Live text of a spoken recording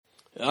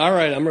All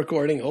right, I'm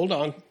recording. Hold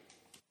on.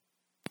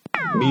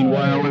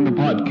 Meanwhile, in the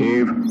pod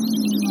cave.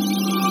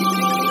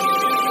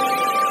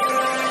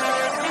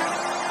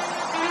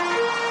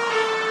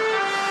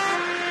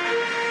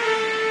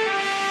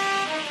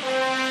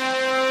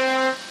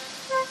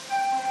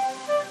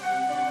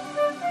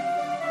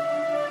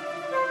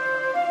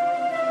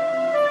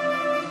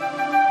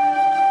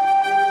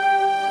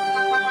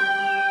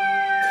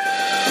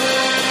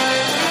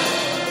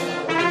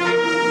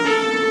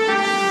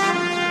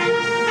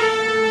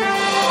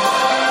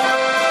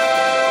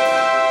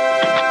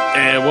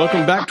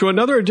 Welcome back to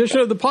another edition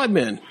of the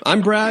Podman.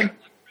 I'm Brad.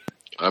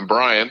 I'm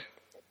Brian.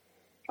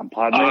 I'm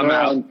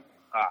Podman.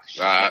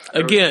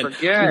 Again,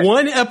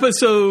 one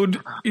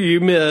episode you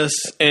miss,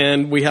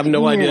 and we have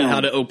no idea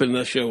how to open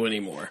the show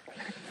anymore.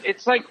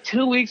 It's like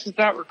 2 weeks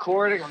without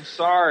recording. I'm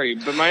sorry,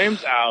 but my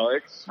name's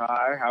Alex.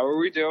 Hi, how are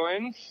we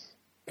doing?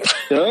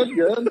 Good.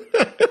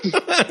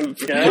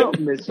 Yeah,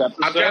 missed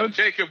episode. I've got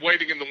Jacob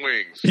waiting in the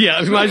wings. Yeah,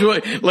 might as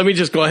well. Let me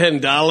just go ahead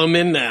and dial him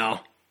in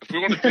now. If we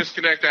want to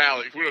disconnect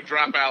Alex, if we want to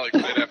drop Alex,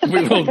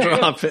 we will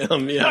drop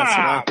him.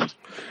 Yes.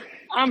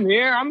 I'm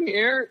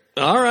here.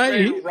 All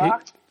right.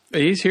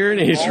 He's here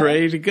and he's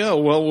ready to go.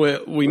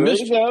 Well, we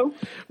missed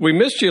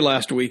you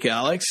last week,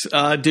 Alex.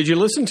 Did you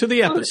listen to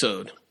the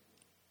episode?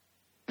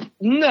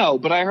 No,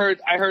 but I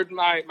heard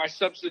my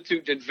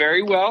substitute did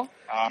very well.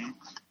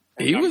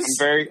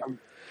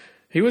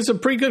 He was a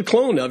pretty good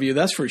clone of you,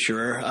 that's for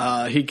sure.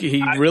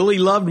 He really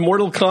loved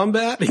Mortal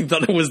Kombat. He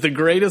thought it was the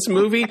greatest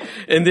movie,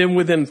 and then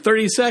within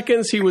 30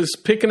 seconds, he was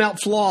picking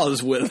out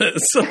flaws with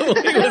it. So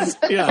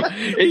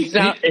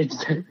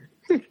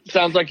it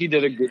sounds like he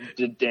did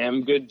a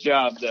damn good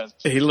job. Then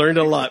he learned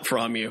a lot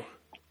from you.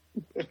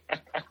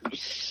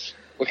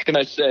 What can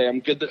I say? I'm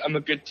good. I'm a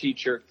good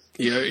teacher.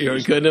 You're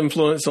a good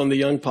influence on the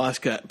young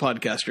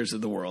podcasters of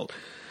the world.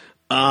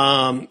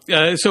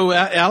 So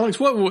Alex,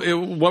 what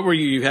were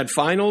you? You had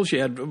finals.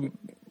 You had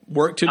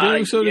work to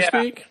do, so to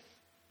speak.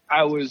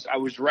 I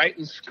was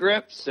writing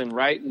scripts and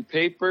writing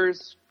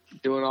papers,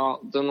 doing all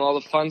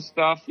the fun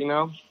stuff.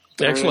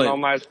 Excellent. All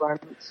my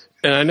assignments.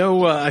 And I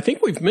know, I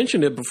think we've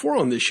mentioned it before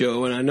on the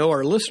show, and I know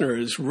our listener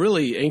is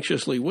really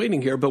anxiously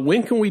waiting here. But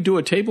when can we do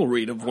a table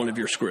read of one of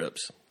your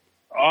scripts?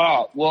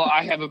 Oh, well,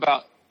 I have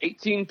about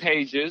 18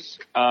 pages.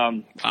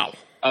 Wow.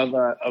 Of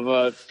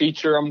a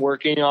feature I'm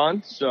working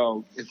on.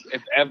 So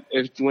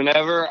if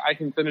whenever I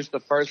can finish the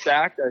first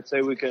act, I'd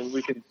say we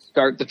can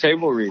start the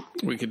table read.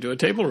 We could do a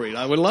table read.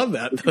 I would love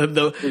that.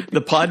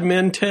 The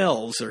Podmen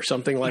Tales or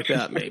something like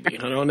that. Maybe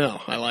I don't know.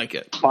 I like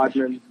it.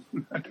 Podmen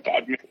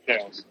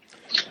Tales.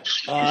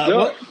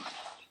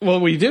 Well,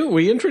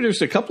 we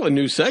introduced a couple of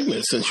new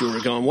segments since you were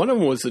gone. One of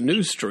them was the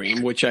news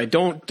stream, which we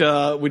don't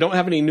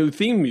have any new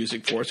theme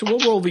music for, so we'll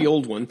roll the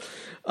old one.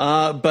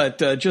 But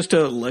just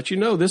to let you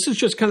know, this is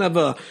just kind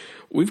of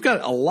we've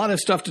got a lot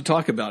of stuff to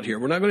talk about here.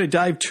 We're not going to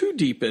dive too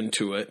deep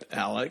into it,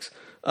 Alex,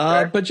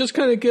 but just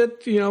kind of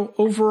get,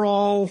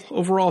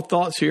 overall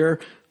thoughts here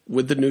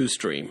with the news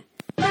stream.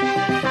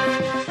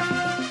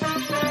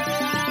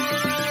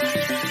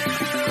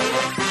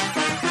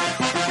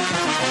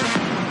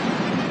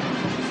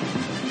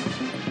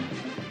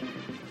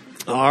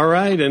 All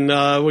right,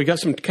 and we got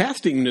some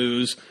casting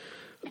news.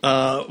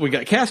 We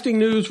got casting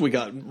news, we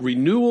got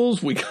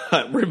renewals, we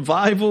got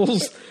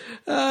revivals,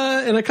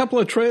 and a couple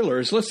of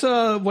trailers. Let's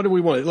what do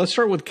we want? Let's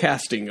start with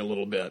casting a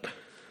little bit.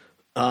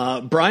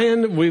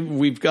 Brian,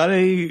 we've got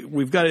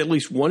at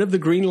least one of the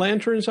Green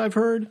Lanterns, I've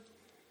heard.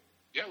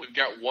 Yeah, we've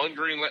got one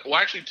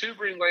actually 2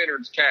 Green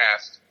Lanterns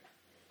cast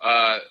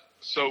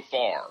so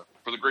far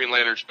for the Green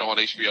Lantern show on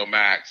HBO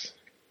Max.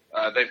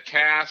 They've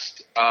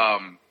cast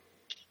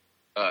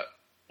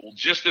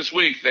just this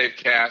week they've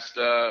cast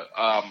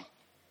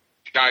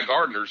Guy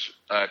Gardner's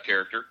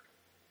character,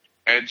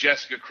 and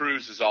Jessica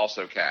Cruz is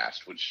also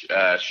cast, which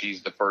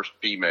she's the first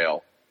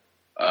female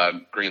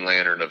Green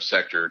Lantern of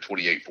Sector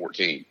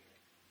 2814.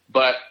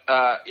 But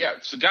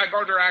so Guy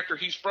Gardner actor,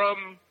 he's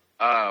from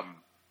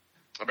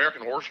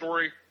American Horror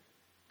Story.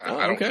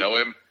 I don't know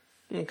him.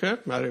 Okay,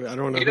 I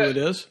don't know who it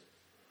is.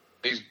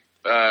 He's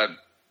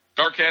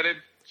dark-headed,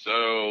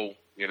 so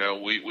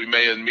we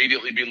may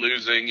immediately be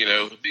losing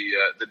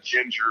the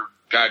ginger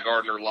Guy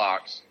Gardner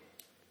locks.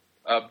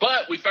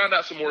 But we found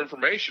out some more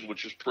information,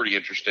 which is pretty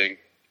interesting.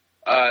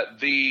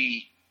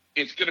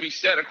 It's going to be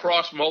set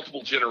across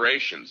multiple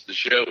generations. The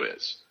show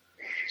is,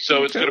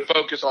 so it's going to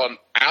focus on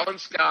Alan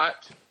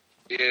Scott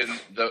in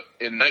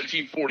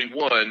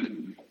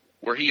 1941,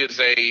 where he is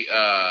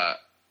a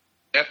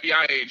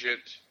FBI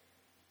agent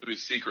who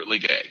is secretly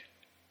gay.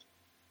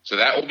 So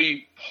that will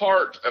be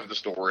part of the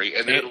story,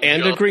 and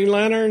a Green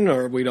Lantern,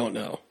 or we don't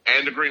know.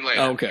 And a Green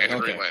Lantern. Okay.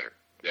 Green Lantern.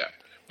 Yeah.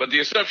 But the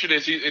assumption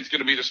is it's going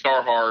to be the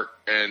Starheart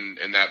and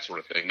that sort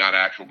of thing, not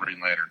actual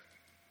Green Lantern.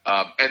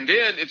 And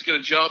then it's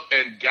going to jump,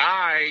 and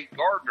Guy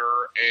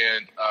Gardner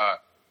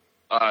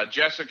and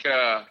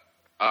Jessica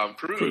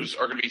Cruz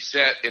are going to be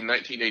set in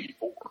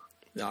 1984.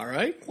 All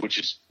right. Which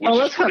is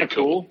that's kind of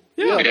cool.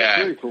 Yeah,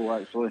 that's pretty cool,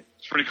 actually.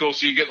 It's pretty cool.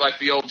 So you get like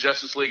the old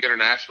Justice League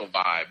International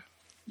vibe,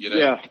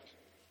 Yeah.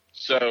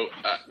 So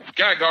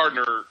Guy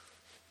Gardner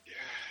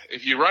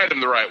if you write them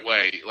the right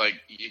way, like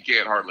you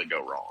can't hardly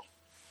go wrong.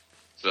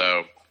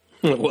 So,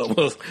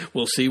 well,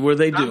 we'll see where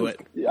they do it.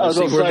 We'll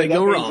see where they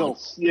go wrong.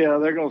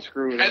 They're going to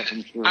screw it up.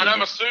 I'm sure. And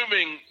I'm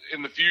assuming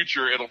in the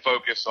future it'll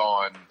focus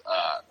on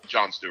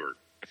Jon Stewart.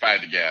 If I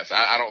had to guess,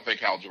 I don't think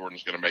Hal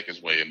Jordan's going to make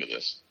his way into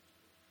this.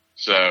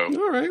 So,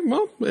 all right.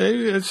 Well,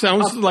 it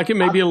sounds like it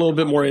may be a little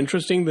bit more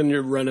interesting than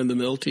your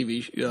run-of-the-mill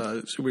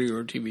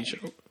superhero TV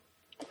show.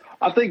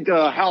 I think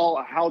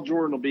Hal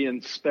Jordan will be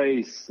in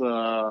space.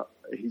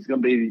 He's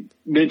going to be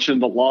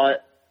mentioned a lot,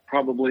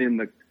 probably in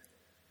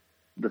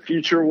the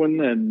future one,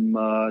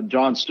 and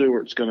Jon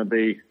Stewart's going to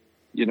be,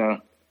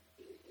 the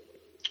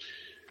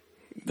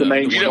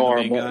main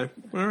star. The guy.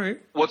 All right.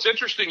 What's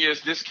interesting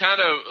is this kind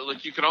of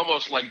like you can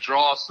almost like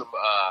draw some,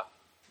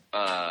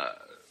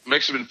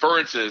 make some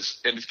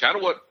inferences, and it's kind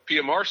of what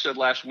PMR said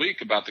last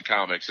week about the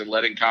comics and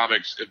letting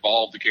comics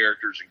evolve the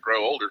characters and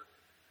grow older.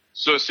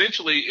 So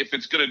essentially, if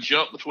it's going to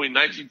jump between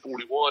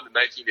 1941 and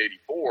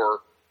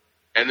 1984,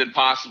 and then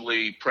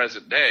possibly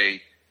present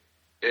day,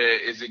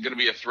 is it going to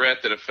be a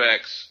threat that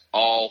affects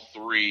all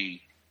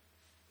three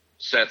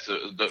sets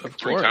of the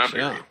three time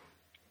period? Yeah.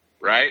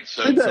 Right?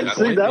 So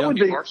that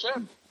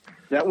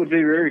would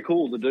be very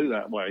cool to do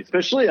that way.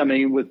 Especially, I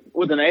mean,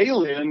 with an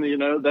alien,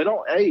 they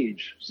don't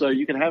age. So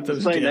you can have the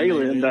same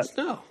alien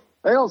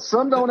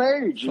some don't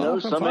age,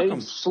 some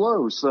age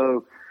slow.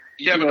 So,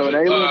 an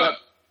alien that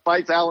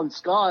fights Alan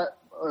Scott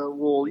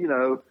will,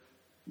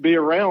 be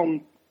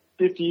around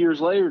 50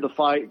 years later to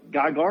fight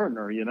Guy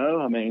Gardner,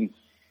 I mean.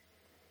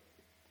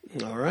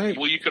 All right.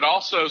 Well, you could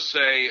also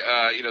say,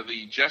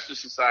 the Justice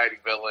Society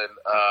villain,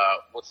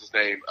 what's his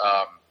name?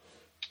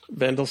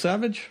 Vandal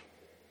Savage?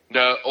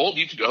 No,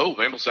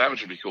 Vandal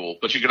Savage would be cool.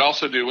 But you could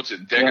also do,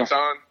 Degaton?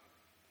 Yeah.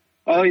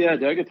 Oh, yeah,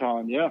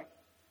 Degaton, yeah.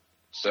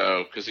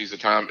 So, because he's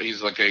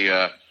like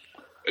an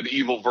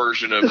evil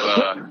version of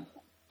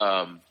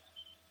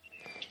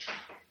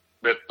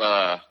Rip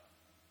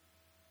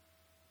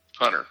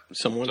Hunter.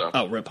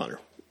 Rip Hunter.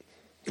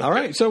 All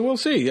right, so we'll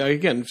see.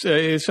 Again,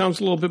 it sounds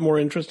a little bit more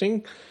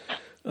interesting.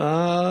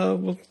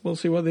 We'll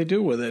see what they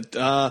do with it.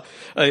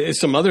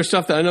 Some other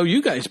stuff that I know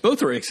you guys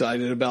both are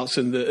excited about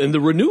in the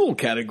renewal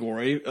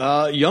category.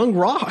 Young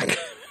Rock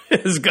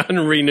has gotten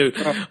renewed.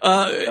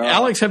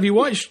 Alex, have you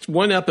watched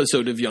one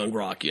episode of Young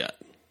Rock yet?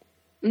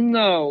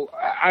 No,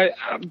 I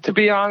to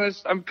be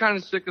honest, I'm kind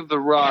of sick of The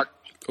Rock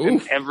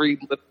and every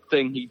little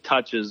thing he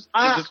touches.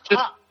 Yes.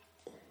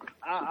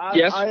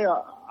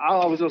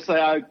 I was going to say,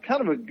 I'm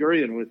kind of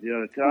agreeing with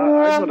you.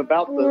 I'm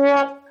about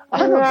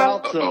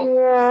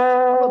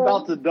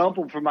to dump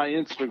him from my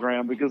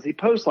Instagram because he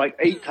posts like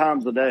 8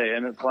 times a day,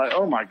 and it's like,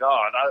 oh my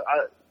God,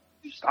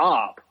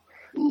 stop.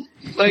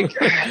 Like,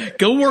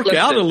 go work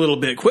out a little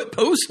bit. Quit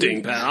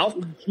posting, pal.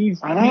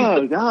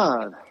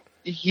 God.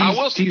 I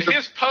will say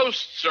his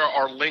posts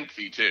are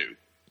lengthy too.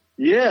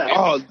 Yeah.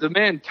 Oh, the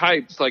man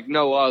types like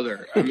no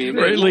other. I mean,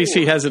 or at least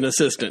he has an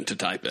assistant to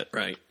type it,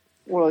 right?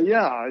 Well,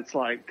 yeah, it's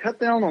like, cut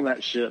down on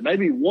that shit.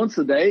 Maybe once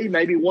a day,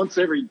 maybe once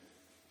every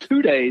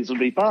 2 days would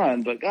be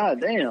fine, but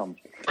goddamn.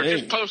 Or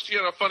just post,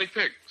 a funny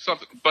pic,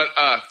 something. But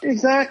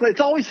exactly. It's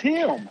always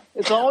him.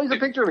 It's always a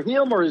picture of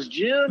him or his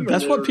gym.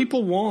 That's what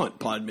people want,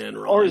 Podman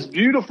Ron. Or his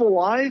beautiful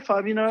wife. I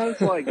mean, it's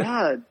like,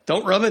 God.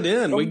 Don't rub it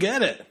in. We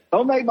get it.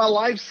 Don't make my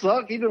life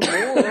suck even more.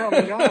 Oh,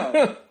 my God.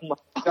 Oh, my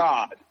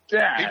God.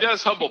 Dad. He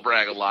does humble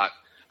brag a lot.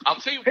 I'll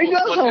tell you he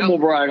does humble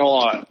brag a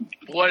lot.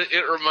 What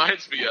it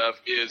reminds me of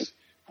is,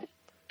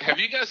 have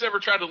you guys ever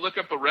tried to look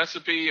up a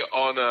recipe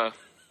on the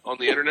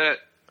internet,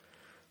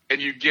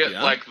 and you get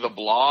like the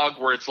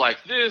blog where it's like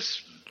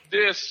this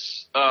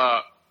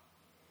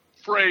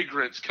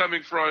fragrance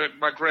coming from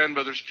my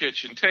grandmother's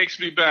kitchen takes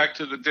me back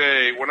to the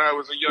day when I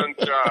was a young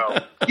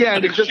child. Yeah,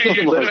 and it's just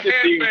a list of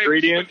the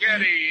ingredients.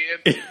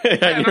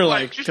 And you're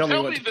like, tell me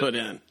what to put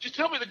in. Just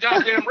tell me the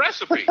goddamn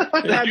recipe.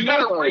 You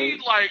got to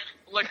read like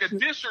a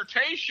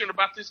dissertation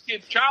about this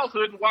kid's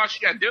childhood and why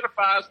she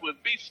identifies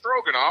with beef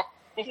stroganoff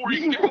before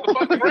you can give her the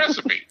fucking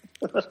recipe.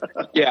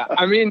 Yeah,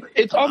 I mean,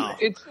 it's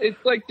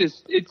like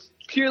this. It's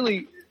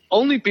purely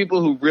only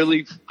people who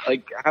really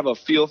like have a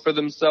feel for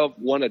themselves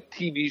want a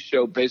TV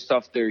show based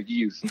off their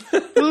youth.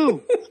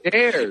 Who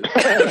cares?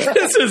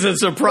 This is a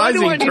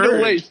surprising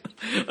turn.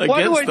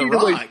 Why do I need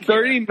to waste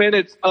 30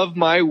 minutes of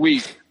my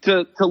week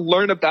to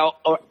learn about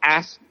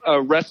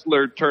a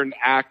wrestler turned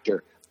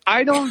actor?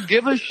 I don't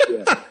give a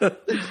shit.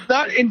 It's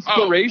not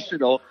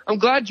inspirational. I'm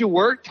glad you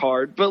worked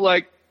hard, but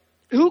like,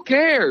 who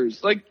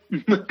cares? Like,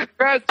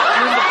 congrats.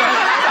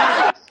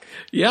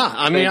 Yeah,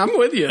 I mean, I'm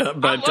with you,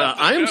 but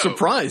I am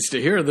surprised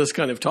to hear this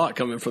kind of talk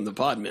coming from the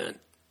Podman.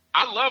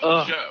 I love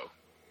the show,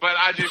 but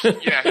I just,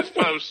 his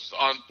posts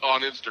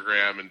on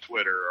Instagram and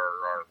Twitter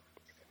are a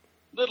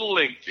little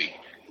lengthy.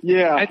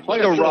 Yeah, I think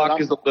The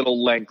Rock is a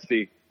little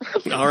lengthy.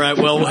 All right,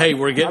 well, hey,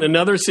 we're getting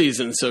another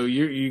season, so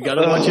you got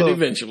to watch it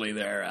eventually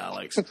there,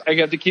 Alex. I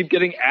got to keep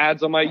getting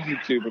ads on my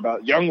YouTube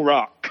about Young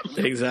Rock.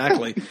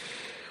 Exactly.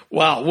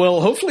 Wow.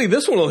 Well, hopefully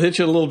this one will hit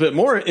you a little bit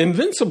more.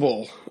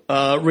 Invincible,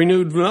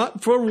 renewed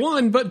not for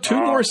 1, but 2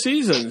 more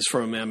seasons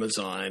from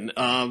Amazon.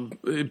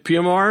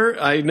 PMR,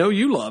 I know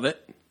you love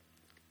it.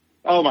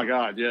 Oh my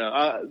God,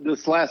 yeah.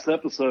 This last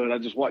episode I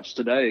just watched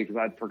today because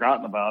I'd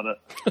forgotten about it.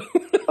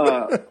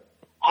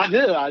 I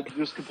did. I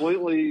just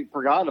completely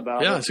forgot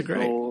about it. Yeah, it's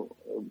great. So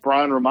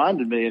Brian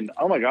reminded me, and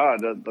oh my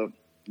God, the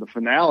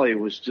finale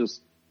was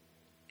just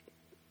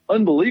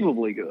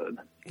unbelievably good.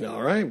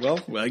 All right. Well,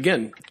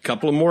 again, a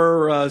couple of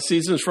more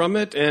seasons from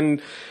it,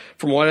 and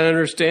from what I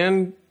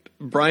understand,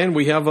 Brian,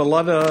 we have a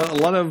lot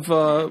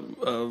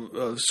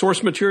of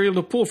source material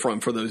to pull from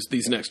for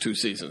these next 2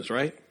 seasons,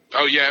 right?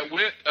 Oh yeah, it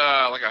went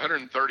like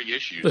 130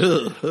 issues.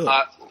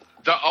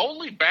 The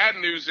only bad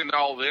news in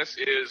all this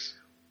is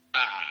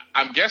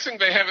I'm guessing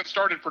they haven't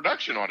started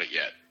production on it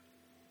yet.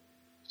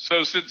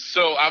 So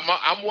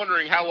I'm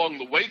wondering how long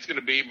the wait's going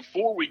to be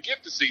before we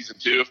get to season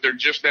 2 if they're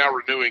just now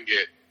renewing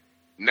it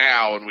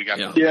now and we got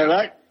an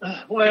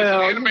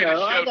animated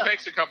show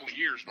takes a couple of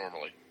years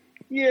normally.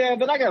 Yeah,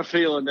 but I got a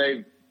feeling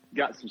they've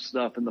got some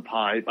stuff in the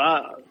pipe.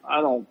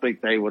 I don't think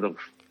they're going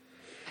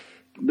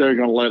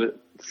to let it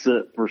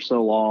sit for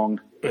so long.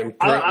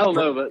 I don't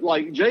know, but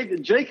like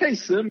J.K.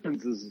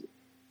 Simmons'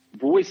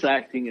 voice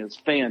acting is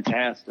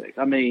fantastic.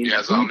 I mean, he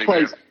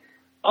plays.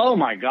 Oh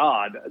my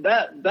God,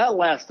 that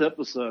last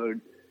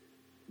episode.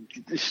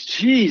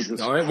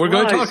 Jesus. All right, we're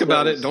going to talk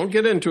about it. Don't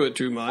get into it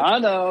too much. I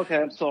know. Okay,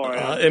 I'm sorry.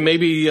 And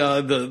maybe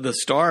the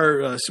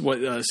star,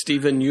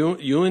 Stephen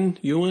Ewan,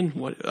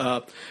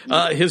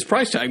 his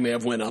price tag may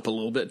have went up a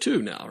little bit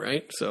too now,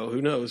 right? So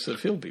who knows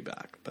if he'll be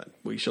back? But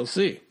we shall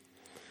see.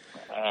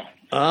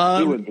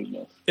 He would be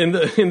missed. In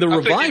the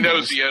revivals, I think he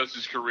knows he owes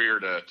his career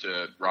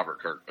to Robert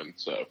Kirkman.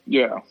 So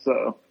yeah.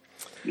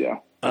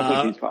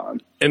 I think he's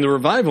fine. And the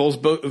revivals,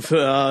 both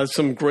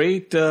some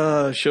great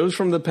shows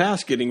from the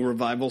past getting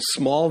revivals.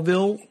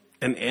 Smallville,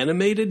 an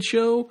animated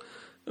show.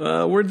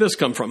 Where'd this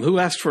come from? Who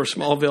asked for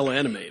Smallville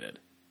animated?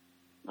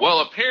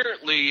 Well,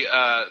 apparently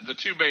the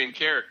 2 main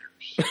characters,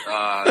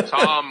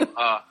 Tom.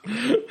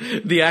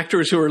 The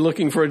actors who are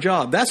looking for a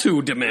job. That's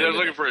who demanded. They're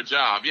looking for a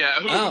job, yeah.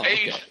 Who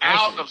aged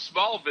out of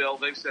Smallville.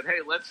 They said, hey,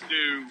 let's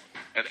do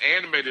an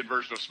animated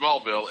version of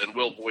Smallville and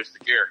we'll voice the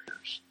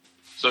characters.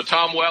 So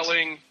Tom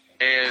Welling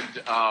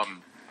and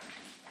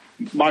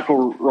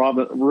Michael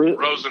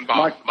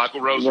Rosenbaum. Michael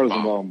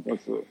Rosenbaum.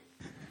 That's it.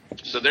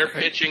 So they're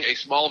pitching a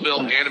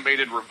Smallville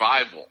animated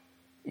revival.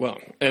 Well,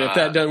 and if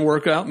that doesn't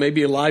work out,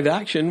 maybe a live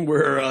action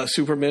where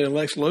Superman and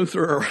Lex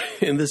Luthor are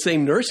in the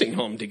same nursing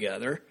home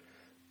together.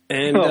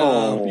 And,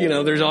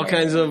 there's all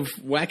kinds of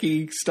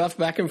wacky stuff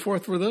back and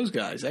forth for those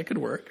guys. That could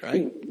work,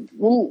 right?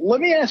 Well, let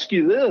me ask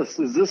you this.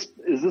 Is this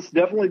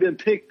definitely been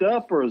picked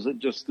up or is it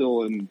just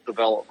still in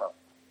development?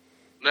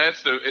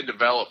 That's in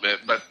development,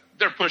 but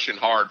they're pushing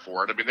hard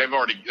for it. I mean, they've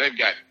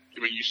got,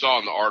 you saw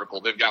in the article,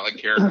 they've got like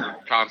character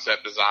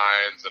concept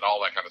designs and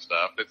all that kind of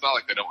stuff. It's not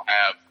like they don't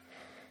have,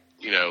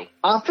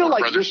 I feel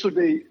like this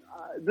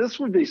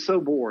would be so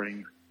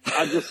boring.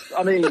 I like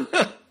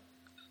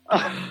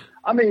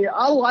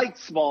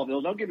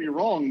Smallville, don't get me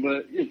wrong,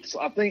 but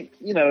I think,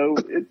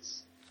 it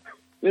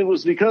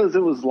was because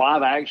it was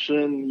live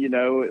action,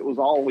 it was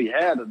all we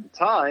had at the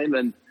time.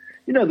 And,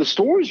 the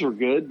stories were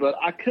good, but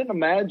I couldn't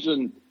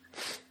imagine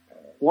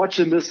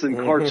watching this in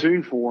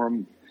cartoon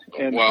form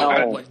and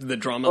how the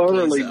drama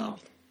plays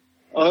out.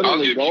 I'll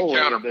give you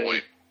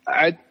counterpoint.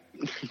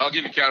 I'll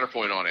give you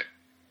counterpoint on it.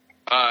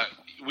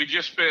 We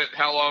just spent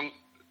how long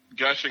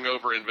gushing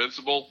over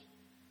Invincible?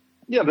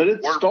 Yeah, but it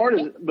is a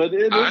comic book.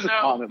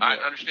 I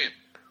understand.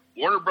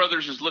 Warner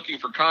Brothers is looking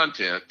for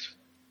content.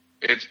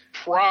 It's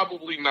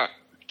probably not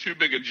too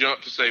big a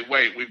jump to say,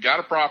 wait, we've got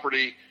a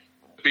property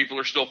people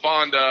are still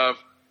fond of,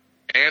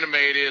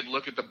 animated,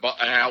 look at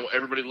how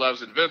everybody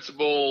loves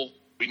Invincible.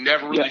 We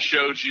never really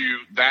showed you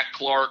that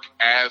Clark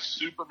as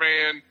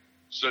Superman,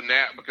 so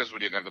now, because we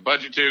didn't have the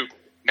budget to,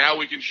 now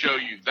we can show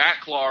you that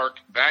Clark,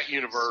 that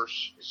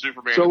universe,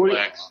 Superman and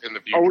Lex in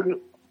the future.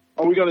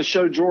 Are we going to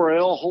show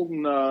Jor-El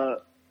holding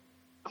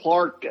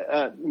Clark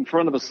in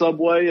front of a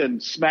subway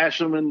and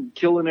smashing him and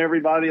killing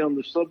everybody on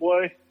the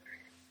subway?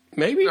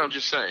 Maybe. No, I'm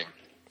just saying.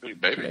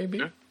 Maybe.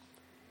 Yeah.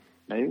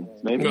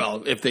 Maybe.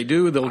 Well, if they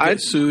do, they'll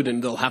get sued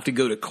and they'll have to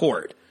go to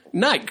court.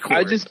 Night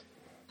court.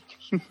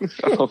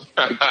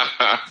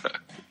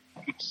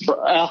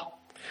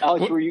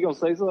 Alex, were you going to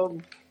say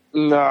something?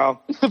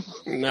 No.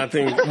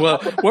 Nothing. Well,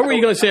 what were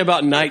you going to say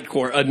about Night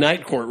Court, a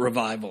Night Court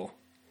revival?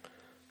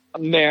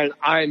 Man,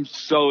 I'm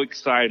so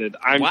excited.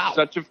 I'm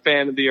such a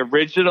fan of the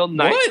original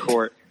Night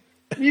Court.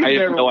 I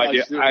have no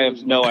idea. I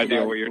have no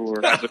idea what you're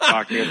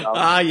talking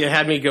about. You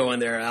had me going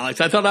there, Alex.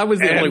 I thought I was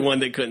the only one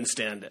that couldn't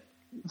stand it.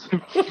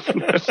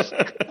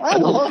 I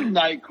love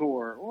Night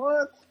Court.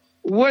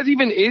 What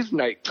even is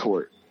Night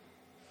Court?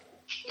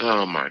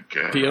 Oh my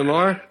God.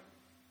 PMR?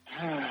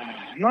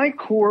 Night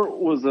Court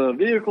was a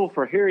vehicle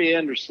for Harry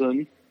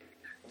Anderson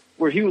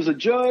where he was a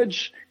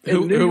judge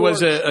who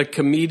was a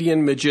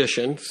comedian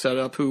magician set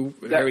up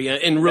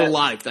in real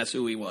life. That's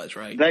who he was,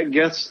 right? That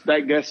guest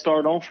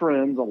starred on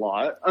Friends a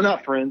lot.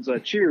 Not Friends,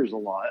 Cheers a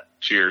lot.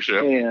 Cheers,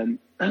 yeah.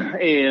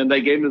 And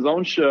they gave him his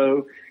own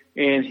show,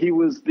 and he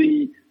was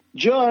the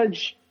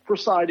judge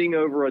presiding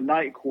over a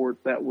night court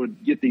that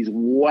would get these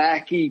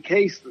wacky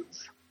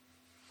cases.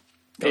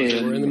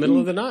 They were in the middle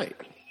of the night.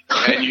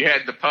 And you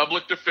had the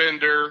public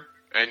defender,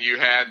 and you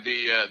had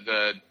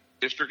the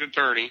district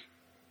attorney,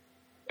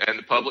 and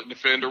the public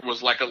defender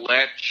was like a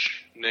lech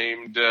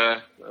named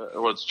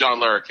it's John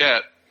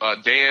Larroquette.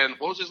 Dan,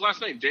 what was his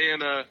last name?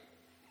 Dan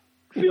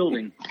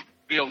Fielding.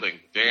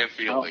 Dan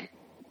Fielding.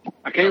 Oh,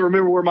 I can't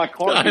remember where my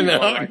card is. I know.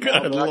 Right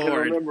Good now, Lord. I can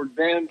remember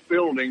Dan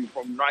Fielding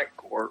from Night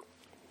Court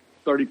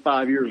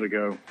 35 years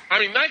ago. I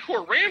mean, Night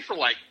Court ran for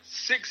like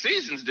 6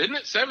 seasons, didn't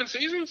it? 7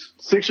 seasons?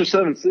 6 or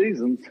 7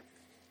 seasons.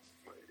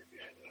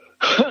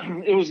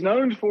 It was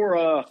known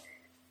for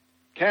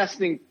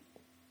casting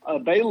a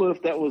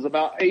bailiff that was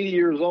about 80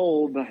 years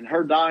old and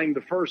her dying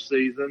the first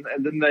season,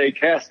 and then they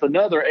cast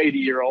another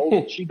 80-year-old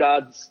and she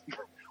died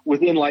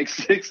within like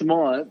 6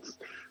 months.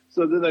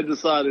 So then they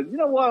decided, you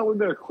know what, we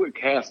better quit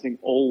casting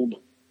old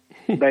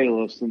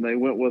bailiffs, and they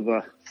went with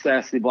a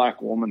sassy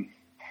black woman.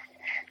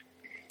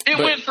 It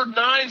went for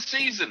 9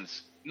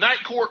 seasons.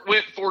 Night Court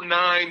went for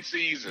 9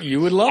 seasons. You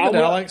would love it,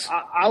 Alex.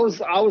 I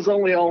was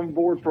only on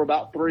board for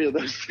about 3 of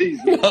those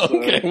seasons.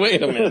 Okay,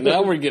 wait a minute.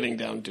 Now we're getting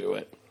down to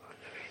it.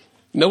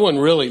 No one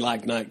really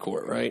liked Night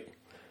Court, right?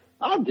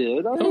 I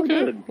did. I really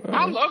did.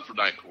 I love for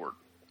Night Court.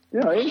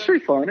 Yeah, it was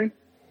pretty funny.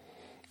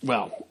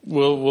 Well,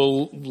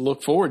 we'll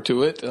look forward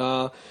to it.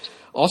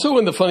 Also,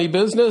 in the funny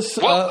business.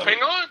 Well, hang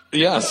on.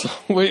 Yes,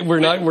 we're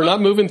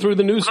not moving through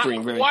the news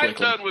stream very quickly.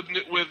 Quite done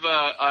with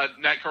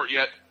Night Court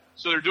yet.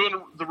 So they're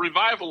doing the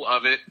revival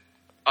of it.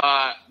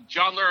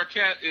 John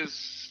Larroquette is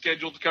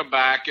scheduled to come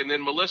back, and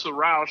then Melissa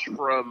Rauch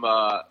from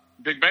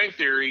Big Bang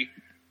Theory,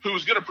 who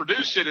was going to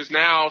produce it,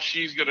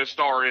 she's going to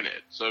star in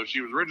it. So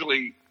she was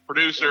originally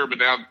producer, but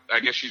now I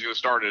guess she's going to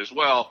star in it as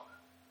well.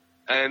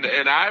 And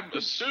I'm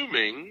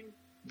assuming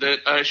that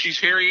she's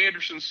Harry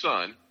Anderson's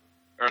son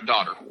or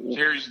daughter.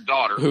 Harry's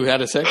daughter, who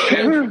had a sex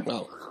change.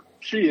 Oh.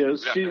 She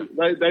is. Yeah.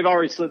 They've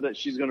already said that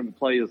she's going to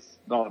play his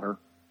daughter.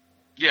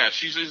 Yeah,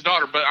 she's his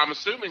daughter, but I'm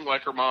assuming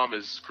like her mom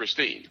is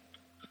Christine.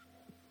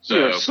 So,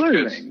 you're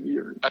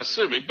assuming.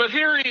 Assuming. But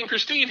Harry and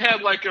Christine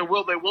had like a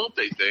will they, won't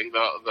they thing,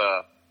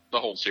 the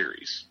whole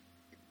series.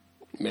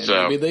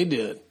 Maybe they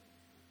did.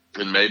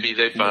 And maybe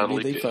they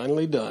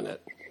finally done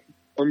it.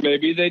 Or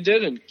maybe they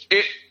didn't.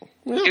 It's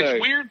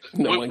weird.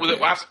 No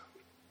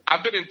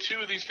I've been in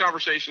 2 of these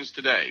conversations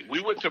today.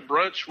 We went to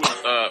brunch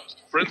with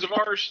friends of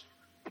ours,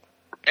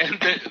 and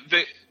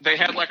they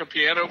had like a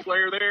piano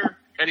player there.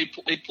 And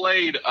he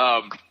played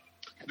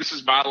 "This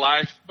Is My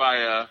Life"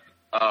 by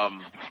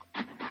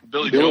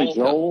Billy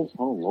Joel.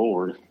 Oh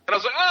Lord! And I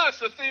was like, it's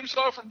the theme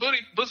song from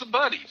Bosom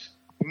Buddies.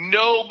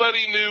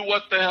 Nobody knew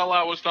what the hell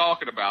I was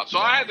talking about, so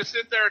I had to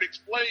sit there and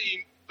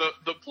explain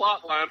the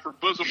plot line for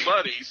Bosom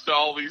Buddies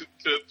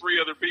to 3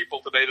 other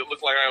people today that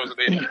looked like I was an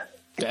idiot.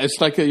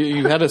 It's like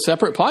you had a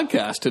separate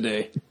podcast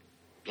today.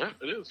 Yeah,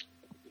 it is.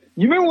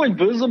 You remember when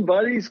Bosom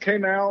Buddies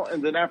came out,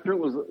 and then after it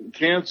was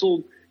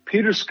canceled,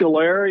 Peter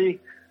Scolari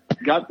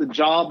got the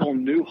job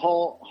on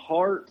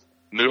Newhart.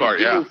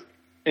 Yeah.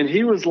 And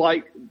he was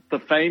like the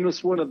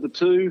famous one of the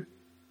 2.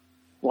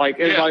 Like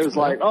everybody was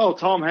like, "Oh,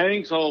 Tom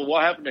Hanks. Oh,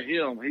 what happened to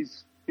him?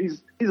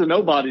 He's a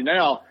nobody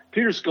now."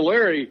 Peter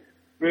Scolari,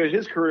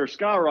 his career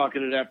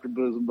skyrocketed after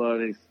Bosom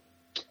Buddies.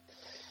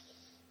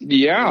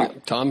 Yeah.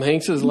 Tom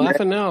Hanks is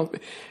laughing now.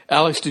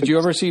 Alex, did you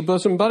ever see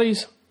Bosom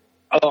Buddies?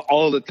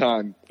 All the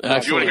time. Do you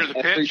want to hear the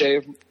pitch? Every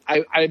day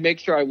I make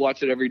sure I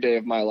watch it every day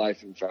of my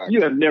life, in fact.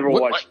 You have never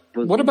watched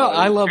Bosom What about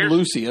Buddies. I Love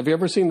Lucy? Have you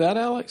ever seen that,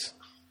 Alex?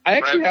 I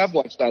actually have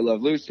watched I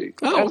Love Lucy.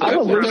 Oh, I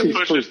Love Lucy's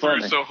pushes pretty through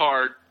funny. so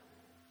hard.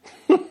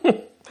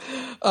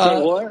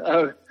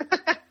 What?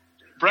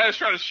 Brad's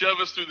trying to shove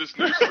us through this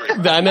news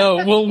stream. I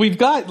know. Well, we've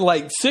got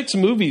like 6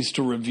 movies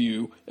to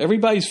review.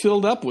 Everybody's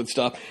filled up with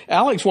stuff.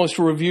 Alex wants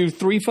to review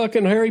 3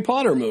 fucking Harry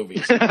Potter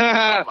movies. Oh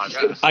my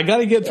goodness. I got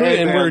to get through it,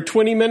 and man. we're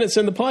 20 minutes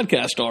in the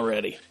podcast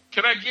already.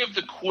 Can I give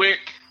the quick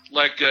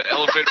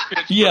elevator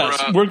pitch?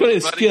 Yes, for, we're going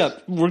to Buddies?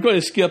 skip. We're going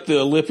to skip the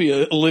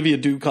Olivia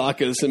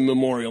Dukakis in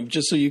memoriam,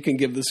 just so you can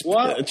give this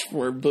pitch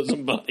for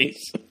Bosom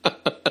Buddies. All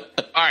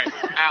right,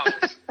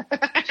 Alex.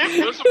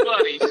 Bosom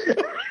Buddies.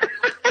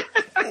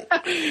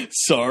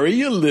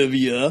 Sorry,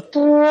 Olivia.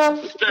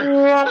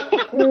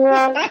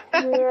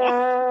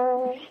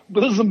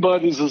 Bosom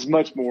Buddies is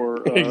much more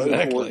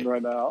Exactly. important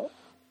right now.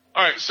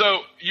 All right,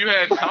 so you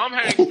had Tom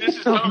Hanks. This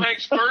is Tom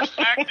Hanks' first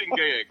acting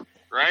gig,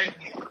 right?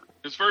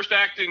 His first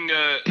acting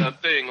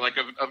thing, like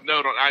of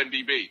note on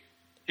IMDb.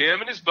 Him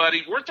and his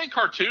buddy, weren't they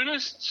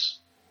cartoonists?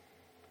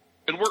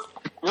 And work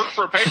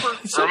for a paper?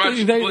 Or am I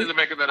just completely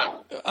making that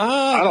up?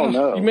 I don't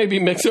know. You may be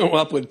mixing them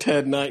up with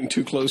Ted Knight and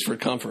Too Close for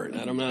Comfort.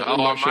 I'm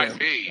not sure. Might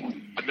be.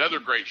 Another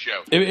great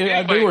show.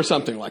 They were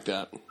something like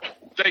that.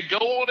 They go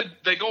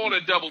on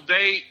a double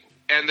date,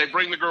 and they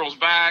bring the girls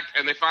back,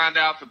 and they find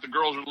out that the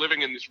girls are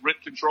living in this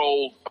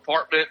rent-controlled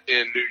apartment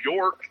in New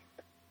York,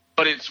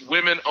 but it's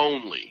women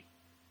only.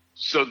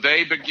 So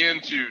they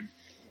begin to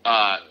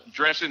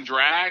dress in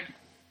drag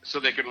so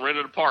they can rent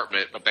an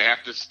apartment, but they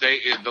have to stay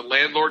in. The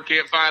landlord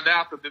can't find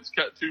out that it's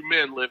got 2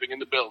 men living in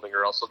the building,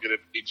 or else they'll get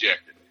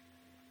ejected.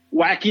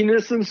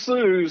 Wackiness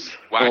ensues.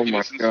 Oh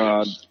my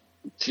God.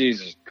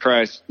 Jesus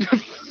Christ.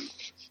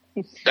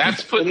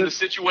 That's putting the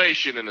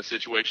situation in a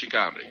situation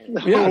comedy.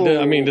 Yeah,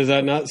 I mean, does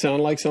that not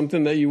sound like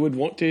something that you would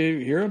want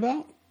to hear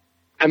about?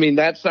 I mean,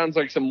 that sounds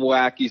like some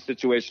wacky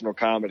situational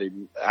comedy.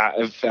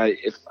 If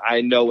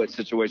I know what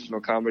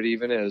situational comedy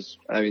even is,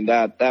 I mean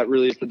that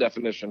really is the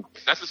definition.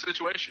 That's a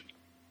situation.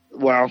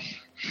 Wow.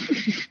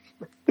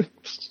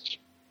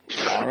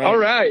 All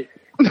right.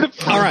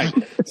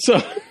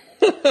 So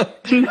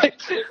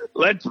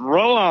let's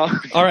roll on.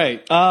 All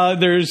right.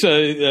 There's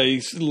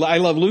a I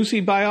Love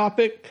Lucy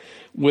biopic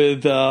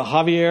with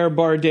Javier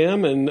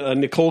Bardem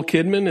and Nicole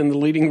Kidman in the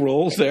leading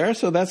roles there.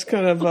 So that's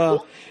kind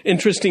of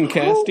interesting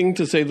casting,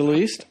 to say the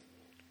least.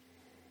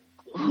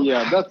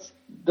 Yeah,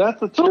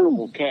 that's a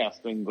terrible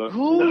casting. But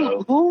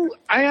who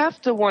I have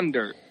to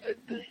wonder,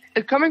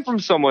 coming from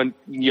someone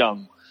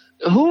young,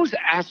 who's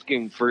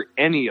asking for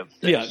any of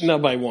this? Yeah,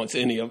 nobody wants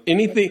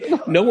anything.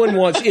 No one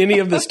wants any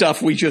of the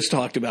stuff we just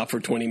talked about for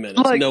 20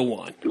 minutes. No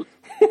one.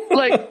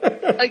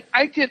 like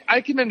I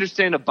can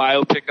understand a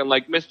biopic on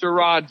like Mr.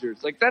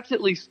 Rogers. Like that's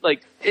at least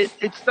like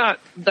it's not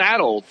that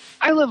old.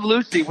 I Love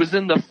Lucy was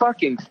in the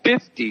fucking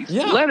 50s.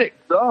 Yeah. Let it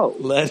go.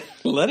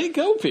 Let it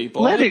go,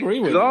 people. Let it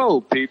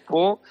go,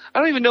 people. I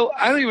don't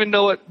even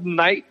know what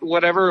night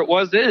whatever it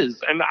was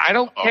is, and I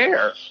don't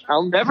care.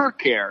 I'll never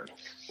care.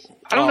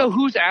 I don't know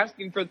who's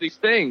asking for these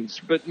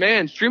things, but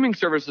man, streaming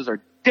services are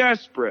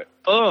desperate.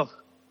 Ugh.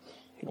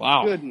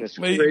 Wow. Goodness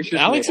gracious.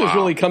 Alex has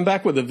really come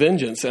back with a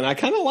vengeance, and I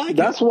kind of like it.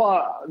 That's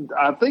why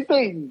I think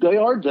they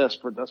are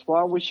desperate. That's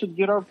why we should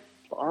get our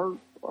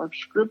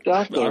script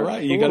out there. All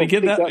right. You got to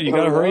get that. You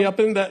got to hurry up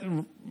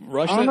and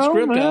rush that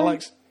script, man.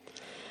 Alex.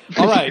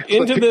 All right.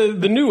 Into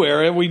the new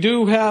era, we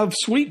do have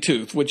Sweet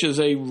Tooth, which is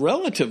a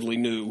relatively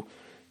new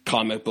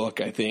comic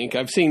book, I think.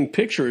 I've seen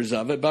pictures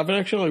of it, but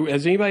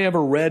has anybody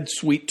ever read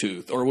Sweet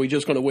Tooth, or are we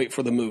just going to wait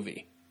for the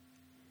movie?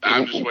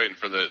 I'm just waiting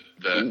for the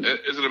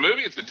is it a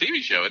movie? It's a TV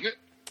show, isn't it?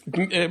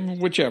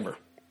 Whichever.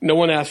 No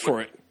one asked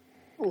for it,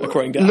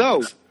 according to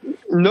Alex.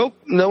 Nope,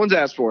 no one's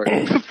asked for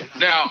it.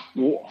 Now,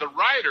 the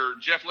writer,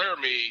 Jeff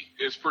Laramie,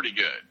 is pretty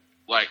good.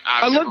 Like,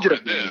 I've never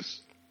read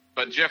this,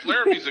 but Jeff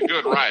Laramie's a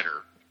good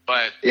writer.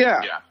 But,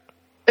 yeah.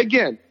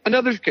 Again,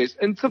 another case,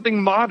 and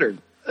something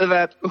modern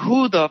that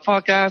who the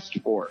fuck asked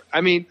for?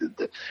 I mean,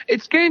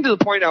 it's getting to the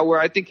point now where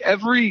I think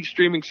every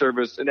streaming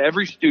service and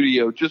every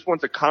studio just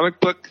wants a comic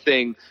book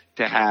thing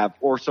to have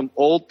or some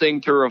old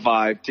thing to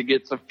revive to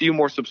get a few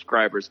more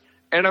subscribers.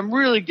 And I'm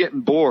really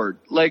getting bored.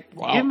 Like,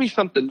 give me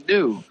something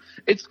new.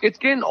 It's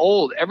getting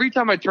old. Every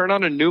time I turn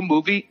on a new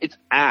movie, it's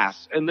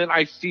ass. And then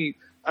I see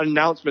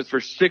announcements for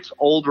 6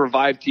 old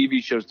revived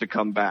TV shows to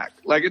come back.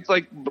 Like, it's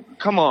like,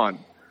 come on.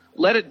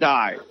 Let it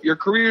die. Your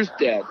career's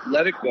dead.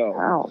 Let it go.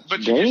 Ouch,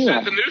 but you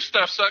said the new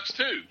stuff sucks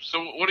too.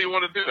 So what do you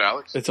want to do,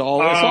 Alex? It's all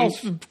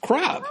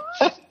crap.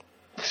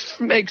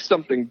 Make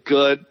something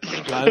good.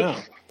 I know.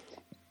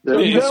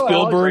 Is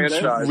Spielberg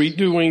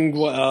redoing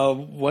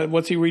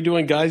what's he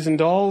redoing? Guys and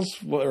Dolls,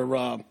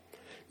 or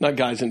not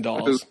Guys and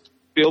Dolls?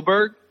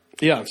 Spielberg.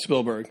 Yeah,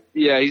 Spielberg.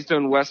 Yeah, he's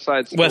doing West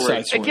Side Story. West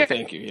Side Story. Again,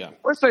 thank you. Yeah,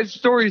 West Side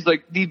Story is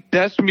like the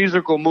best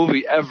musical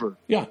movie ever.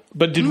 Yeah,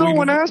 but no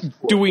one asked for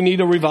it. Do we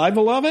need a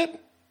revival of it?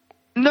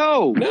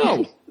 No.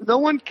 No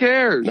one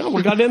cares. No,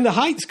 we got In the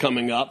Heights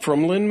coming up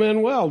from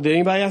Lin-Manuel. Did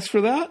anybody ask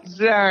for that?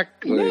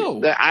 Exactly.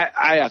 No.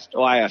 I asked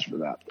for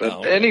that.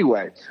 But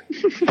anyway.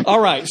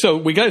 All right. So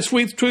we got a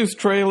Sweet Tooth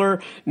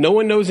trailer. No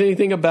one knows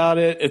anything about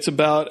it. It's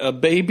about a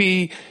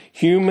baby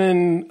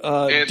human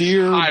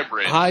deer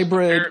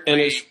hybrid, and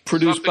it's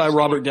produced by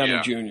Robert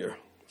Downey Jr.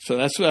 So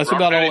that's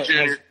about all it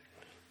has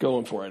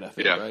going for it, I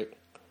think, right?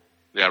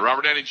 Yeah,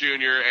 Robert Downey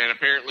Jr., and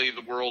apparently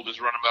the world is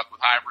running up with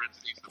hybrids,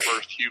 and he's the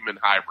first human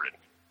hybrid.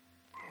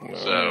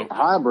 So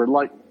hybrid,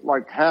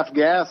 like half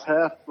gas,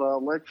 half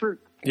electric.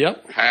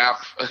 Yep.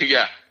 Half,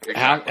 yeah.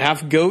 Exactly.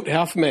 Half goat,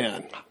 half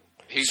man.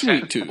 He's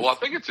Sweet Tooth. Well, I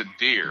think it's a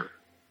deer.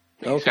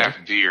 He's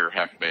half deer,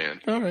 half man.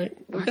 All right.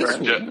 That's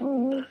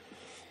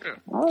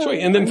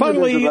sweet. And then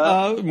finally,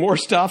 more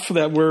stuff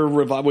that we're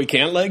reviving. We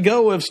can't let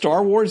go of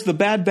Star Wars: The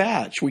Bad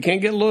Batch. We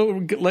can't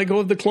let go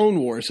of the Clone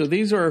Wars. So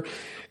these are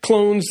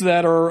clones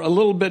that are a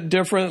little bit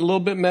different, a little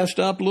bit messed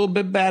up, a little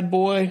bit bad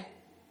boy.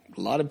 A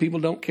lot of people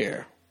don't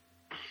care.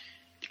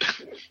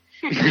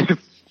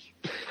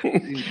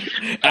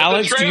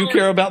 Alex, do you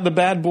care about the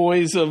bad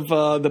boys of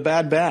The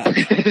Bad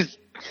Batch?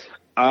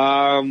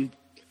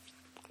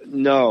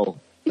 No.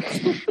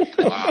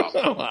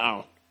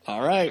 Wow.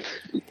 All right.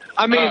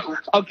 I mean,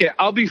 okay,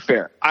 I'll be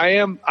fair. I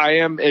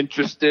am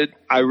interested.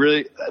 I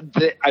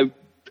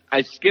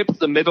skipped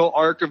the middle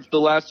arc of the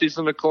last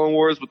season of Clone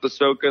Wars with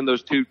Ahsoka and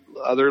those 2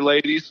 other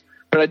ladies,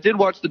 but I did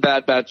watch the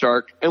Bad Batch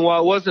arc, and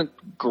while it wasn't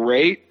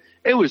great,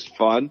 it was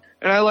fun,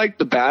 and I liked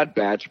the Bad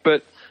Batch,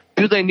 but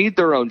do they need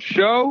their own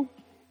show?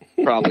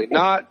 Probably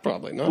not.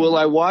 Probably not. Will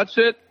I watch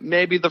it?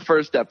 Maybe the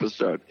first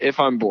episode, if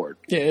I'm bored.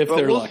 Yeah, if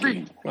they're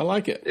lucky. I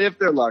like it. If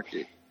they're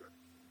lucky.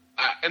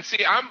 And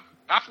see, I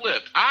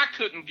flipped. I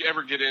couldn't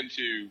ever get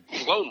into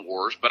Clone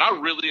Wars, but I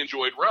really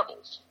enjoyed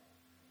Rebels.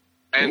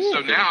 And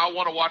so now I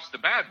want to watch The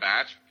Bad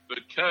Batch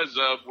because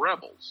of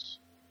Rebels.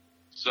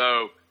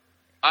 So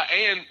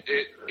And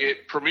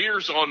it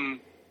premieres on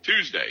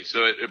Tuesday,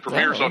 so it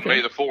premieres on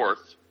May the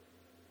 4th.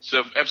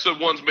 So episode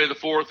 1's May the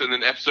 4th, and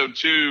then episode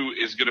 2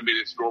 is going to be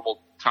its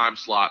normal time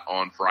slot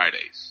on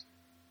Fridays.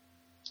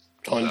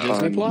 On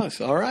Disney Plus,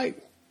 all right.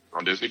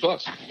 On Disney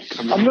Plus.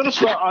 I'm going to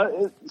start.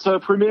 So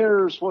it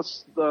premieres,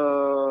 what's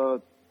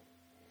the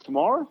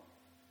tomorrow?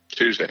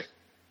 Tuesday.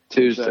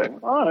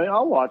 All right,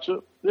 I'll watch it.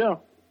 Yeah.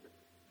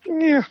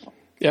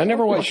 I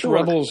never watched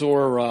Rebels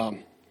or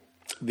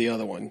the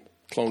other one,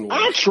 Clone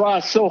Wars. I try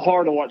so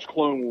hard to watch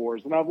Clone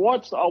Wars, and I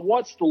watched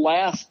the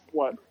last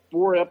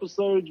 4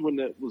 episodes when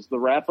it was the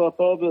wrap up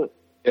of it.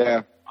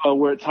 Yeah.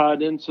 Where it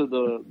tied into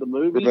the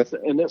movies,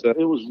 and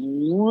it was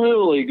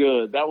really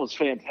good. That was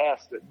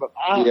fantastic. But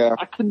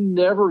I could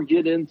never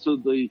get into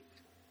the,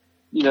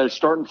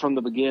 starting from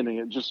the beginning.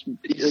 It just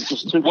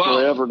took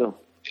forever to.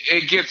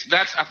 I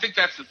think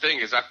that's the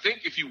thing is I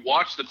think if you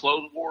watch the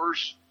Clone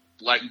Wars,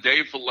 like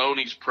Dave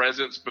Filoni's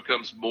presence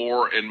becomes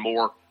more and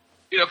more,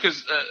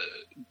 because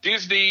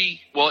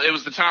Disney. Well, it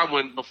was the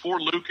time before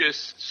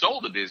Lucas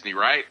sold to Disney,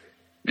 right?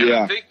 And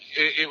I think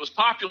it was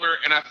popular,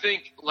 and I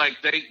think like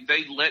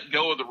they let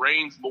go of the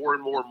reins more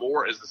and more and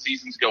more as the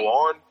seasons go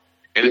on,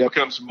 and it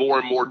becomes more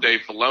and more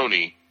Dave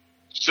Filoni.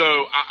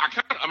 So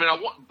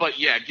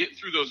getting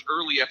through those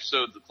early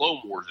episodes of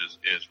Clone Wars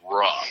is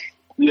rough.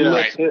 Yeah,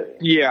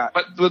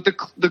 right? But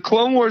the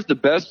Clone Wars, the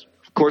best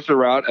course of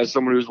route, as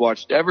someone who's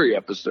watched every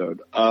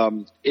episode,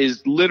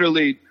 is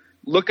literally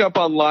look up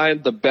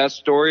online the best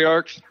story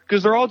arcs,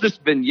 because they're all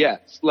just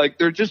vignettes. Like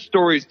they're just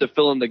stories to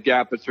fill in the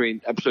gap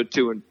between episode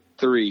 2 and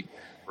 3,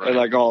 and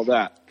like all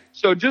that.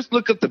 So just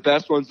look up the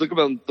best ones. Look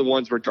up the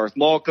ones where Darth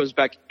Maul comes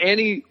back.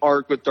 Any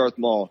arc with Darth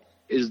Maul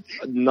is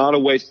not a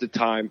waste of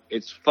time.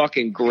 It's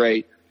fucking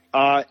great.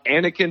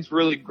 Anakin's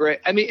really great.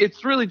 I mean,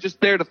 it's really just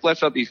there to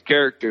flesh out these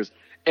characters.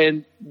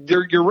 And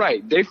you're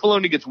right. Dave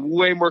Filoni gets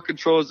way more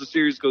control as the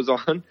series goes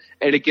on,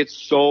 and it gets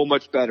so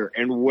much better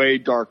and way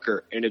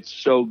darker, and it's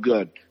so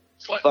good.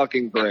 It's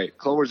fucking great.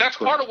 Clone Wars. That's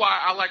part of why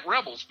I like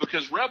Rebels,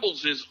 because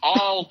Rebels is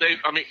all Dave.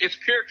 I mean, it's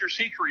characters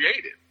he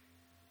created.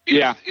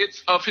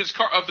 It's of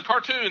the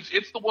cartoons.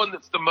 It's the one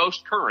that's the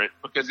most current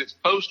because it's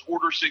post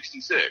Order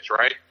 66,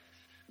 right?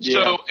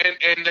 Yeah. So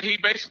and he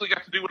basically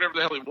got to do whatever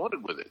the hell he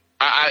wanted with it.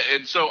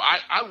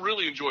 I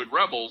really enjoyed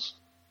Rebels,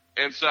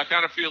 and so I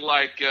kind of feel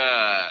like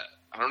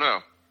I don't know,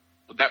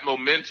 that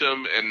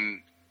momentum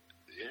and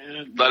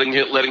letting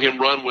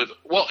him run with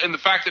and the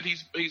fact that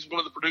he's one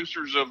of the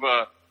producers of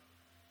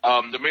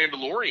The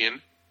Mandalorian,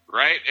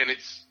 right? And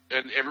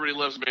everybody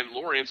loves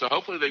Mandalorian, so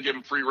hopefully they give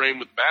him free reign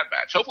with Bad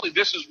Batch. Hopefully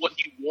this is what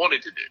he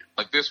wanted to do.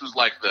 Like this was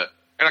like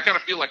and I kind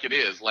of feel like it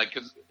is, like,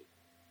 because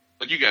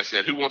like you guys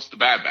said, who wants the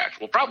Bad Batch?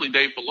 Well, probably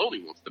Dave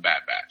Filoni wants the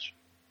Bad Batch.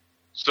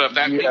 So if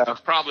that means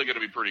it's probably going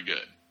to be pretty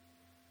good.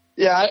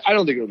 Yeah, I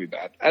don't think it'll be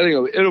bad. I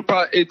think it'll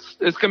probably it's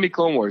going to be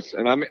Clone Wars,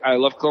 and I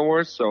love Clone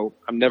Wars, so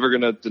I'm never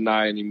going to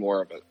deny any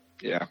more of it.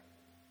 Yeah.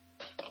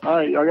 All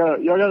right, y'all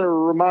gotta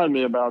remind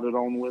me about it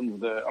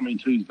on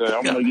Tuesday.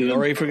 You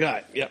already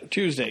forgot. Yeah,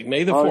 Tuesday,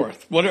 May the 4th.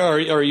 Right. What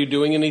are you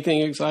doing? Anything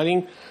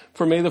exciting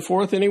for May the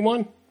 4th?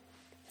 Anyone?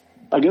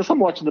 I guess I'm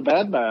watching the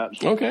Bad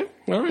Batch. Okay,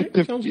 all right,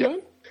 sounds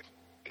good.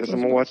 Guess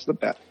I'm gonna watch the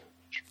Bad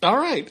Batch. All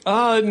right,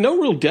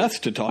 no real deaths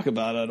to talk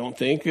about. I don't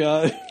think.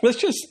 Let's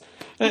just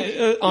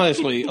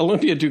honestly,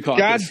 Olympia Dukakis.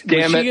 God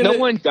damn it! No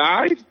one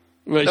died.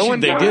 Well,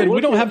 they did.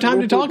 We don't have time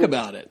to talk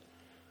about it.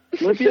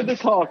 Olympia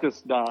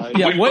Dukakis died.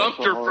 Yeah, we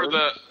bumped her for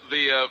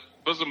the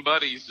Bosom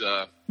Buddies.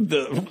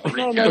 The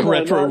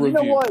retro review. You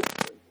know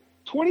what?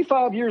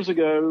 25 years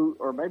ago,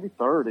 or maybe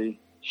 30,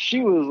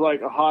 she was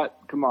like a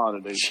hot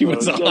commodity. She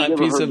was a hot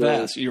piece of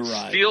ass. You're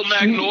right. Steel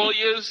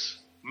Magnolias,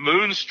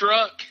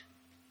 Moonstruck.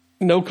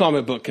 No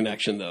comic book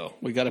connection, though.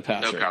 We got to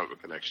pass her. No comic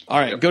book connection. All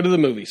right, go to the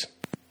movies.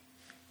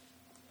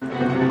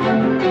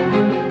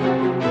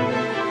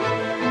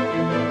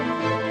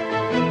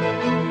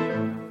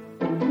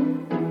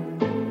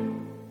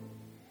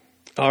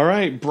 All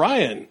right,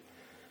 Brian,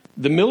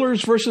 The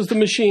Millers versus the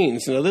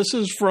Machines. Now, this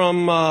is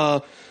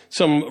from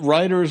some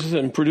writers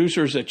and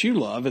producers that you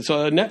love. It's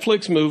a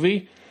Netflix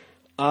movie.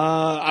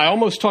 I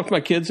almost talked my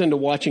kids into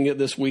watching it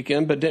this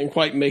weekend, but didn't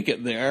quite make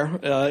it there.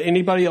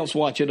 Anybody else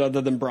watch it other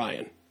than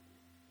Brian?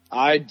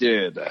 I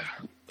did.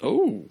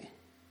 Oh.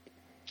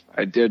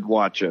 I did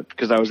watch it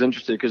because I was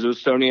interested because it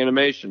was Sony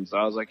Animation. So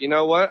I was like, you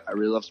know what? I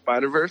really love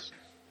Spider-Verse.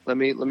 Let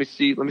me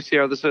see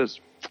how this is.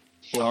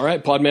 All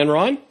right, Podman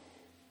Ron?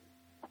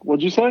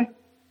 What'd you say?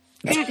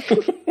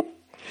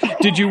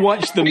 Did you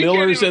watch The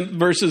Millers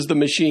versus the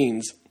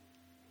Machines?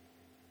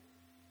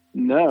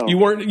 No. You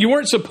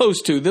weren't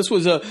supposed to. This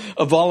was a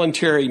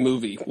voluntary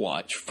movie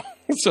watch.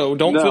 So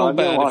don't feel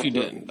bad if you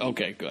didn't.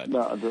 Okay, good.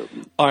 No, I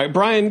didn't. All right,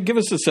 Brian, give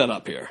us the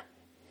setup here.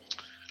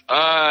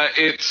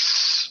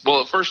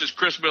 First it's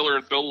Chris Miller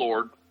and Phil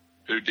Lord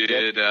who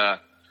did the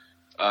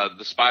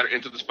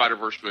Into the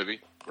Spider-Verse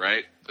movie,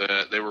 right?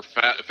 They were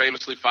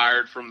famously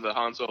fired from the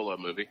Han Solo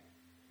movie.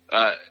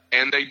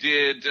 And they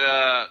did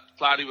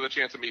Cloudy with a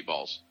Chance of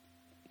Meatballs.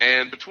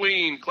 And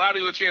between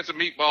Cloudy with a Chance of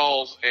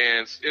Meatballs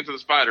and Into the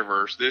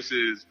Spider-Verse, this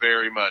is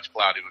very much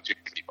Cloudy with a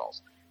Chance of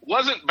Meatballs.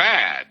 wasn't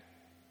bad,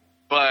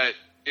 but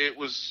it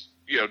was,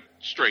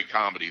 straight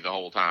comedy the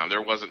whole time.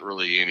 There wasn't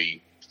really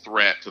any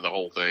threat to the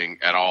whole thing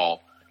at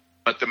all.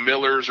 But the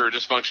Millers are a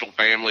dysfunctional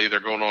family. They're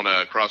going on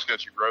a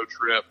cross-country road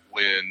trip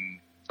when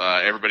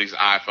everybody's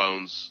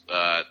iPhones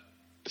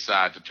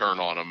decide to turn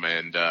on them,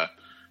 and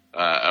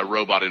a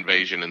robot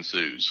invasion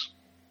ensues.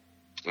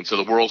 And so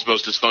the world's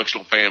most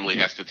dysfunctional family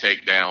has to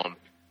take down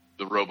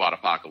the robot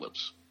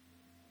apocalypse.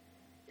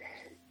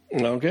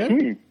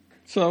 Okay.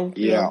 So,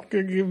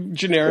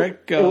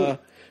 generic,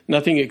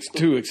 nothing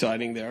too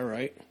exciting there,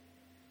 right?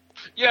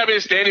 Yeah, I mean,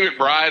 it's Danny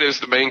McBride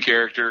is the main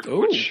character,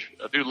 which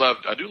I do love.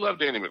 I do love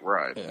Danny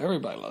McBride. Yeah,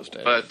 everybody loves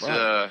Danny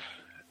McBride.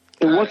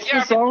 What's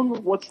the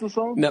song? What's the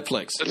song?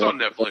 Netflix. It's on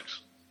Netflix.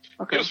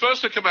 Okay. It was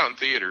supposed to come out in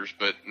theaters,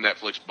 but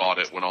Netflix bought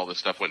it when all this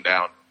stuff went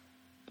down.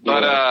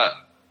 But, I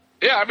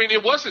mean,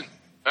 it wasn't.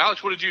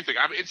 Alex, what did you think?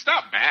 I mean, it's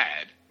not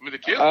bad. I mean, the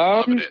kids are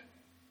loving it,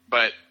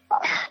 but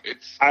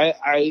it's.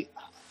 I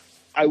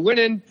went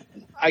in,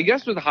 I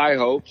guess, with high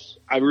hopes.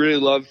 I really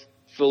love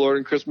Phil Lord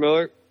and Chris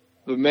Miller,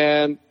 but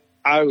man,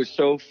 I was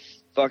so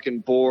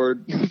fucking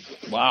bored.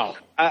 Wow.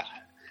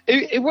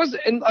 It was,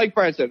 and like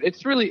Brian said,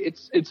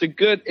 it's a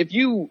good, if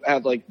you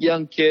have like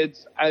young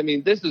kids, I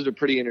mean, this is a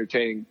pretty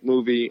entertaining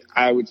movie,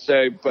 I would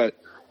say, but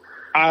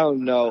I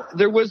don't know.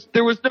 There was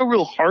no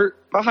real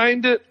heart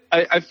behind it.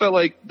 I felt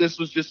like this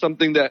was just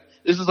something this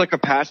is like a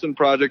passion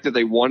project that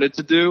they wanted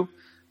to do,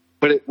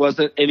 but it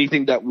wasn't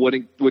anything that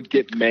would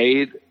get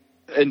made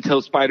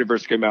until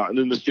Spider-Verse came out. And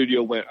then the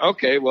studio went,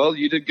 okay, well,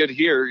 you did good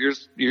here.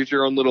 Here's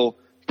your own little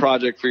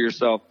project for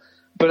yourself.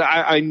 But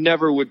I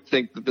never would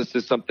think that this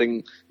is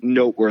something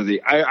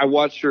noteworthy. I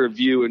watched a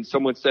review and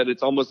someone said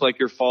it's almost like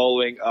you're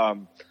following,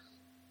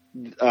 not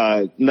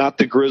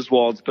the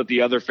Griswolds, but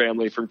the other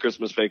family from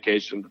Christmas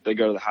Vacation that they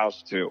go to the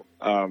house to.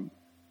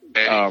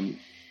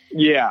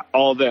 Yeah,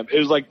 all of them. It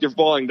was like you're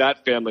following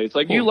that family. It's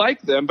like you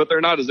like them, but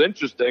they're not as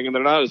interesting and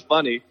they're not as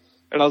funny.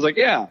 And I was like,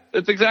 yeah,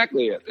 that's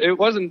exactly it. It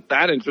wasn't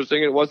that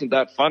interesting. It wasn't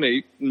that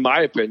funny, in my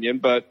opinion,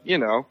 but you're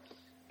not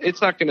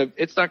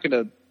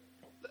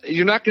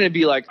going to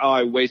be like, oh,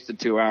 I wasted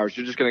 2 hours.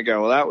 You're just going to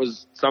go, well, that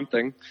was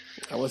something.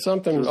 That was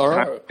something. All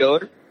right.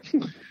 Killer.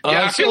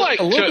 I feel like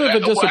a little bit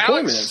of a disappointment,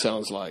 Alex, it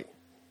sounds like.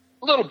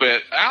 A little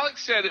bit.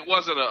 Alex said it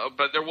wasn't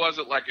but there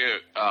wasn't like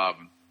a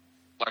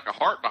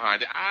heart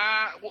behind it.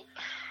 I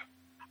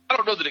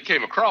don't know that it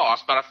came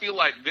across, but I feel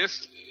like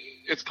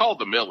it's called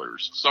The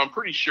Millers. So I'm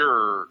pretty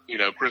sure,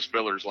 Chris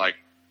Miller's like,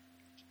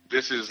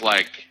 this is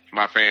like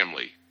my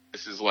family.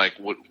 This is like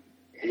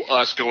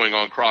us going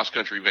on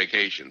cross-country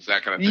vacations,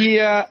 that kind of thing.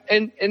 Yeah,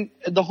 and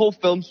the whole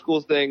film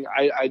school thing,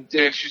 I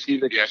did. And she's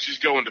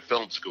going to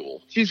film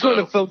school. She's going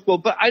to film school,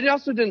 but I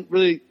also didn't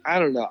really, I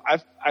don't know.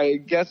 I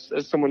guess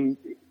as someone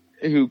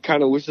who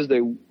kind of wishes they,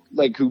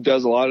 like, who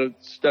does a lot of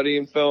study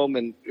in film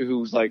and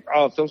who's like,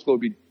 oh, film school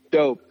would be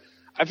dope.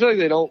 I feel like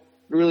they don't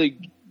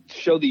really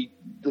show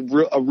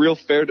a real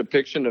fair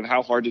depiction of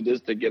how hard it is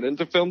to get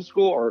into film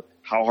school or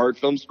how hard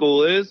film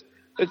school is.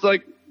 It's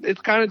like, it's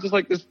kind of just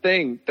like this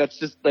thing that's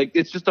just like,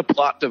 it's just a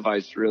plot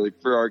device really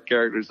for our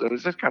characters. And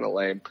it's just kind of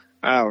lame.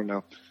 I don't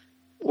know.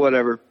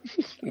 Whatever.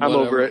 I'm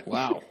over it.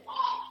 Wow.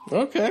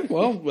 Okay.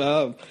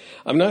 Well,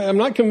 I'm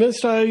not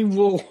convinced I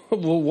will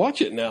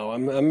watch it now.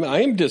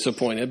 I am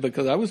disappointed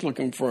because I was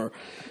looking for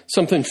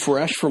something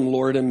fresh from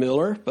Lord and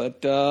Miller,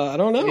 but I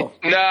don't know.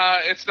 Nah,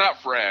 it's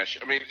not fresh.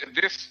 I mean,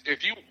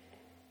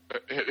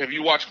 have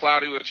you watched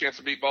Cloudy with a Chance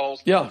of Meatballs?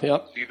 Yeah.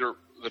 Either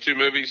the two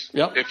movies?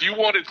 Yep. If you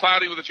wanted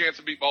Cloudy with a Chance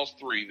of Meatballs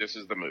 3, this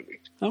is the movie.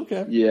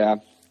 Okay. Yeah.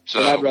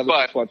 So I'd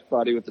rather watch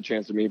Cloudy with a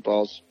Chance of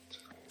Meatballs.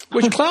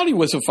 Which Cloudy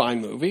was a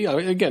fine movie. I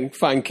mean, again,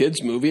 fine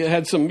kids movie. It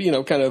had some,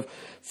 kind of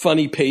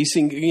funny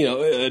pacing,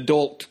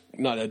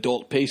 not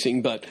adult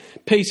pacing, but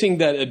pacing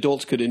that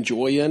adults could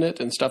enjoy in it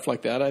and stuff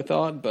like that, I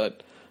thought.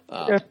 But,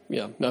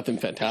 nothing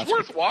fantastic.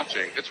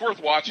 It's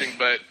worth watching,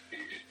 but,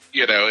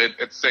 at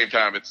the same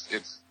time,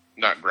 it's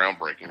not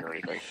groundbreaking or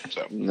anything.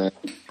 So. No.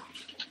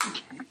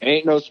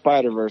 Ain't no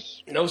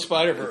Spider-Verse. No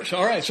Spider-Verse.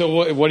 All right.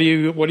 So what do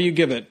you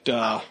give it,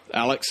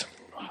 Alex?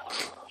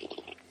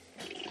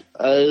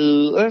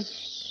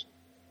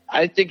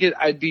 I think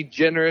I'd be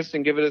generous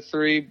and give it a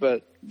 3,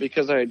 but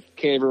because I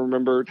can't even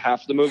remember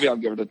half the movie, I'll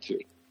give it a 2.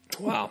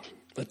 Wow.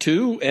 A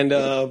 2 and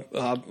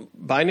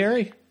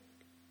binary?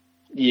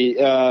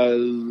 Yeah,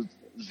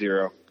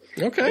 0.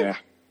 Okay. Yeah.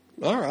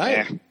 All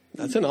right. Yeah.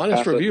 That's an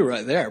honest review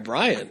right there.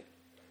 Brian?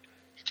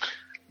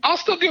 I'll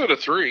still give it a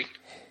 3.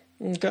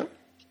 Okay.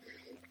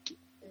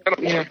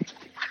 Yeah.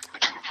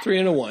 3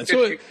 and a 1.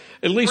 So at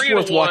least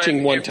worth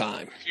watching one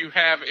time. If you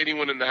have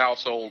anyone in the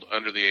household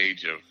under the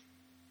age of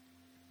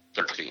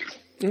 13.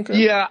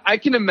 Okay. Yeah, I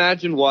can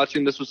imagine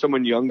watching this with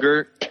someone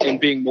younger and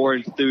being more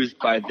enthused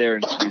by their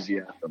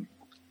enthusiasm.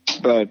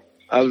 But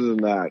other than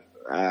that,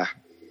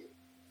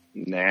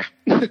 nah.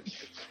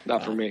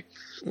 Not for me.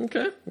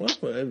 Okay.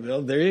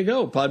 Well, there you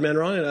go. Podman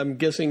Ryan, I'm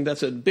guessing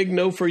that's a big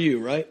no for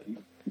you, right?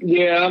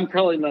 Yeah, I'm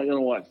probably not going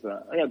to watch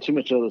that. I got too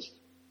much other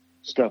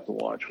stuff to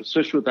watch,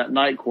 especially with that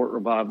Night Court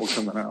revival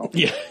coming out.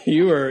 Yeah,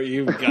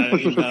 you've got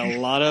a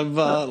lot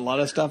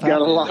of stuff.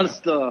 Got a lot of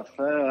stuff.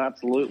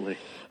 Absolutely.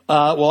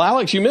 Well,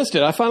 Alex, you missed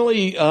it. I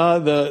finally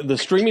the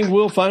streaming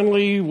wheel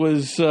finally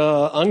was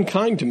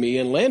unkind to me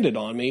and landed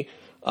on me.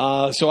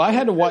 So I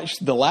had to watch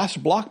The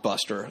Last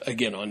Blockbuster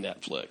again on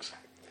Netflix.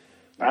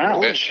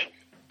 Ouch.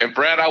 And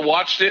Brad, I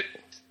watched it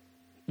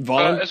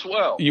as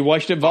well. You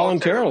watched it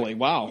voluntarily.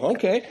 Wow.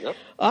 Okay.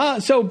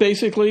 Yep. So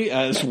basically,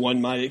 as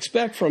one might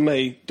expect from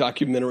a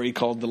documentary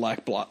called The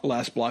Last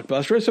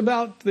Blockbuster, it's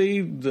about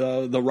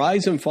the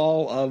rise and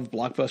fall of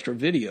Blockbuster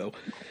Video.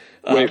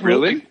 Wait,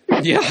 really?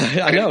 Yeah,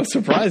 I know.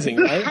 Surprising,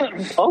 right?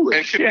 And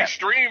should be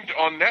streamed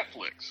on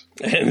Netflix.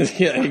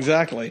 Yeah,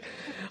 exactly.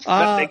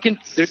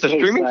 There's a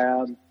streaming.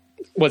 Sad.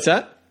 What's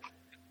that?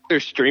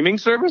 There's streaming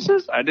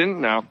services? I didn't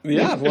know.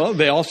 Yeah, well,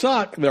 they all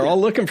suck. They're all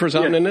looking for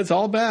something, and it's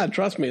all bad.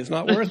 Trust me, it's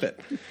not worth it.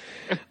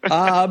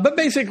 But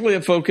basically,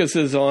 it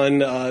focuses on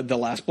the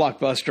last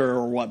Blockbuster,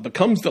 or what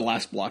becomes the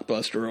last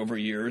Blockbuster over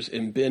years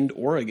in Bend,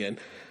 Oregon.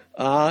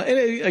 And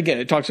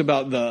it talks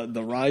about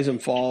the rise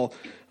and fall.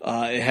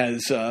 It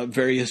has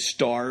various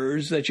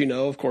stars that you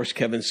know, of course,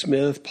 Kevin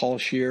Smith, Paul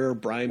Scheer,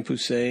 Brian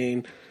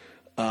Posehn.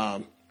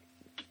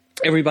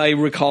 Everybody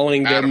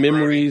recalling their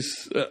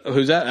memories.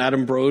 Who's that?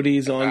 Adam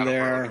Brody's on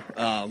there.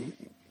 Couple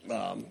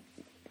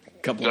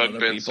Doug of other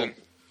Benson.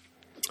 people.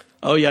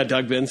 Oh yeah,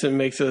 Doug Benson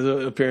makes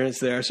an appearance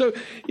there. So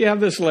you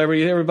have the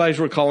celebrity. Everybody's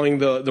recalling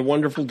the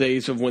wonderful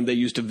days of when they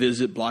used to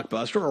visit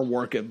Blockbuster or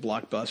work at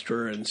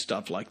Blockbuster and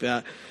stuff like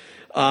that.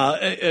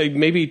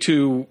 Maybe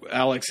to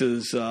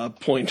Alex's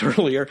point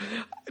earlier,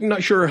 I'm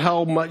not sure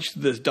how much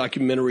this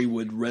documentary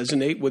would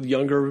resonate with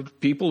younger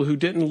people who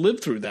didn't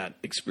live through that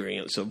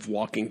experience of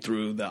walking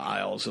through the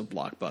aisles of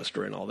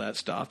Blockbuster and all that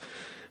stuff.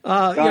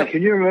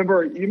 Can you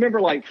remember? You remember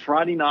like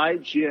Friday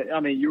nights?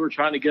 You were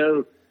trying to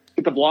go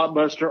get the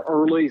Blockbuster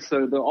early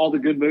so all the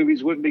good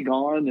movies wouldn't be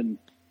gone, and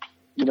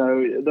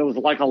there was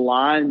like a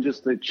line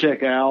just to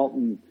check out,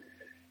 and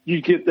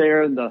you get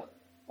there and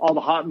all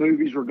the hot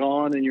movies were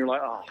gone, and you're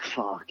like, oh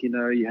fuck,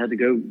 you had to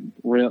go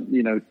rent,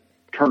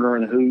 Turner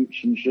and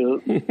Hooch and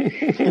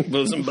shit.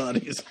 Bosom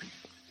buddies.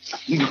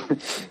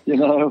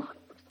 Yeah.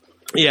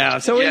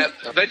 So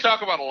they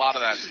talk about a lot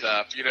of that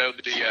stuff. Where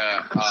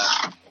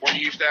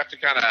you used to have to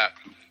kind of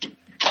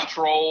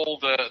control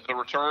the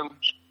return.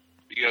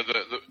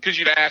 Because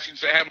you'd ask, you'd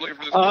say, "I'm looking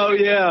for this." Oh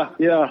yeah.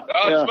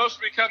 It's supposed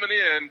to be coming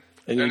in,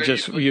 and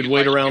you'd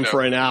wait around for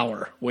an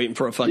hour waiting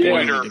for a fucking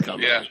movie to come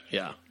in.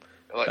 Yeah.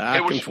 Like,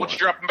 hey, what you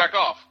dropping back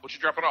off? What you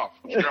dropping off?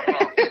 I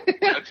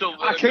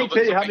can't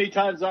tell you how many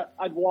times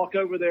I'd walk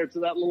over there to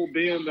that little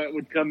bin that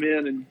would come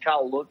in and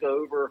kind of look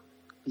over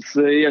to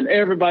see, and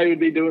everybody would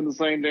be doing the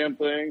same damn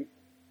thing.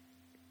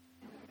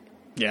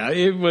 Yeah,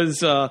 it was.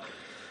 Good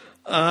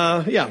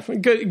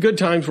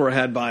times were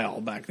had by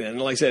all back then.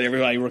 Like I said,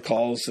 everybody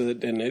recalls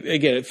it, and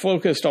it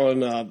focused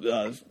on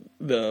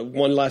the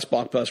one last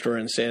Blockbuster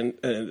in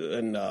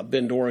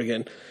Bend,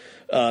 Oregon,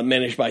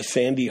 managed by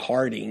Sandy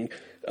Harding.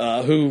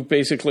 Who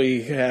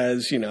basically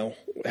has,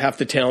 half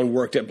the town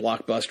worked at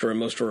Blockbuster and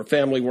most of her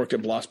family worked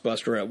at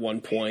Blockbuster at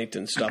one point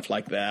and stuff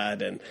like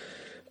that. And,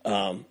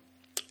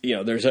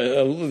 there's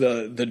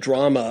the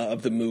drama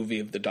of the movie,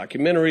 of the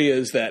documentary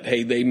is that,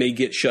 hey, they may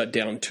get shut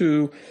down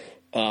too.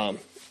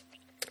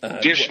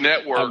 Dish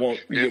Network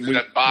is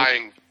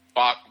buying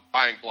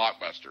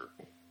Blockbuster.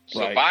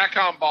 So right.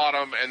 Viacom bought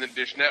them and then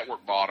Dish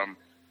Network bought them.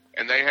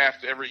 And they have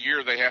to, every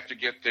year they have to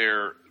get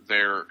their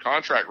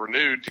contract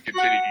renewed to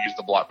continue to use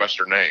the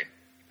Blockbuster name.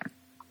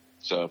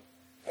 So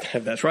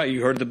that's right.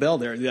 You heard the bell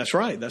there. That's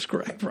right. That's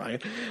correct, Brian.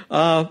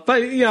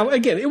 But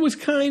again, it was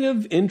kind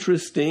of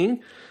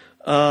interesting.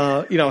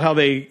 How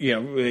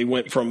they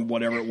went from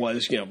whatever it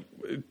was,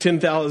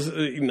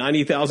 10,000,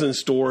 90,000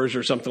 stores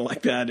or something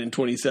like that in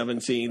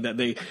 2017.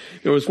 There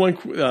was one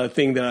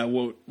thing that I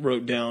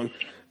wrote down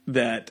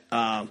that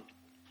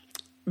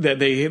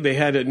they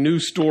had a new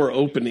store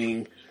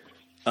opening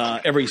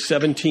every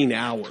 17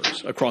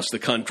 hours across the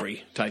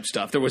country type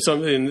stuff. There was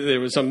some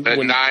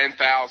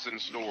 9,000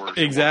 stores.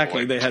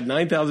 Exactly. They had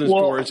 9,000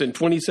 stores in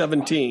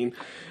 2017.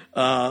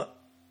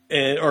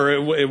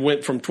 It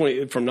went from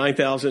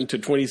 9,000 to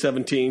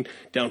 2017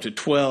 down to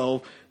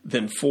 12,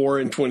 then 4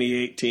 in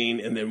 2018,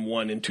 and then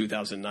 1 in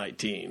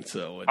 2019.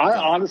 So I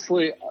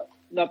honestly,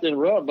 not to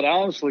interrupt, but I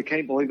honestly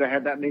can't believe they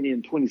had that many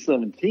in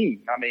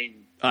 2017.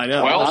 I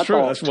know. Well, that's true.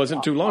 That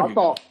wasn't too long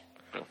ago.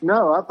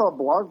 I thought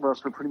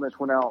Blockbuster pretty much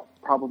went out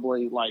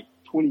probably like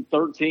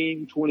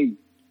 2013,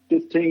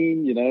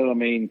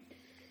 2015,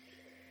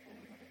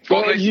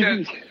 Well, they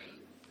said...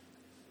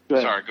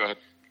 Sorry, go ahead.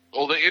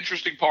 Well, the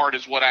interesting part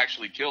is what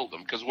actually killed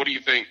them, because what do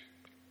you think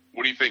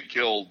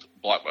killed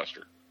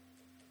Blockbuster?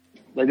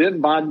 They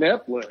didn't buy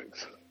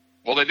Netflix.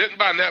 Well, they didn't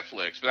buy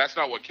Netflix, but that's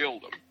not what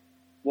killed them.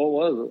 What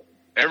was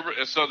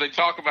it? So they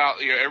talk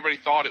about, everybody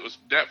thought it was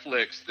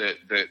Netflix that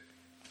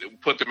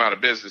put them out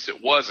of business.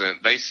 It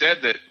wasn't. They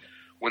said that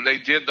when they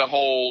did the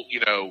whole,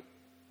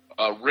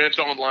 rent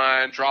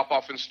online, drop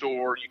off in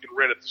store, you can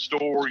rent at the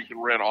store, you can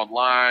rent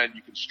online,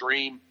 you can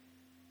stream.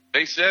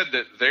 They said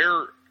that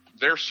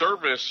their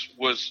service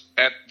was,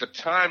 at the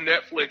time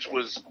Netflix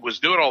was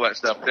doing all that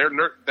stuff,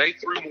 they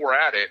threw more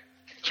at it,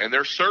 and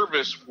their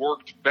service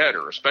worked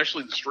better,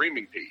 especially the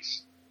streaming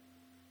piece.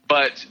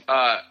 But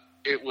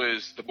it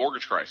was the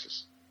mortgage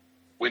crisis.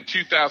 When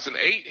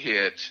 2008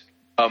 hit,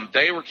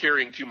 they were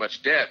carrying too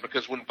much debt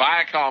because when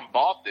Viacom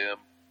bought them,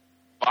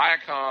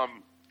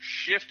 Viacom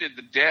shifted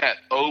the debt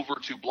over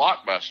to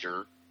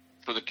Blockbuster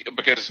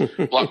because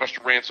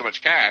Blockbuster ran so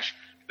much cash.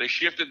 They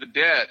shifted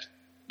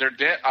their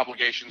debt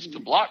obligations to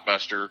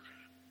Blockbuster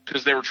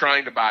because they were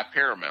trying to buy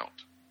Paramount.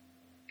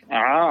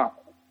 Ah.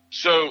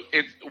 So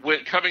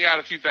coming out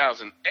of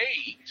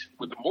 2008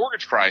 with the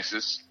mortgage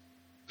crisis,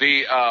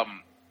 the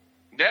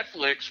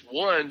Netflix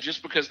won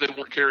just because they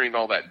weren't carrying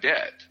all that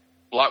debt.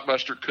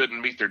 Blockbuster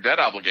couldn't meet their debt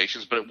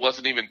obligations, but it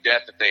wasn't even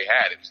debt that they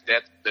had. It was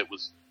debt that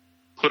was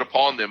put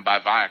upon them by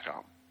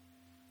Viacom.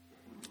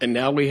 And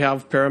now we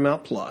have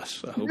Paramount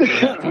Plus. I hope you're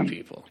happy,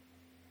 people.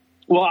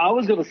 Well, I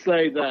was going to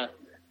say that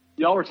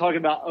y'all were talking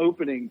about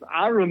openings.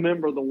 I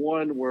remember the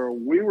one where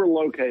we were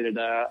lived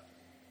at,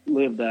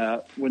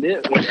 when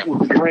it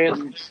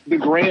was the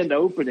grand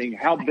opening,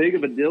 how big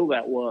of a deal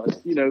that was,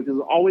 because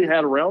all we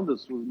had around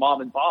us was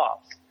mom and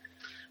pops.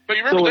 But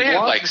you remember they had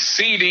like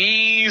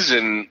CDs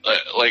and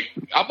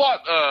I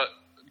bought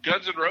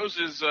Guns N'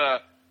 Roses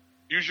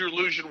Use Your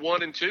Illusion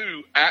 1 and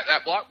 2 at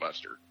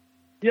Blockbuster.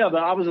 Yeah,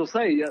 but I was going to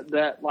say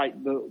that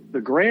like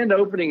the grand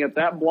opening at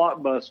that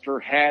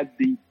Blockbuster had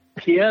the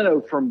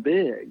piano from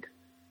Big.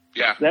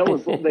 Yeah. That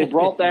was, they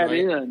brought that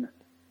in.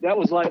 That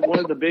was like one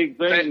of the big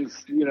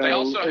things, They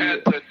also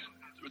had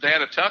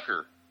a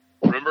Tucker.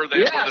 Remember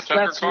they had the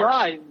Tucker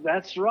cars?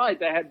 That's right.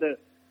 They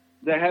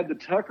had the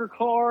Tucker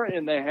car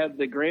and they had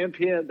the grand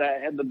piano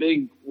that had the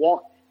big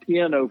walk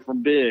piano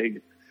from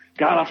Big.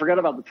 God, I forgot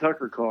about the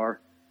Tucker car.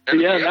 And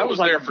yeah, that was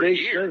like a big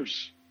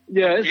years.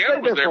 Thing. Yeah, it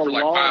stayed there for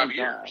like long 5 time.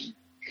 years.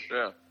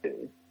 Yeah.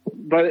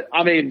 But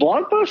I mean,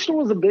 Blockbuster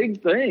was a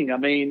big thing. I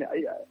mean,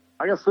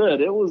 like I said,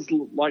 it was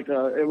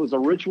a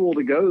ritual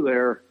to go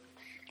there,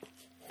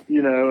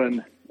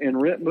 and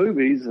rent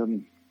movies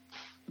and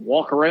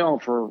walk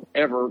around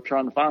forever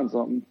trying to find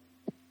something.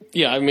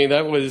 Yeah, I mean,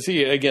 that was,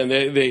 again,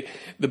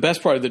 the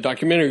best part of the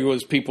documentary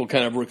was people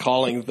kind of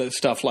recalling the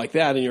stuff like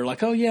that, and you're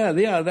like, oh, yeah,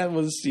 that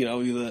was,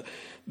 the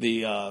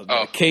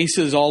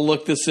cases all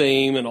look the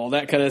same and all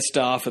that kind of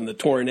stuff, and the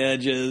torn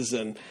edges,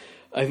 and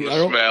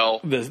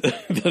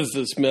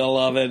the smell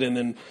of it, and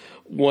then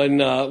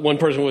one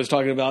person was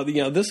talking about,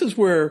 this is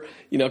where,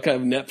 kind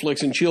of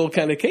Netflix and chill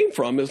kind of came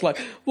from. Is like,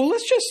 well,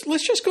 let's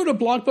just go to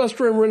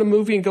Blockbuster and rent a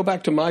movie and go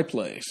back to my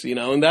place,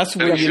 and that's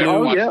where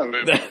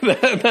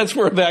that's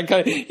where that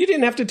kind of, you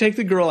didn't have to take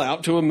the girl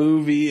out to a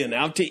movie and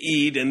out to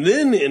eat and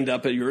then end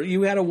up at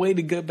you had a way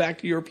to go back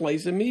to your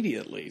place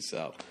immediately.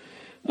 So.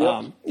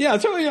 So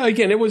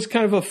again, it was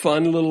kind of a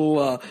fun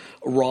little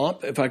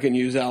romp, if I can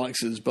use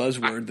Alex's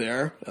buzzword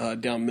there,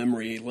 down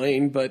memory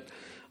lane. But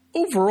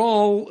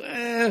overall,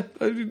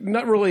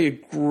 not really a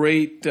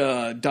great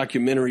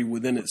documentary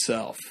within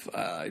itself.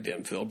 I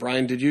didn't feel.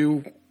 Brian, did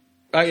you?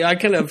 I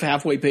kind of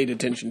halfway paid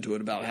attention to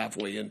it, about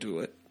halfway into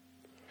it.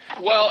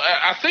 Well,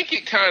 I think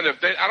it kind of.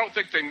 I don't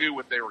think they knew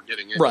what they were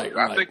getting into. Right.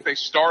 I think they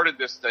started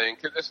this thing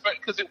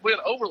because it went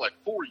over like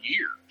 4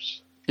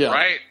 years. Yeah.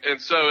 Right?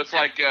 And so it's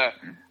like, I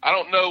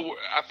don't know.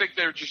 I think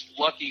they're just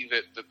lucky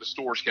that the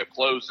stores kept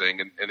closing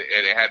and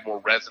it had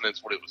more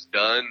resonance when it was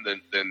done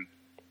than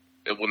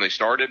when they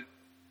started.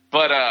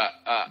 But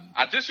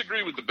I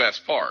disagree with the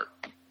best part.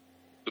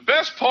 The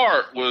best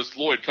part was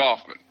Lloyd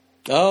Kaufman.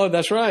 Oh,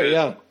 that's right,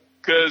 yeah.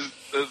 Because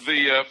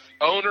the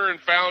owner and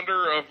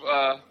founder of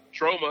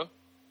Troma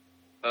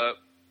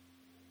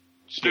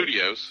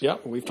Studios. Yeah,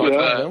 we've talked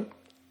about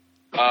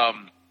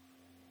them.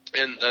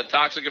 And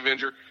Toxic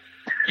Avenger.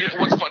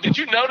 What's fun? Did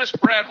you notice,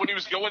 Brad, when he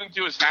was going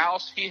into his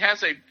house, he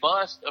has a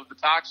bust of the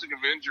Toxic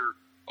Avenger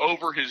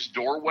over his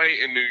doorway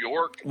in New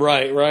York?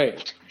 Right. Well,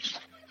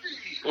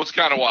 it's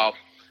kind of wild,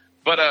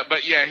 but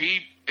yeah,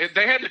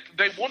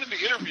 they wanted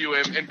to interview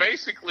him, and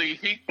basically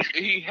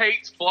he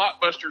hates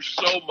Blockbuster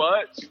so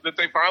much that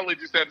they finally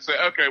just had to say,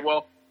 okay,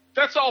 well,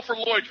 that's all for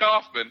Lloyd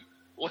Kaufman.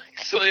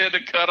 So they had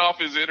to cut off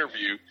his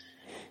interview.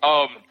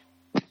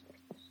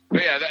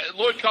 But yeah,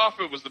 Lloyd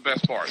Kaufman was the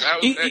best part.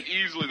 That was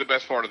easily the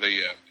best part of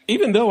the.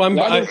 Even though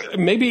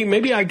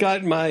maybe I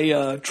got my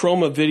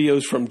Troma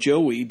videos from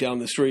Joey down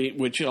the street,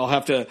 which I'll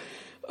have to.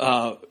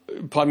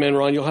 Podman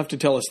Ron, you'll have to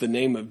tell us the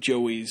name of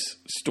Joey's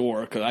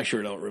store because I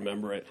sure don't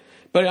remember it.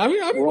 But I'm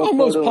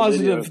almost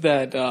positive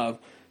that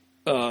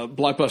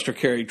Blockbuster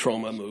carried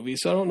Troma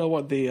movies, so I don't know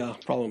what the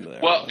problem there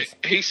was. Well,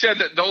 he said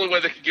that the only way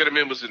they could get him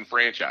in was in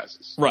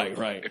franchises. Right.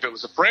 If it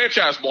was a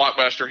franchise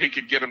Blockbuster, he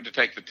could get him to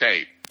take the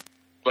tape.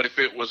 But if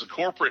it was a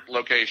corporate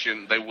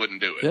location, they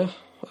wouldn't do it. Yeah,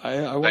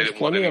 I watched they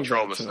didn't want any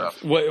Troma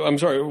stuff. I'm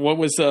sorry, what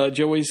was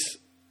Joey's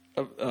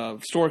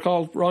store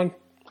called, Ron?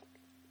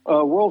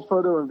 World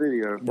Photo and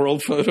Video.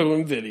 World Photo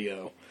and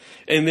Video.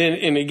 And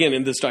again,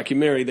 in this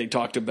documentary, they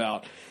talked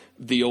about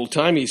the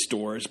old-timey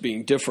stores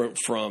being different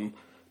from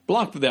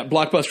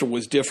Blockbuster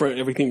was different.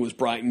 Everything was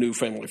bright, new,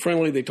 family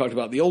friendly. They talked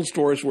about the old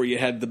stores where you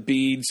had the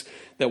beads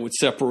that would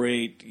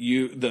separate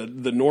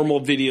the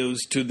normal videos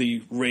to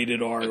the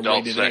rated R,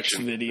 adult rated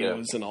section. X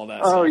videos and all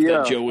that stuff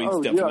that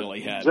Joey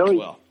definitely had as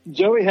well.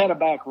 Joey had a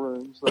back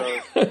room,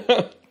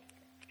 so.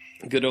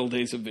 Good old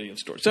days of video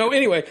stores. So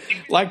anyway,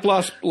 like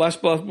Blockbuster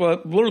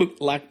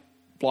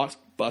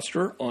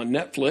on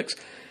Netflix,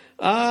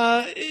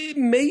 it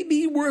may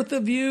be worth a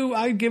view.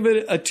 I'd give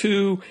it a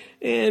 2,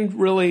 and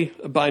really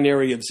a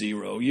binary of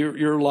 0.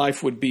 Your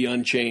life would be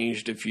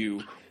unchanged if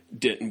you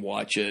didn't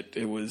watch it.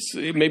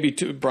 Maybe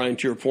Brian,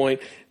 to your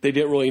point, they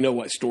didn't really know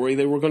what story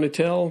they were going to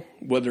tell,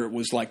 whether it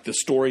was like the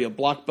story of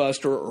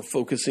Blockbuster or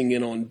focusing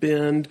in on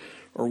Bend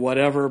or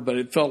whatever. But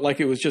it felt like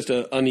it was just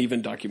an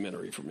uneven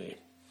documentary for me.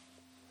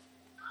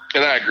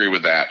 And I agree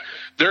with that.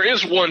 There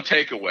is one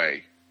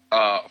takeaway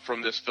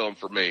from this film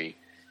for me,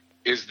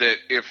 is that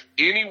if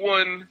any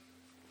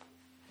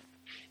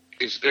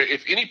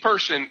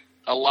person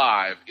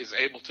alive is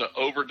able to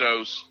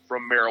overdose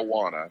from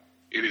marijuana,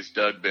 it is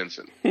Doug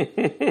Benson.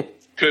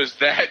 Because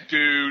that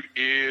dude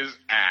is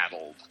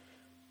addled.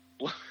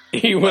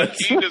 He was.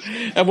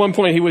 At one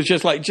point, he was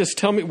just like, just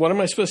tell me, what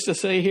am I supposed to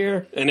say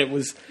here? And it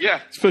was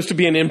supposed to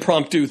be an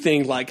impromptu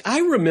thing like, I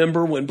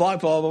remember when blah,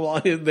 blah,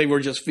 blah, blah. They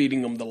were just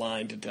feeding him the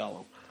line to tell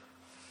him.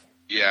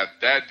 Yeah,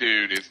 that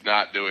dude is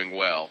not doing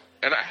well.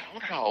 And I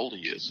wonder how old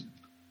he is.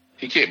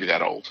 He can't be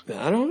that old.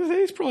 I don't think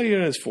he's probably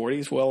in his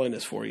 40s. Well, in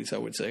his 40s, I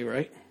would say,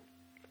 right?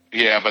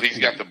 Yeah, but he's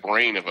got the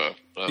brain of a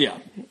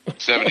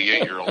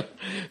 78-year-old.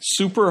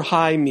 Super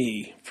High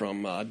Me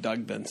from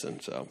Doug Benson.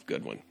 So,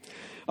 good one.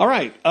 All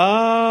right.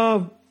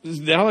 Now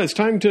it's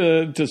time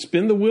to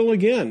spin the wheel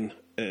again,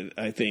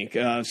 I think.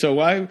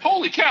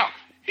 Holy cow.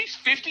 He's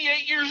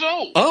 58 years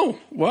old. Oh,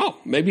 well,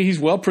 maybe he's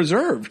well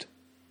preserved.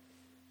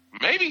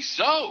 Maybe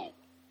so.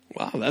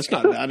 Wow, that's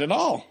not bad at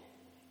all.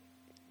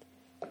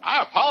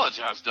 I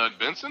apologize, Doug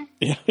Benson.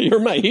 Yeah,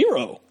 you're my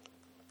hero.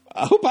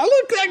 I hope I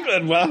look that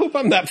good. Well, I hope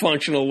I'm that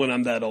functional when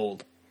I'm that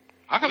old.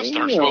 I got to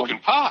start smoking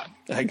pot.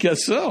 I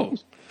guess so.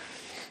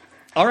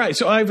 All right,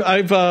 so I've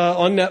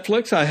on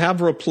Netflix, I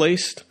have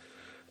replaced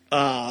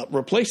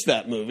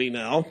that movie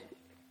now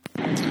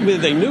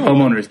with a new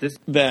one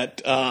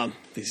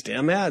these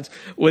damn ads,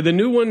 with a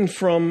new one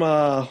from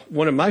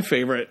one of my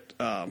favorite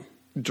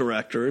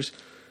directors,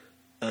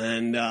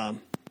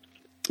 and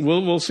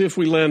we'll see if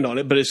we land on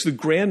it. But it's The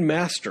Grand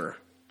Master.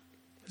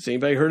 Has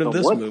anybody heard of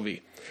this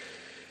movie?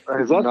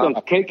 Is that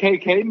the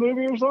KKK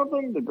movie or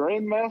something? The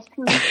Grand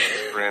Master?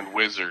 Grand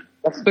Wizard.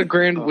 That's the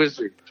Grand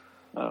Wizard.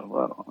 Oh,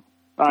 well.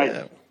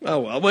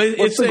 Well,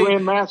 it's the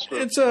Grand Master?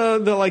 It's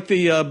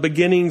the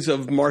beginnings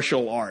of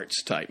martial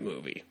arts type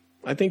movie.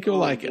 I think you'll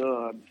like it.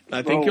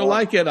 I think you'll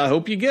like it. I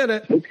hope you get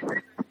it. So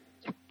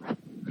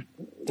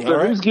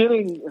right.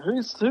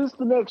 Who's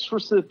the next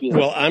recipient?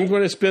 Well, I'm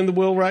going to spin the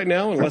wheel right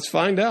now, and let's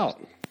find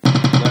out.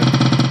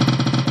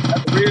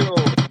 That's real.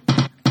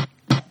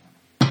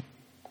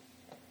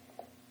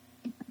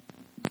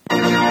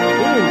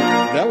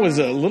 That was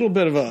a little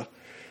bit of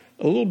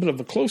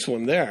a close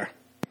one there.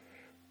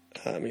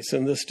 Let me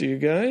send this to you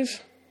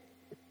guys.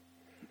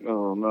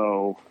 Oh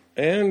no!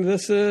 And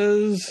this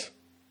is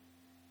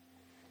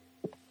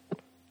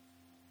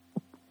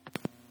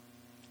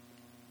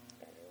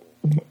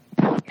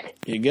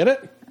you get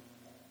it?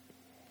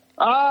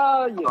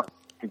 Yes.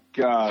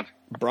 God,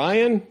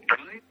 Brian,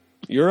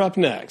 you're up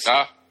next.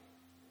 All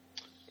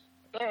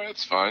right,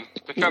 that's fine.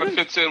 That kind of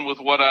fits in with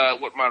what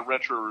my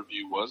retro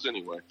review was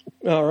anyway.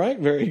 All right,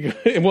 very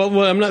good.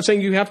 Well, I'm not saying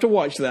you have to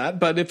watch that,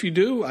 but if you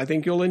do, I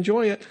think you'll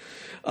enjoy it.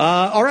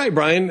 All right,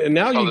 Brian, and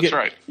now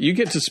you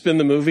get to spin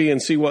the movie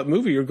and see what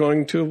movie you're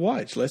going to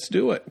watch. Let's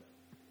do it.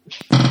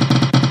 No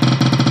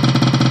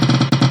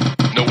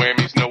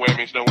whammies, no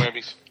whammies, no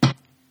whammies.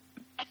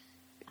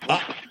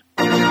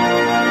 You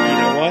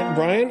know what,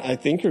 Brian? I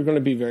think you're going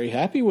to be very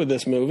happy with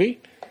this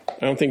movie.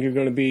 I don't think you're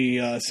going to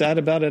be sad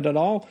about it at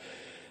all.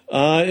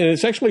 And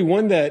it's actually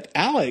one that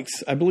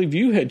Alex, I believe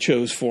you had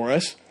chose for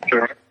us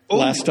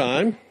last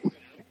time.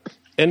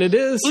 And it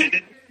is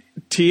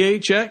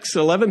THX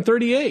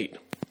 1138.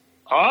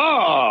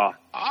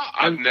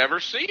 I've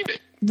never seen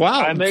it.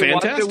 Wow, I may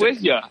fantastic. watch it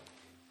with you.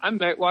 I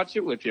might watch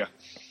it with you.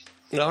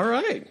 All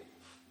right.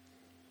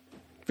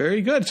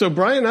 Very good. So,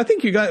 Brian, I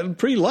think you got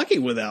pretty lucky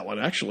with that one,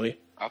 actually.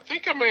 I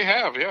think I may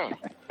have, yeah.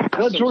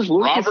 That's George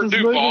Lucas' Robert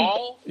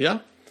Duvall. movie? Yeah.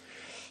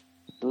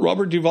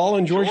 Robert Duvall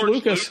and George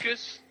Lucas.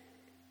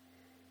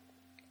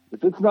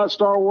 If it's not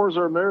Star Wars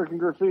or American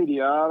Graffiti,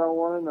 I don't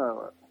want to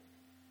know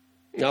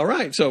it. All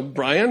right. So,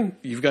 Brian,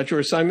 you've got your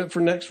assignment for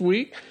next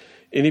week.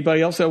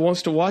 Anybody else that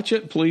wants to watch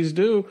it, please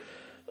do.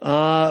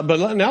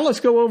 But now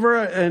let's go over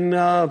and,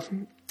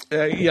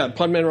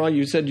 Podman Raw,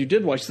 you said you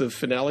did watch the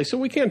finale, so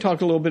we can talk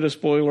a little bit of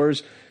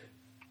spoilers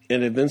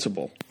in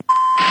Invincible.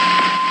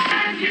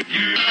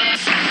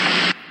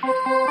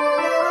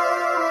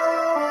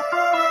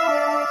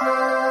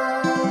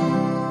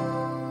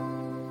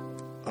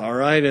 All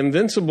right,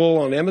 Invincible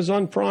on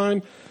Amazon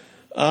Prime.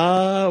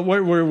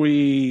 Where were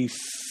we?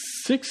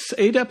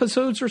 8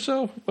 episodes or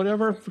so,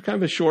 whatever, kind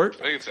of a short.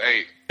 I think it's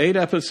 8. 8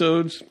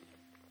 episodes.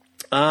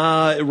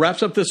 It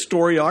wraps up the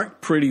story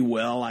arc pretty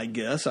well, I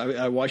guess.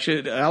 I watched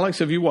it. Alex,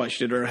 have you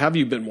watched it, or have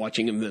you been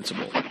watching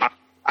Invincible?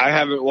 I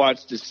haven't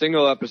watched a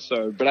single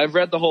episode, but I've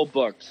read the whole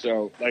book,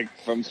 so like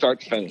from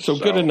start to finish. So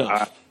good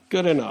enough.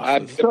 Good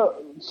enough.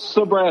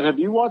 So, Brad, have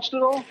you watched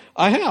it all?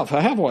 I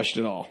have watched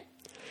it all.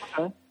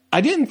 Okay.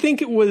 I didn't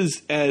think it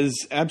was as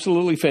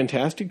absolutely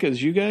fantastic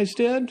as you guys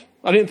did.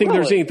 I didn't think there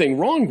was anything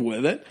wrong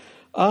with it.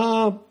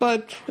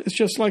 But it's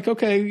just like,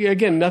 okay,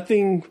 again,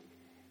 nothing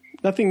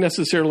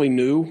necessarily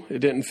new. It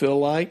didn't feel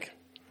like.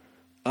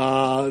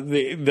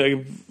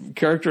 The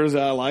characters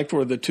that I liked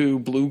were the 2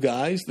 blue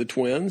guys, the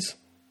twins,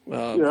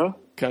 kind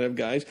of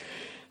guys.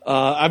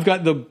 I've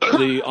got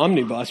the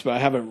omnibus,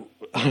 but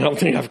I don't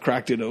think I've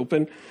cracked it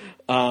open.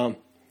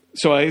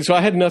 So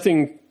I had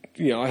nothing,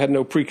 I had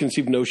no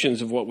preconceived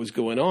notions of what was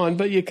going on,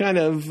 but you kind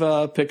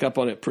of pick up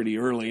on it pretty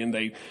early. And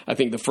I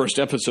think the first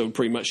episode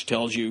pretty much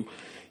tells you,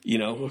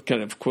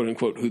 kind of quote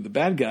unquote who the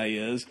bad guy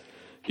is.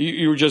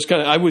 You were just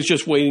I was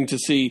just waiting to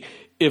see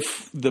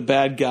if the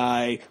bad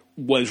guy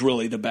was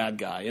really the bad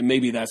guy. And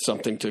maybe that's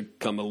something to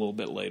come a little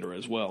bit later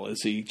as well.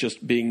 Is he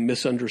just being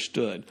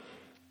misunderstood?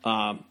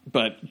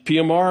 But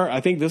PMR,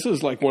 I think this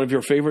is like one of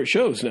your favorite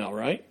shows now,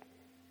 right?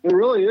 It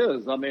really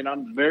is. I mean,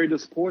 I'm very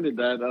disappointed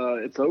that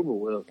it's over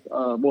with.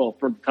 Well,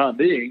 for the time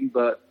being,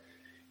 but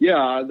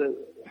yeah,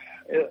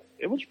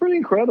 it was pretty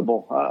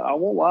incredible. I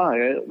won't lie.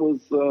 It was.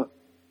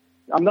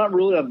 I'm not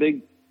really a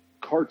big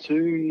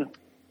cartoon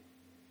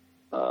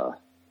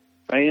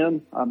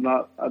fan.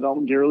 I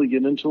don't really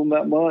get into them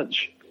that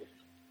much.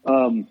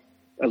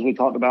 As we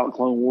talked about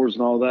Clone Wars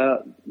and all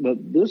that,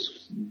 but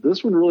this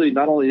one really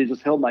not only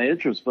just held my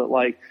interest, but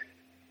like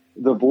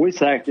the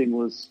voice acting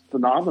was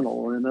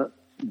phenomenal in it.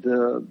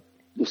 The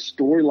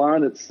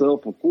storyline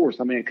itself, of course,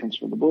 I mean, it comes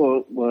from the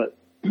book, but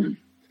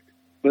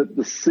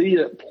to see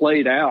it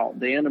played out,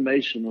 the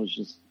animation was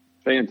just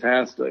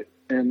fantastic.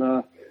 And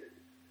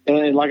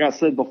like I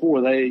said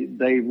before,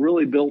 they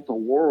really built a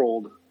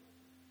world.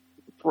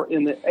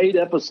 In the 8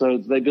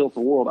 episodes, they built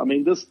a world. I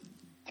mean, to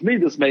me,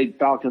 this made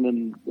Falcon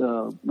and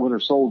Winter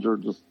Soldier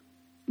just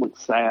look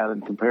sad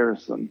in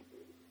comparison.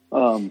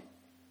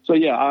 So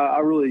yeah, I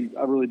really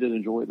did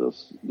enjoy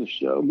this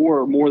show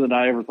more than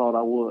I ever thought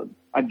I would.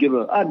 I'd give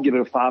it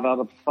a 5 out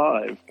of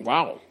 5.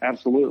 Wow.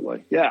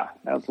 Absolutely. Yeah,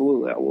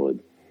 absolutely I would.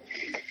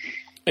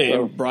 And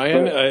so,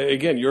 Brian,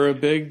 again, you're a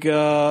big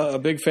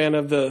fan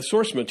of the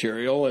source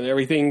material, and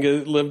everything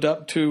lived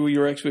up to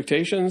your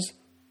expectations.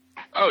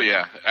 Oh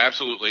yeah,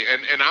 absolutely.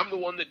 And I'm the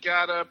one that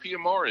got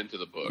PMR into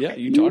the book. Yeah,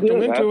 you talked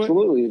him into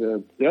absolutely it. Absolutely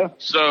did. Yeah.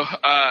 So,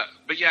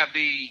 but yeah,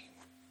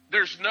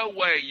 there's no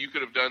way you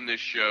could have done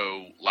this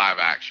show live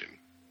action.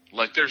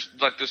 Like the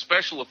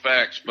special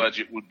effects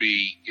budget would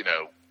be,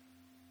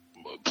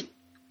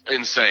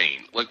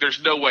 insane. Like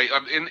there's no way.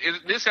 In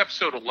this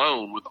episode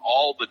alone, with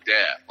all the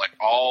death, like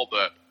all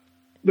the.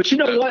 But you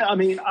know what? I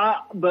mean,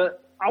 I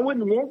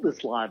wouldn't want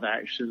this live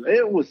action.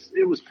 It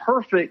was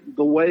perfect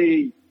the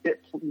way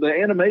the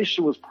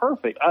animation was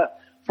perfect.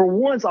 For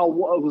once, I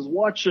was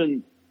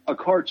watching a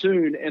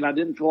cartoon and I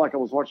didn't feel like I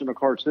was watching a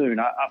cartoon.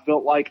 I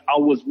felt like I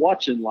was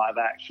watching live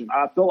action.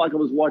 I felt like I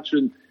was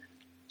watching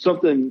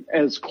something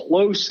as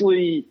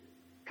closely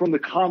from the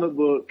comic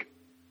book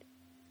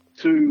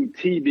to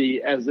TV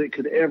as it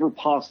could ever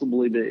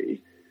possibly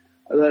be.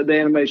 The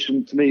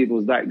animation to me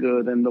was that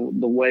good, and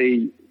the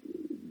way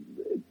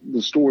the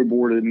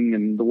storyboarding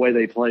and the way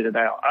they played it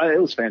out,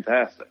 it was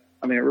fantastic.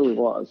 I mean, it really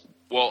was.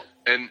 Well,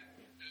 and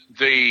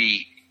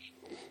the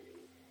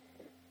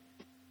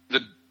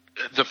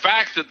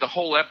fact that the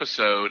whole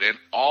episode and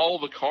all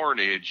the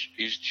carnage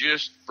is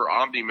just for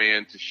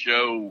Omni-Man to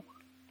show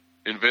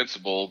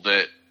Invincible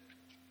that,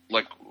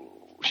 like,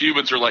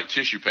 humans are like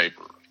tissue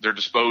paper. They're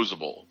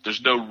disposable.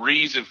 There's no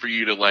reason for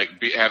you to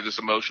have this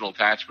emotional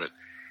attachment.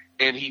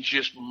 And he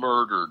just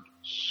murdered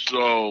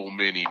so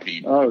many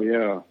people. Oh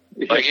yeah.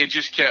 Like it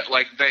just kept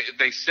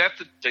they set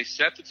the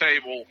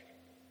table,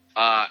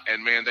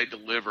 and man, they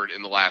delivered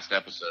in the last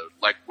episode.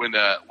 Like when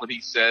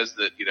he says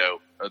that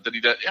that he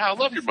does. Yeah, I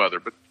love your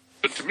mother, but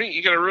to me,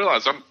 you got to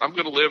realize I'm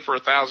going to live for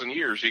 1,000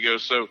 years. He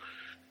goes, so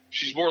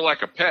she's more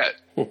like a pet.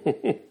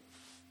 Like,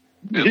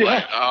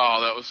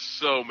 oh, that was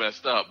so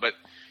messed up, but.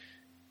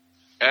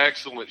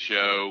 Excellent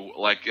show.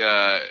 Like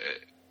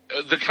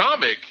the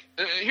comic.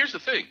 Here's the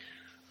thing.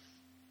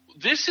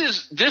 This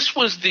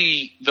was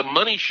the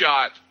money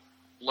shot,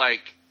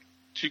 like,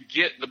 to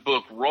get the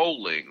book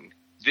rolling.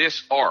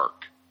 This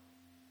arc,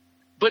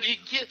 but it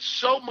gets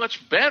so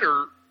much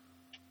better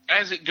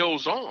as it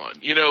goes on.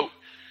 You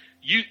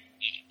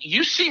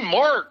see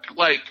Mark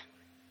like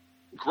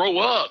grow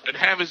up and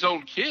have his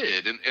own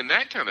kid and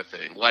that kind of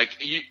thing.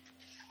 Like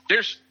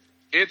there's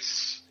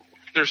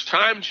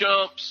time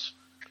jumps.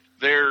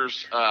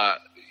 There's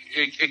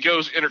it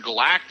goes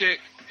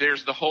intergalactic.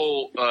 There's the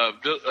whole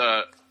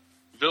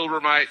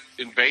Vilrumite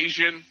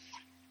invasion.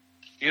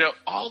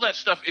 All that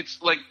stuff.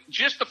 It's like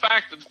just the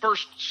fact that the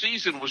first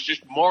season was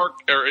just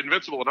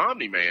Invincible and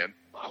Omni-Man,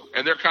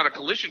 and their kind of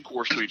collision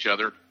course to each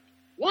other.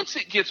 once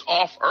it gets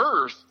off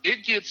Earth,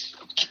 it gets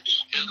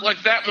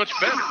like that much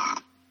better.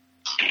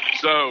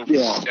 So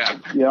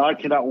yeah, I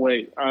cannot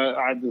wait.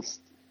 I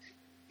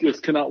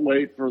just cannot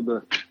wait for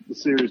the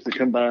series to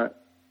come back.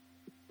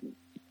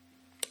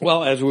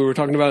 Well, as we were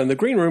talking about in the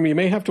green room, you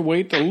may have to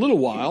wait a little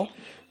while.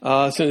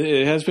 Since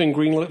it has been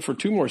greenlit for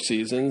 2 more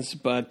seasons,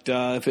 but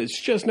if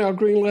it's just now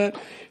greenlit,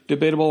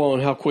 debatable on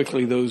how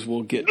quickly those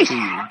will get to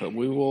you. But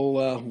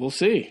we'll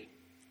see.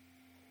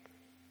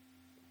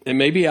 And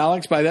maybe,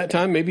 Alex, by that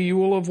time, maybe you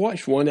will have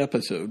watched 1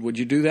 episode. Would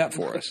you do that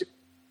for us?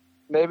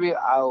 Maybe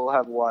I'll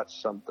have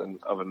watched something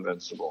of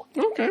Invincible.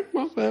 Okay,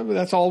 well,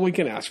 that's all we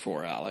can ask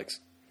for, Alex.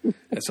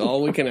 That's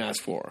all we can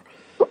ask for.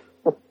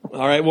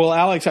 All right. Well,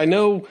 Alex, I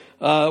know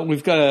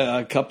we've got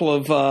a couple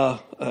of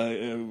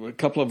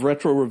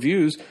retro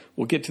reviews.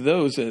 We'll get to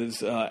those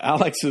as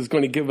Alex is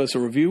going to give us a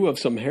review of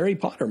some Harry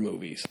Potter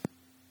movies.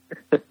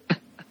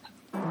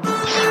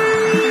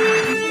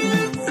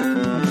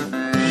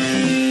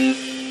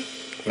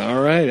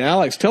 All right,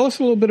 Alex, tell us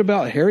a little bit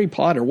about Harry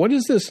Potter. What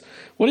is this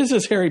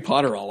Harry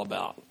Potter all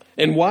about?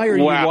 And why are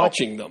you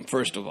watching them,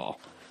 first of all?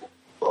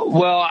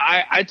 Well,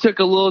 I took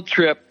a little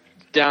trip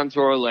down to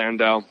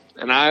Orlando.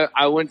 And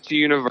I went to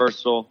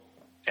Universal,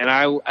 and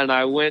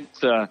I went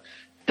to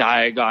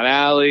Diagon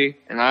Alley,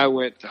 and I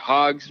went to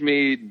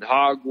Hogsmeade and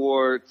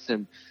Hogwarts,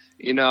 and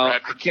I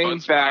came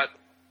back.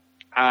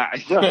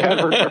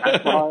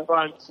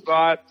 Fun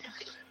spot,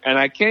 and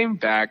I came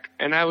back,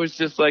 and I was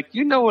just like,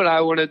 you know what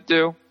I want to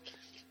do?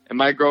 And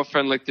my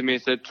girlfriend looked at me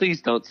and said,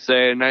 please don't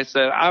say it. And I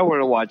said, I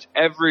want to watch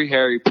every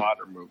Harry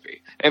Potter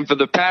movie. And for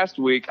the past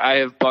week, I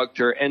have bugged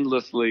her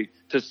endlessly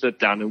to sit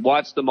down and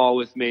watch them all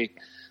with me.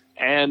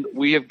 And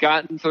we have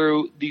gotten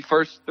through the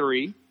first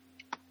 3.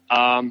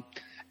 And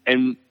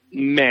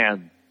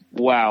man,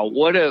 wow,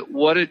 what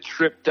a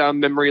trip down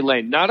memory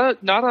lane. Not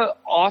a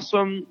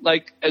awesome,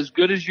 like as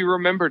good as you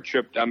remember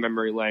trip down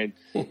memory lane,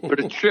 but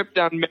a trip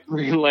down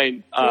memory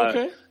lane.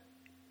 Okay.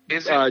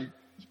 Is it,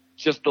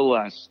 just the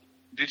less.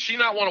 Did she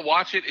not want to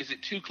watch it? Is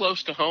it too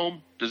close to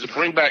home? Does it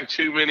bring back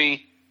too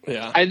many?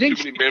 Yeah. I think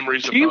too many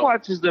memories. She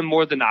watches them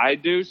more than I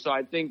do. So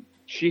I think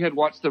she had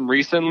watched them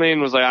recently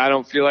and was like, I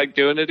don't feel like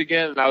doing it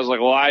again. And I was like,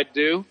 well, I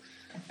do.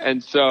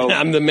 And so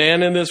I'm the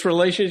man in this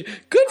relationship.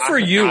 Good for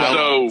you.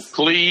 So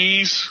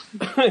please.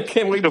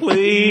 Can we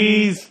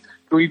please?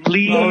 Can we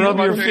please? I'll rub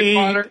your feet.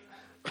 Potter?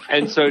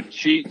 And so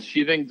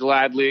she then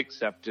gladly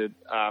accepted.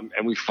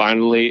 And we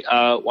finally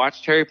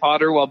watched Harry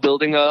Potter while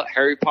building a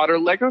Harry Potter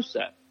Lego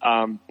set.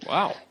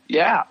 Wow.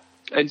 Yeah.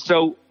 And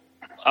so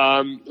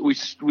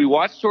we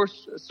watched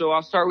So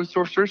I'll start with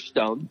Sorcerer's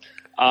Stone.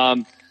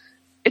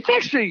 It's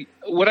actually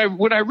what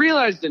I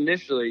realized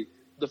initially.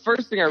 The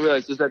first thing I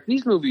realized is that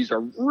these movies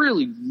are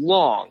really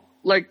long.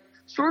 Like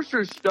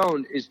Sorcerer's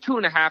Stone is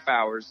 2.5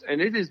 hours,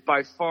 and it is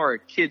by far a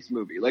kids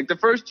movie. Like the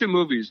first 2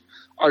 movies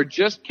are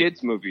just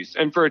kids movies,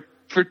 and for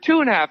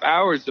 2.5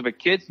 hours of a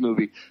kids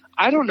movie,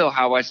 I don't know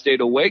how I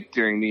stayed awake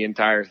during the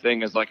entire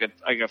thing as like a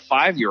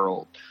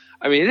 5-year-old.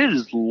 I mean, it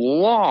is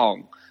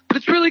long, but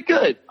it's really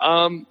good.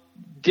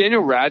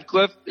 Daniel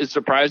Radcliffe is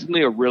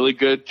surprisingly a really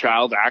good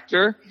child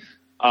actor.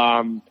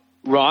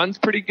 Ron's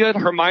pretty good.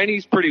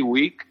 Hermione's pretty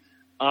weak.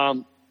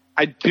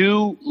 I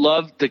do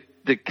love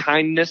the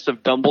kindness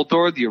of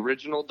Dumbledore, the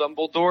original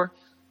Dumbledore.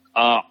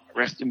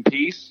 Rest in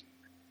peace.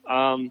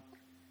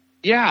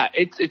 Yeah,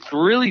 it's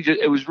really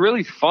it was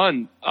really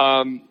fun.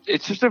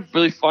 It's just a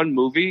really fun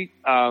movie.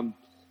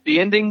 The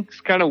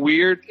ending's kind of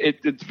weird.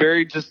 It's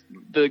very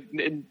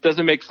it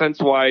doesn't make sense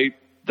why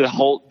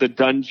the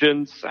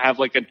dungeons have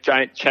like a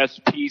giant chess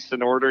piece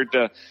in order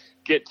to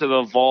get to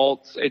the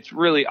vaults. It's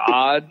really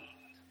odd.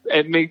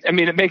 It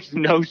makes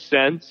no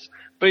sense.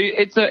 But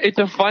it's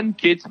a fun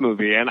kids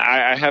movie, and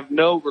I have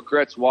no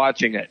regrets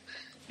watching it.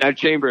 Now,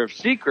 Chamber of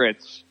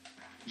Secrets,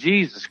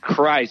 Jesus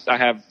Christ, I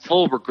have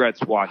full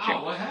regrets watching.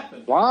 Oh, what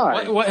happened?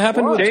 Why? What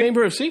happened with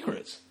Chamber of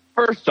Secrets?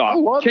 First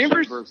off, Chamber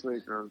of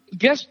Secrets.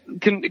 Guess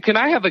can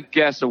I have a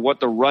guess of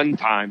what the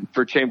runtime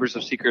for Chambers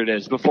of Secret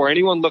is before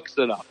anyone looks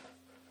it up?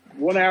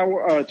 1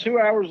 hour, 2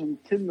 hours and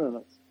 10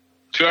 minutes.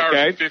 2 hours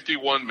and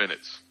 51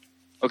 minutes.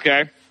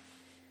 Okay.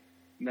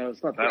 No,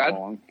 it's not that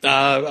long.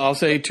 I'll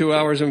say 2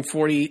 hours and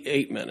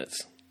 48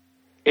 minutes.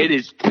 It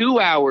is 2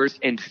 hours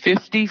and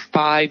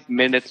 55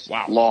 minutes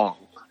long.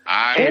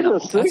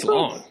 That's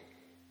long.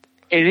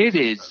 And it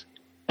is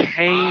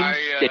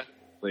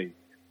painstakingly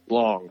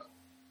long.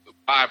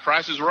 By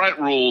Price is Right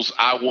rules,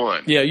 I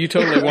won. Yeah, you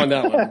totally won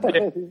that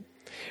one.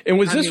 And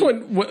was this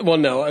one? Well,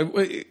 no.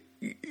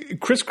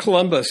 Chris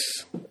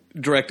Columbus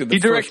directed the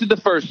first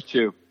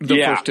 2.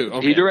 First 2.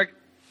 Okay.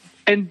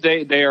 And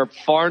they are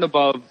far and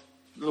above.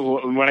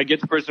 When I get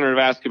to Prisoner of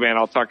Azkaban,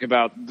 I'll talk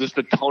about just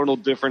the tonal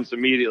difference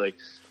immediately.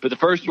 But the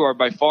first 2 are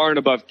by far and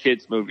above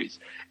kids' movies.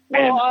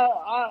 Well,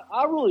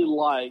 I really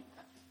like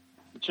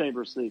The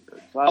Chamber of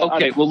Secrets.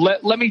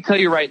 Let me tell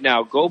you right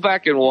now. Go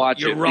back and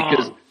watch You're it. Wrong.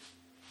 Because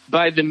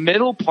by the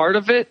middle part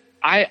of it,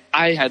 I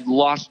had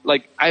lost,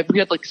 we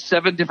had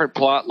 7 different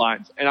plot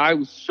lines. And I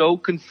was so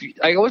confused.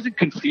 I wasn't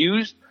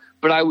confused,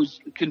 but I was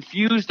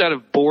confused out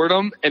of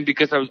boredom and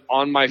because I was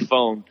on my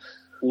phone.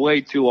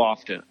 way too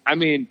often. I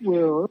mean,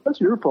 well, that's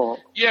your fault.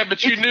 Yeah,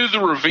 but you knew the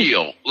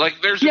reveal. Like,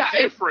 there's a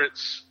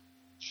difference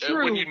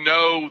when you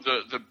know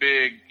the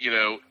big.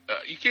 You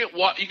can't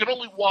watch. You can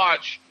only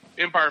watch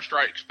Empire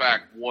Strikes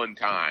Back one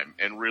time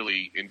and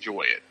really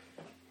enjoy it.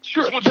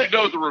 Sure, once you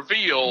know the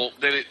reveal,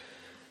 then it.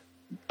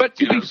 But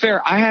to be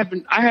fair, I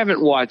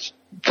haven't watched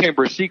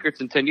Chamber of Secrets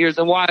in 10 years,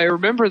 and while I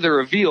remember the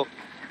reveal,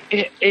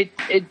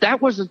 that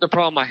wasn't the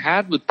problem I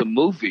had with the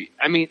movie.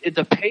 I mean,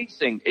 the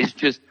pacing is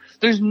just,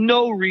 there's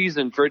no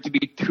reason for it to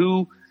be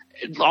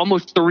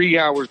almost 3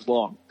 hours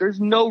long. There's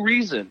no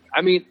reason.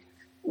 I mean,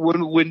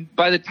 when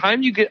by the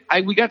time we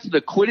got to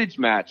the Quidditch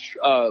match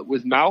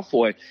with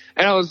Malfoy,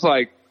 and I was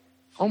like,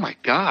 oh my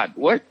God,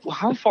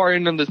 how far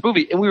into this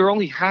movie? And we were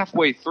only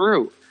halfway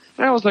through.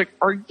 And I was like,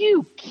 are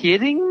you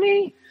kidding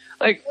me?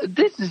 Like,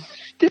 this is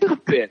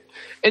stupid.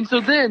 And so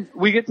then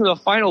we get to the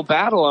final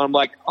battle, and I'm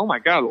like, oh my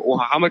God, well,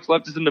 how much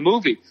left is in the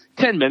movie?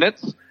 10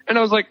 minutes. And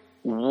I was like,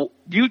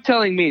 you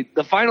telling me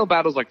the final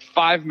battle is like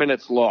 5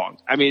 minutes long?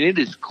 I mean, it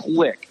is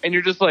quick. And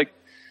you're just like,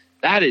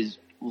 that is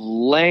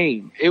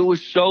lame. It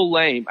was so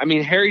lame. I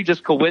mean, Harry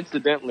just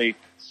coincidentally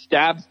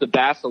stabs the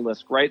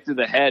basilisk right through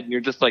the head, and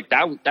you're just like,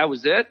 that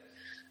was it?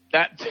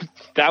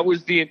 That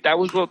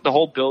was what the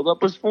whole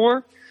buildup was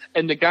for.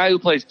 And the guy who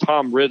plays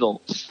Tom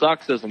Riddle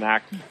sucks as an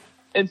actor.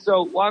 And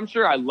so, while I'm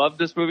sure I loved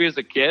this movie as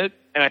a kid,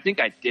 and I think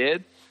I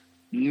did,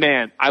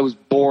 man, I was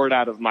bored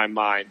out of my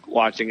mind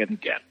watching it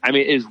again. I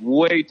mean, it is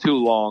way too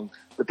long.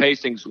 The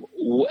pacing's,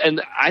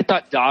 and I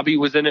thought Dobby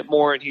was in it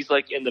more, and he's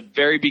like in the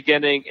very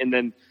beginning, and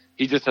then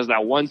he just has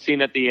that one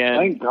scene at the end.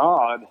 Thank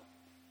God.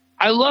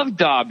 I love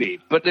Dobby,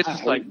 but it's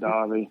just like,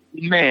 Dobby.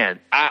 Man,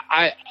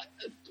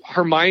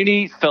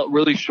 Hermione felt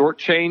really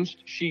shortchanged.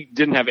 She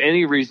didn't have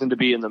any reason to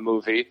be in the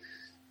movie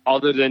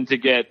other than to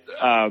get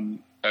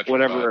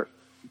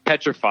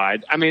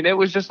petrified. I mean, it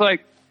was just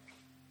like,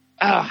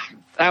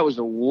 that was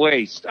a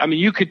waste. I mean,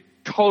 you could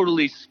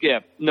totally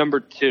skip number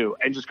 2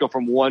 and just go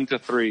from 1 to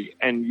 3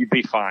 and you'd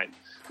be fine.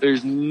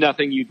 There's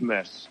nothing you'd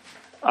miss.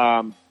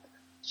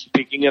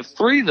 Speaking of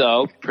 3,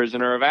 though,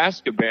 Prisoner of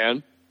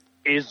Azkaban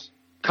is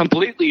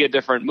completely a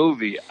different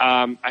movie.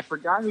 I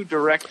forgot who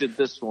directed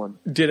this one.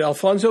 Did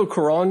Alfonso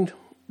Cuarón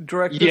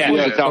direct this one?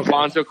 Yeah, it's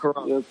Alfonso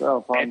Cuarón. It's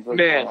Alfonso Cuarón.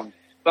 Man,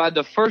 by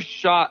the first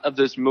shot of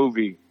this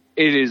movie,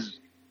 it is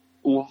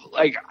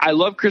like, I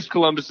love Chris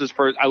Columbus's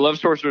first. I love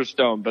Sorcerer's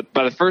Stone, but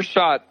by the first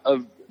shot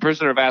of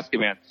Prisoner of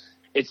Azkaban,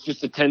 it's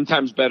just a 10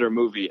 times better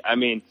movie. I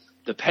mean,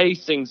 the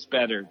pacing's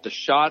better. The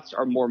shots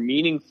are more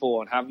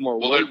meaningful and have more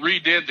weight. Well, they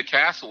redid the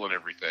castle and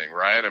everything,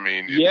 right? I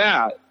mean,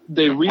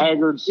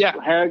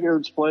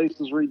 Hagrid's place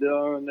is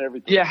redone and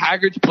everything. Yeah,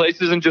 Hagrid's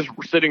place isn't just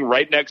sitting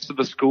right next to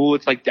the school.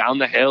 It's like down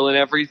the hill and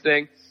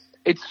everything.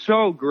 It's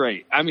so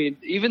great. I mean,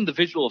 even the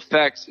visual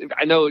effects,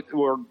 I know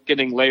we're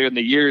getting later in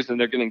the years and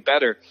they're getting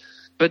better,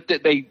 but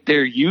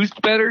they're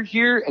used better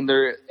here, and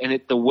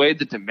the way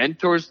the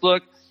Dementors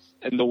look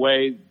and the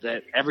way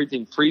that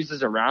everything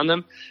freezes around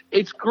them,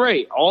 it's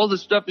great. All the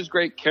stuff is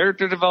great.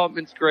 Character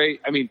development's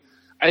great. I mean,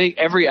 I think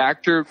every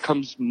actor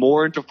comes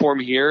more into form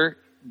here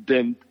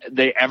than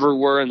they ever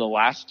were in the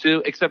last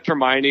 2, except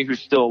Hermione, who's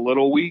still a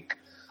little weak.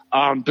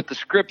 But the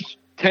script's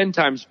 10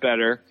 times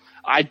better.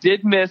 I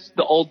did miss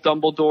the old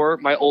Dumbledore,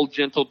 my old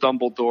gentle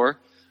Dumbledore.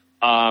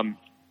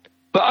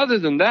 But other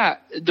than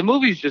that, the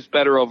movie's just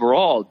better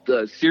overall.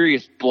 The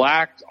Sirius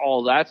Black,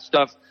 all that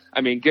stuff.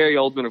 I mean, Gary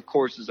Oldman, of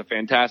course, is a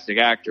fantastic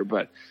actor,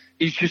 but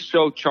he's just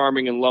so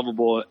charming and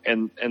lovable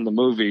in the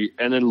movie.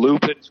 And then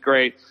Lupin's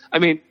great. I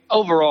mean,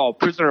 overall,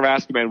 Prisoner of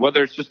Azkaban,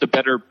 whether it's just a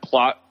better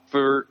plot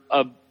for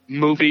a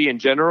movie in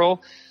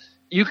general,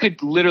 you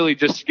could literally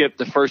just skip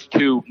the first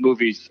 2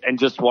 movies and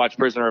just watch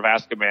Prisoner of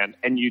Azkaban,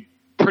 and you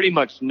pretty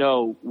much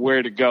know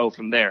where to go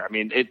from there. I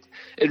mean, it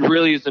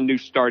really is a new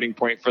starting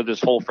point for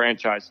this whole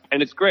franchise,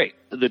 and it's great.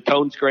 The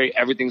tone's great.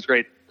 Everything's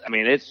great. I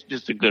mean, it's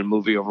just a good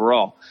movie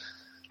overall.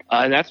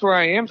 And that's where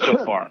I am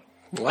so far.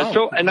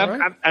 Wow.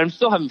 I'm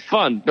still having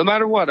fun. No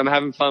matter what, I'm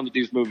having fun with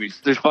these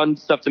movies. There's fun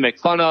stuff to make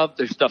fun of.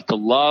 There's stuff to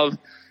love.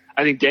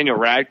 I think Daniel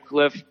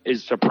Radcliffe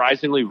is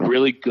surprisingly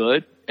really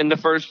good in the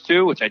first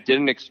 2, which I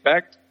didn't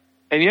expect.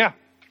 And yeah,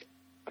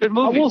 good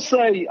movie.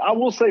 I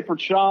will say for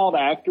child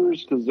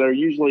actors, because they're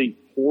usually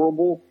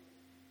horrible,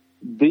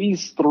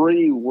 these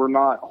 3 were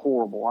not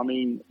horrible. I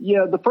mean,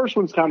 yeah, the first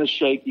one's kind of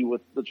shaky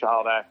with the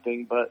child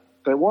acting, but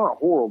they weren't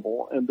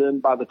horrible. And then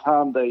by the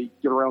time they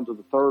get around to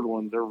the 3rd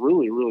one, they're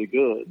really, really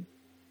good.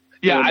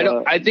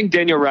 Yeah, I think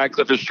Daniel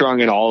Radcliffe is strong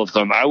in all of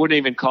them. I wouldn't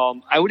even call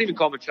him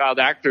a child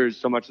actor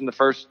so much in the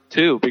first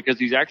 2, because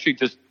he's actually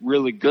just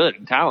really good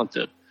and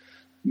talented.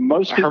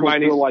 Most people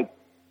feel like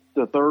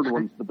the 3rd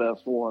one's the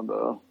best one,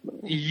 though.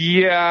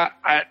 Yeah,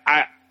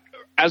 I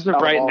as of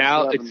right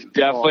now, it's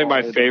definitely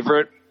my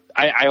favorite.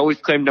 I always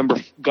claim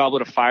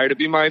Goblet of Fire to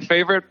be my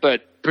favorite,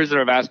 but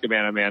Prisoner of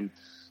Azkaban, man,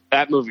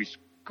 that movie's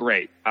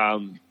great.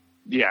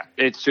 Yeah,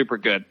 it's super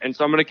good. And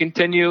so I'm going to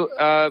continue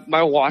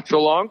my watch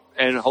along,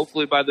 and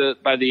hopefully by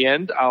the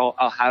end I'll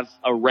have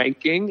a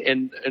ranking,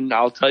 and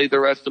I'll tell you the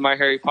rest of my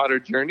Harry Potter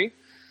journey.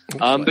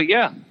 But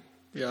yeah,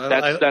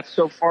 Yeah, that's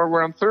so far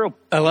where I'm through.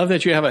 I love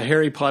that you have a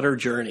Harry Potter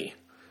journey.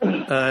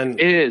 And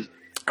it is.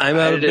 I'm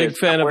a big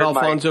fan of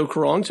Alfonso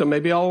Cuarón, so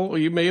maybe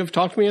you may have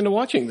talked me into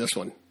watching this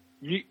one.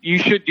 You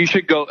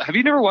should go. Have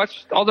you never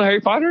watched all the Harry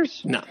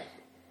Potters? No.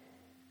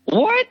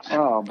 What?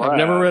 Oh, I've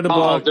never read a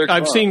book.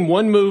 I've seen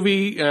one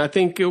movie, and I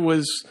think it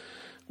was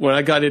when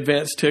I got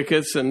advance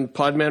tickets. And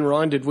Podman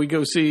Ron, did we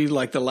go see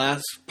like the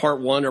last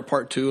part 1 or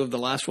part 2 of the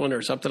last one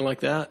or something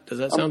like that? Does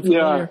that sound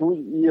familiar?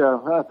 Yeah,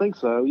 I think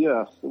so.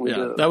 Yeah,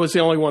 that was the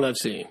only one I've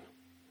seen.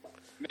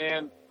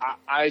 Man,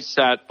 I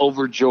sat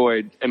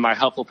overjoyed in my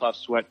Hufflepuff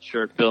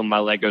sweatshirt, building my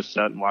Lego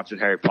set and watching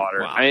Harry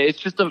Potter. Wow. It's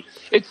just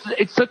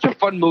it's such a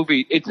fun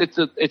movie. It's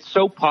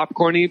so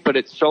popcorny, but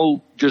it's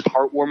so just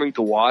heartwarming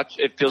to watch.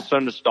 It feels so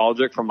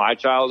nostalgic from my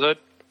childhood.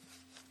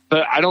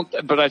 But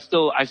I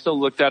still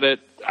looked at it.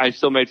 I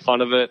still made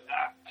fun of it.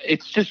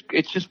 It's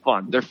just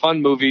fun. They're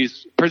fun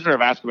movies. Prisoner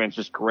of Azkaban is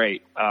just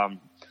great.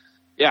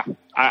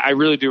 I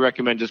really do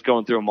recommend just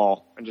going through them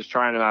all and just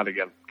trying them out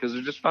again because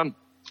they're just fun.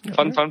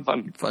 Fun.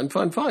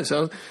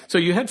 So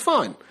you had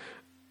fun.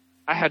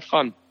 I had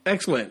fun.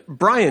 Excellent.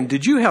 Brian,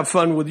 did you have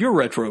fun with your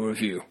retro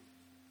review?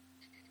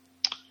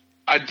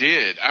 I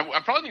did.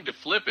 I probably need to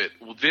flip it.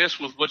 Well, this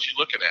was what you're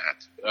looking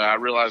at. I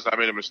realized I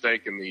made a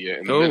mistake in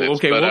the minutes.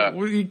 Okay.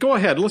 Well, go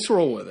ahead. Let's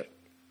roll with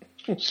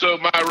it. So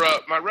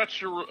my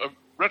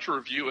retro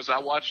review is I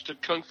watched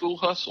Kung Fu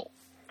Hustle.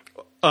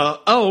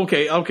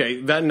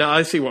 Okay. Now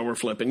I see what we're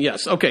flipping.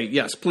 Yes. Okay.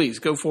 Yes. Please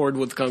go forward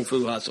with Kung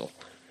Fu Hustle.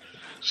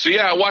 So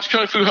yeah, I watched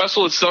Kung Fu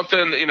Hustle. It's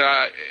something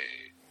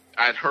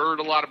I'd heard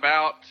a lot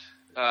about.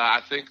 I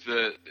think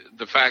the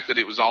fact that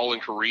it was all in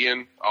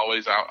Korean I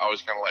always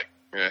kind of like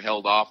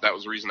held off. That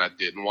was the reason I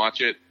didn't watch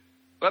it.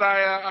 But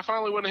I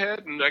finally went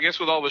ahead, and I guess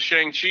with all the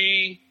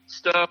Shang-Chi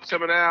stuff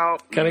coming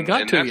out and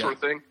that sort of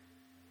thing, I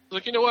was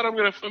like, you know what, I'm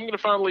gonna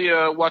finally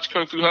watch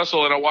Kung Fu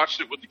Hustle, and I watched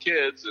it with the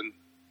kids, and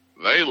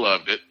they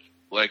loved it.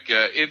 Like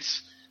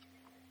it's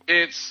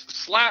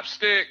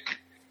slapstick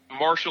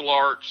martial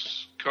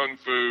arts, kung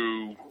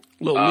fu,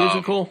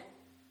 little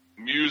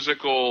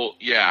musical,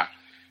 yeah.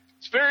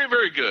 It's very,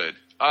 very good.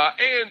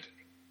 And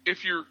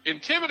if you're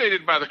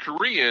intimidated by the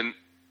Korean,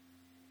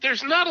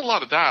 there's not a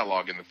lot of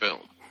dialogue in the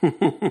film.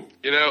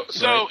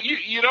 So right.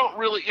 you don't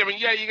really. I mean,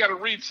 yeah, you got to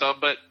read some,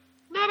 but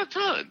not a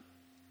ton.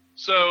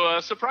 So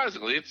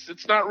surprisingly,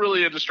 it's not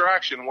really a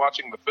distraction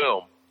watching the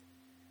film.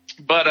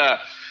 But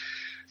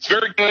it's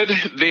very good.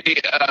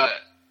 The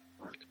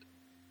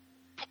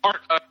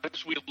part of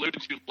this we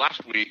alluded to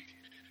last week,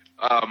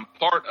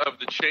 part of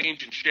the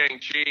change in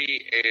Shang-Chi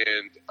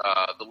and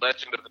the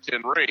Legend of the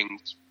Ten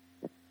Rings,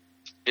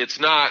 it's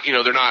not,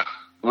 they're not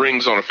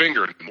rings on a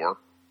finger anymore.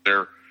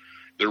 They're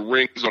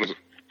rings on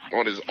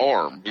his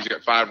arm. He's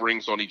got 5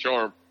 rings on each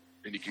arm,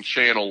 and he can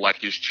channel like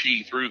his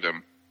chi through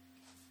them.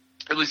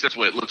 At least that's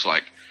what it looks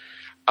like.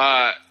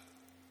 That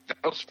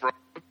was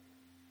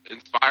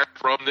inspired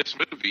from this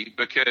movie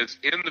because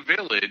in the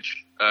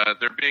village,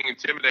 they're being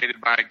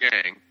intimidated by a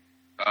gang.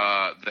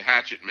 The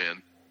Hatchet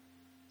Men.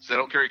 So they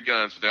don't carry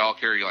guns, but they all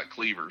carry like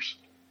cleavers.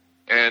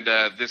 And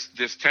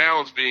this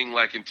town's being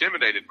like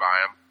intimidated by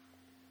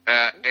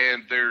them.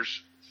 And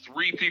there's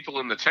 3 people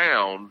in the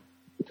town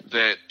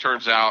that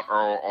turns out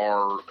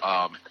are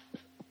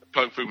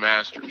kung fu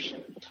masters.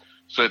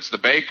 So it's the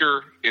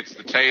baker, it's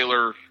the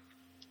tailor,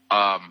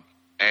 and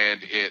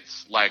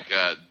it's like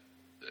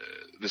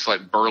this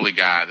like burly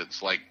guy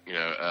that's like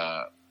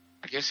I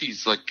guess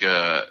he's like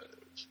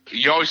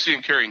you always see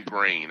him carrying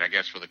grain, I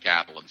guess, for the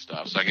cattle and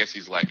stuff. So I guess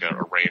he's like a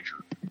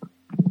rancher.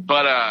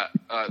 But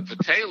the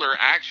tailor,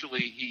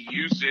 actually, he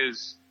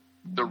uses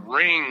the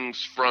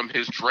rings from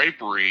his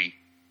drapery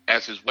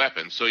as his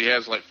weapon. So he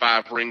has like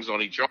 5 rings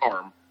on each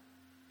arm.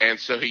 And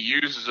so he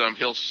uses them.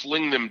 He'll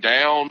sling them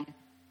down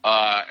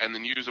and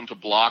then use them to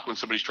block when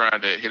somebody's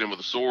trying to hit him with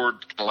a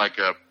sword, kind of like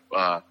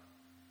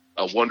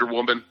a Wonder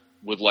Woman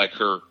with like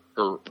her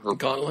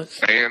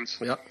gauntlets, bands,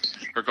 yep.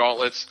 Her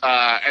gauntlets,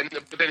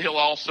 but then he'll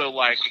also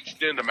like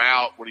extend them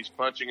out when he's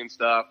punching and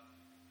stuff.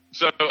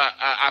 So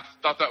I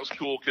thought that was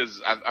cool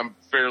because I'm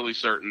fairly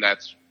certain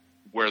that's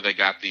where they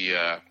got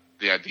the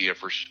idea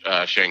for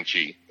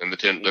Shang-Chi and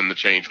the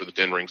change with the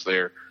 10 rings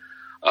there.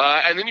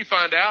 And then you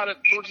find out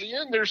towards the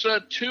end there's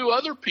 2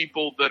 other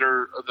people that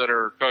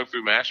are kung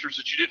fu masters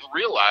that you didn't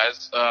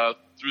realize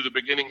through the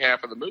beginning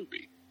half of the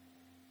movie.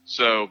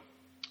 So,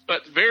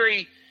 but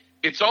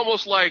it's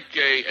almost like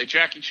a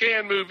Jackie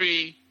Chan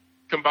movie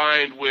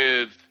combined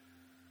with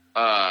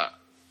the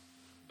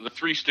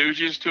Three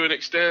Stooges to an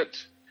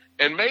extent,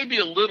 and maybe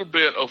a little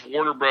bit of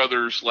Warner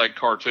Brothers like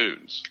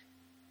cartoons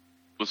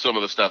with some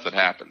of the stuff that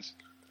happens.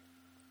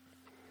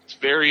 It's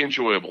very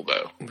enjoyable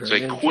though. It's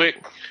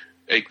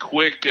a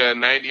quick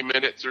 90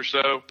 minutes or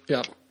so.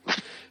 Yeah.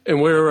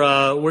 And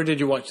where did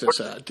you watch this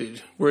at,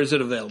 dude? Where is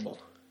it available?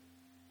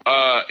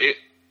 I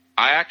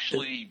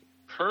actually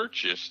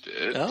purchased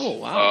it. Oh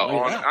wow!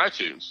 On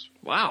iTunes.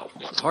 Wow,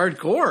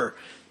 hardcore.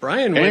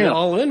 Brian went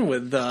all in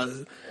with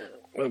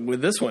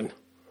this one.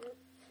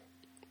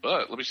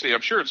 But let me see.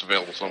 I'm sure it's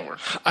available somewhere.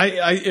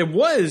 It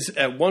was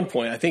at one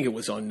point. I think it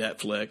was on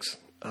Netflix.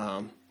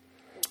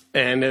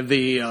 And it's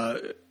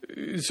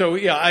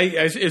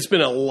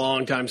been a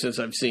long time since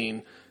I've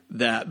seen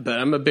that, but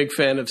I'm a big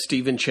fan of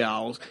Stephen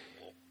Chow,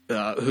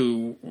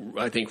 who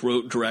I think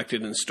wrote,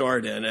 directed, and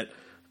starred in it.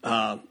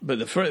 But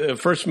the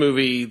first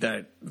movie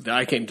that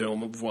I came to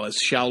him was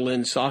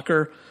Shaolin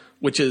Soccer,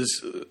 which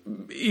is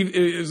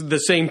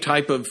the same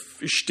type of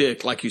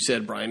shtick, like you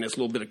said, Brian. It's a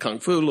little bit of kung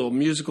fu, a little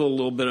musical, a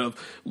little bit of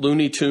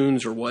Looney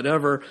Tunes or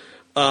whatever.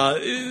 A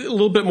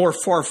little bit more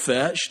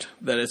far-fetched,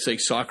 that it's a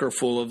soccer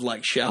full of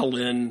like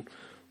Shaolin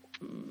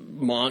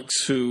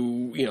monks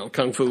who,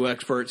 kung fu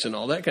experts and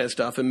all that kind of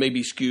stuff, and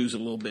maybe skews a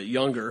little bit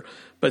younger,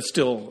 but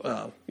still,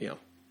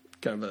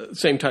 kind of the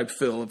same type of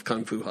feel of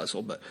Kung Fu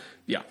Hustle. But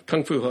yeah,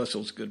 Kung Fu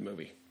Hustle is a good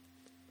movie.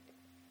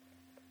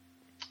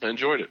 I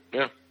enjoyed it.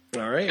 Yeah.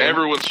 All right.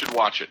 Everyone should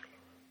watch it.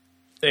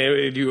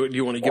 Do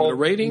you want to give it a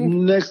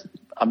rating?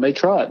 I may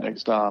try it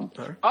next time.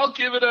 Right. I'll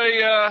give it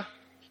a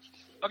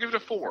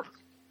 4.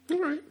 All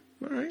right.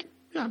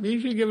 Yeah, you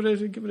should give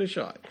it a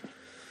shot.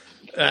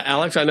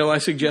 Alex, I know I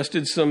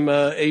suggested some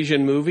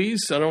Asian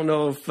movies. I don't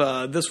know if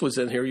this was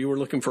in here. You were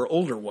looking for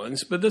older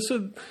ones, but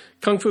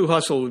Kung Fu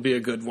Hustle would be a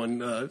good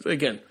one.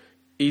 Again,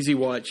 easy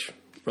watch,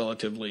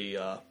 relatively,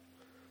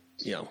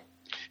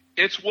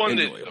 It's one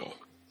enjoyable. That,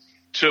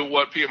 to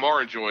what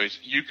PMR enjoys,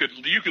 you could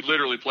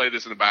literally play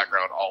this in the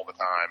background all the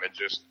time and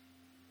just,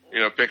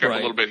 pick up a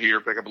little bit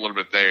here, pick up a little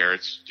bit there.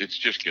 It's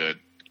just good.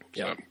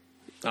 Yeah.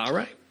 So. All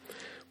right.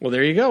 Well,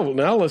 there you go.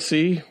 Now let's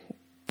see.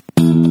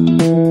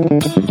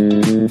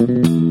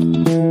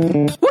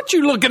 What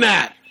you looking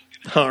at?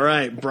 All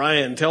right,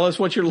 Brian, tell us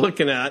what you're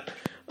looking at.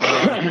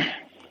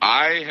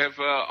 I have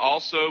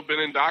also been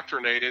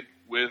indoctrinated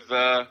with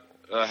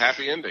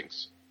happy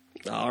endings.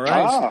 All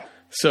right.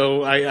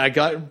 So I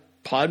got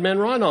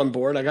Podman Ron on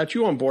board. I got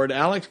you on board.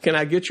 Alex, can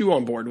I get you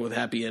on board with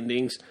happy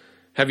endings?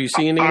 Have you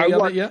seen any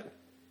of it yet?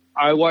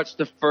 I watched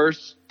the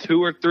first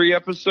 2 or 3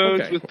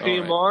 episodes with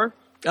PMR. Right.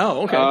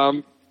 Oh,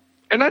 okay.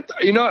 And I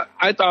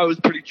thought it was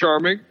pretty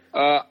charming.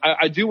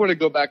 I do want to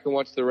go back and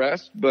watch the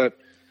rest, but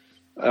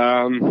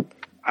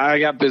I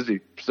got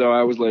busy, so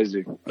I was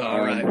lazy. All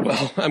right.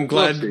 Well, I'm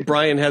glad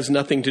Brian has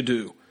nothing to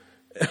do.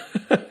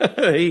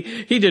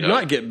 He did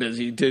not get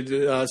busy.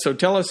 So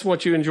tell us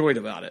what you enjoyed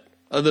about it,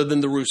 other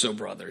than the Russo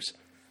brothers.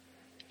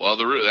 Well,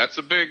 that's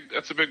a big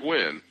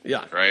win.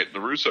 Yeah. Right.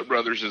 The Russo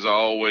brothers is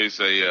always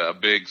a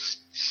big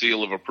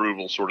seal of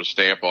approval sort of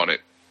stamp on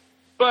it.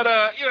 But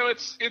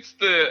it's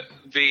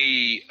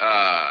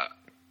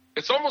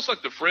it's almost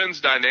like the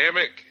Friends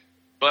dynamic,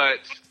 but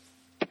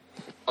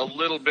a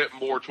little bit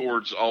more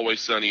towards Always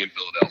Sunny in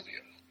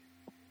Philadelphia.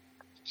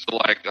 So,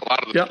 like, a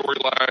lot of the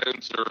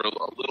storylines are a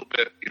little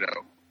bit,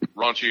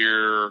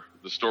 raunchier.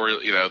 The story,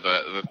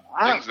 the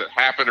things that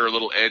happen are a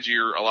little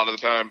edgier a lot of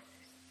the time.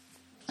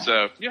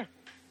 So, yeah.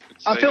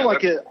 I feel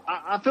like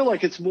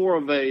it's more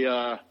of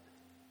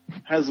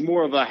has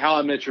more of a How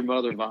I Met Your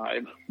Mother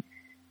vibe.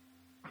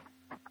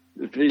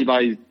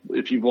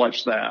 If you've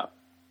watched that.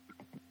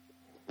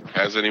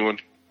 Has anyone?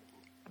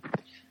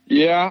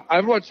 Yeah,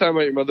 I've watched How I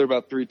Met Your Mother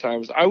about 3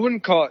 times. I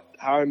wouldn't call it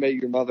How I Met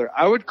Your Mother.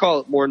 I would call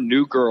it more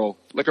New Girl,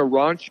 like a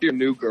raunchier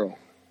New Girl.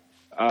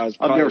 I've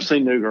never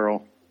seen New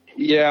Girl.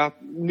 Yeah,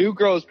 New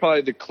Girl is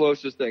probably the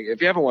closest thing.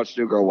 If you haven't watched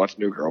New Girl, watch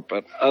New Girl.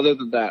 But other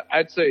than that,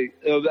 I'd say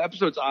the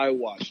episodes I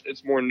watched,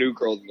 it's more New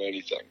Girl than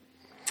anything.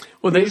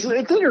 Well, it's an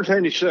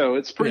entertaining show.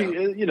 It's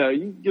pretty,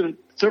 you get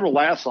several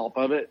laughs off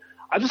of it.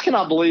 I just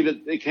cannot believe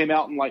it came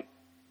out in like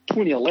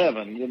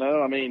 2011.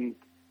 I mean,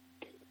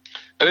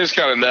 it is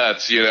kind of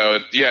nuts.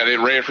 It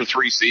ran for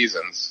 3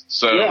 seasons,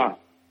 so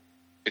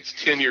it's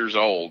 10 years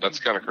old. That's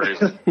kind of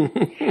crazy.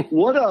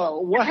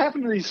 What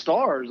happened to these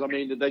stars? I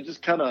mean, did they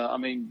just kind of,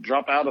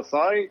 drop out of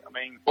sight?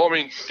 Damon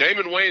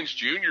Wayans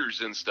Jr.'s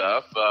and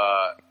stuff.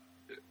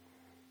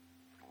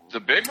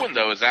 The big one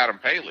though is Adam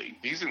Paley.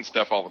 He's in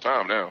stuff all the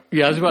time now.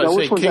 Yeah, I was about to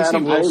say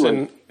Casey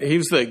Wilson.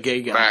 He's the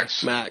gay guy.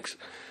 Max.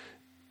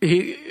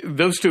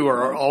 Those two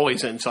are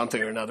always in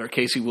something or another.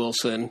 Casey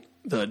Wilson,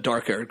 the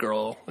dark-haired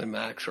girl, and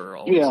Max are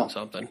always in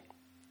something.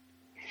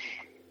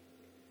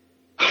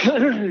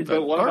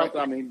 But what about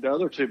the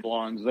other 2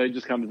 blondes? They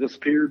just kind of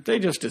disappeared. They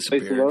just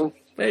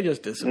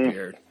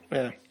disappeared.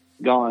 Yeah,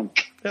 gone.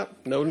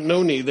 Yep.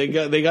 No need.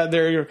 They got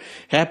their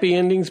happy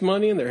endings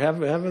money, and they're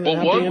having.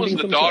 Well, one was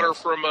the daughter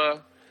from.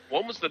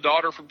 One was the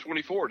daughter from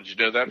 24. Did you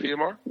know that,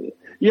 PMR?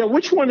 Yeah.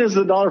 Which one is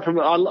the daughter from?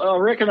 I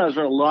recognize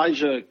her,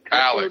 Elijah.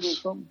 Alex. Or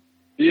something.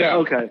 Yeah.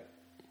 Okay.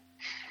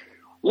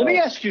 Let me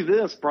ask you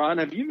this, Brian.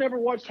 Have you never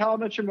watched How I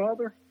Met Your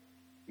Mother?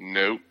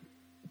 Nope.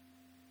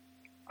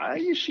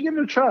 You should give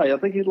it a try. I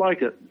think you'd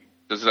like it.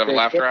 Does it have a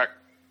laugh track?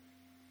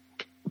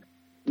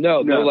 No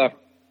laugh.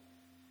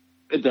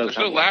 It does. There's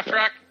no laugh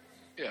track?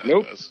 Yeah,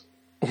 nope.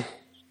 It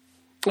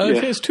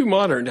does. It's too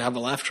modern to have a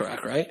laugh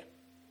track, right?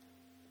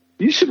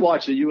 You should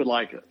watch it. You would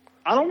like it.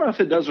 I don't know if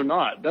it does or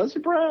not. Does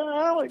it, Brian?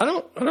 Alex? I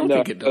don't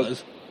think it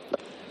does.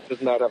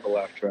 Does not have a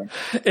laugh track.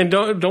 And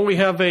don't we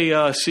have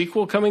a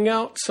sequel coming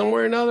out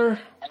somewhere or another?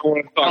 I don't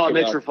want to talk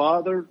about it. Your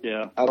father?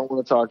 Yeah. I don't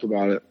want to talk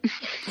about it.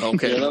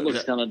 Okay. Yeah, that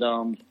looks kind of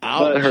dumb.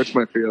 It hurts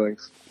my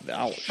feelings.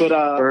 Ouch. But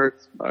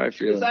hurts my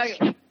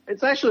feelings.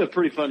 It's actually a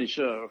pretty funny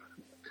show.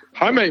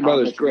 How I Met Your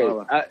Mother's great.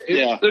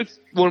 It's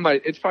one of my.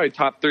 It's probably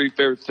top 3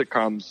 favorite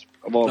sitcoms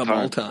of all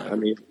time. I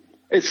mean,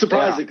 it's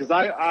surprising because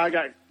I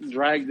got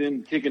dragged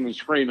in kicking and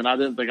screaming. I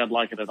didn't think I'd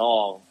like it at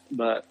all,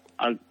 but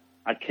I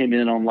came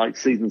in on like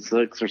season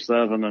 6 or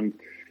 7, and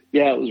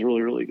it was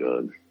really, really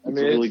good. It's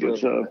a really good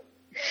show.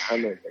 I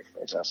mean, it's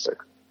fantastic.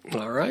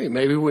 All right,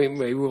 maybe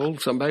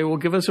somebody will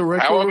give us a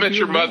retro. How I Met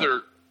Your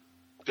Mother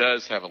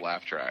does have a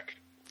laugh track.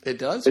 It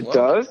does. It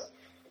does.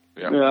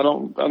 Yeah, I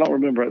don't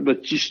remember it,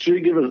 but you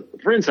should give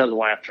it. Friends has a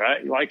laugh track.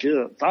 You like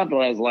it.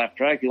 Seinfeld has a laugh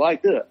track. You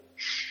like it.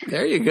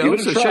 There you go.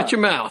 So shut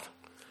your mouth.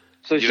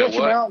 So shut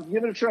your mouth and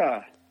give it a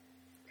try.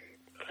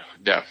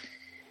 Yeah.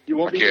 You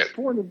won't be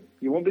disappointed.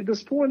 You won't be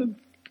disappointed.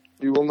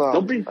 You will not.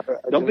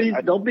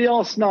 Don't be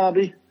all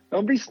snobby.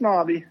 Don't be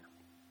snobby.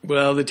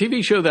 Well, the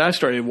TV show that I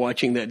started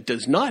watching that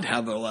does not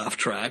have a laugh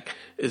track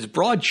is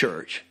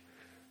Broadchurch.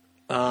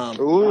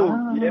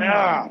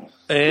 Yeah.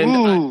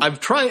 And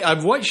I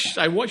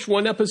watched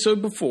one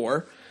episode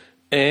before,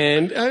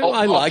 and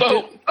I liked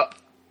it.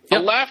 A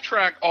laugh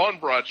track on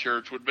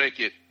Broadchurch would make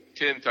it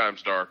 10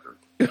 times darker.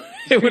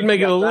 It would make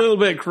it a little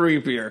bit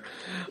creepier.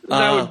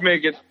 That would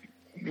make it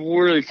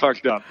really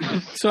fucked up.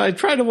 So I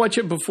tried to watch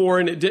it before,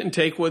 and it didn't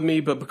take with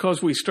me. But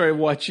because we started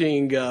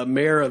watching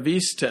Mayor of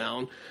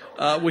Easttown,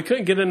 we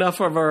couldn't get enough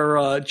of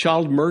our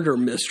child murder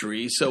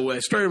mystery. So I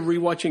started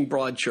rewatching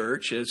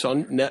Broadchurch. It's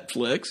on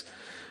Netflix.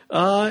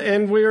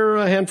 And we're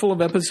a handful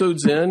of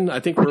episodes in. I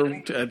think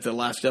we're at the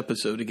last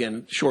episode,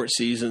 again, short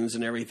seasons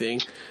and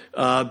everything.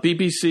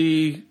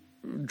 BBC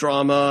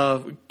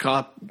drama,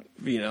 cop,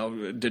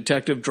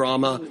 detective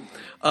drama.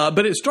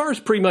 But it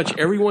stars pretty much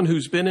everyone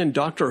who's been in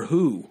Doctor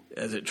Who,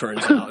 as it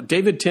turns out.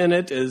 David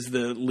Tennant is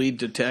the lead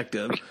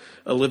detective.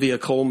 Olivia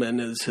Colman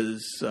is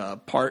his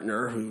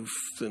partner, who's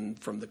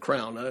from The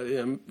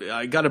Crown.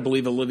 I got to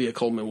believe Olivia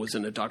Colman was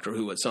in a Doctor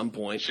Who at some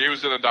point. She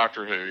was in a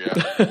Doctor Who,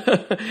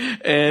 yeah.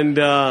 And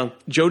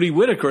Jodie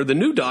Whittaker, the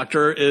new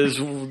Doctor, is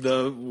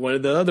one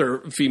of the other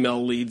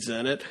female leads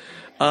in it.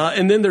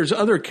 And then there's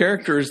other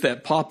characters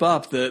that pop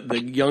up.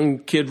 The young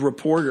kid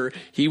reporter,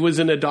 he was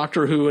in a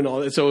Doctor Who and all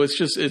that. So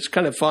it's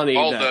kind of funny.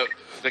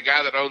 The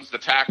guy that owns the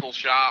tackle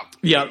shop.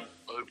 Yeah.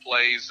 Who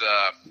plays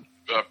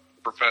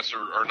Professor,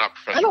 or not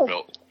Professor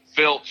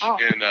Filch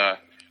in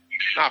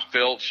not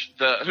Filch.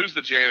 Who's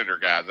the janitor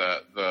guy?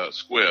 The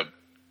squib.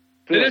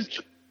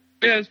 Finch.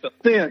 It's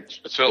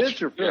Filch. It's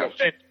Filch.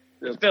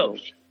 It's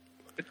Filch.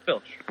 It's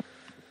Filch.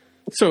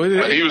 So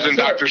he was in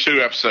Doctor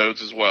Who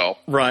episodes as well.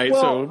 Right.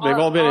 Well, so they've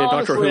all been in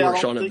Doctor Who or I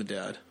Shaun of the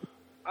Dead.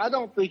 I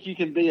don't think you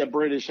can be a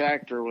British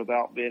actor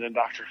without being in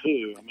Doctor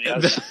Who. I mean,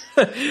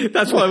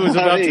 that's what I was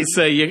about to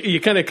say. You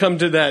kind of come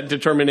to that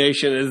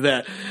determination is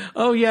that,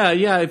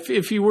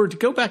 if you were to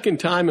go back in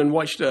time and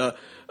watched a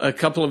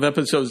couple of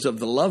episodes of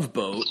The Love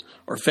Boat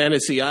or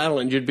Fantasy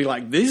Island, you'd be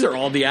like, these are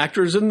all the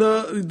actors in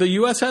the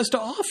U.S. has to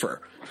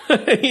offer.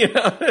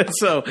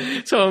 So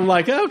I'm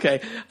like, okay.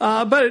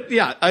 But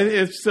yeah,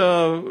 I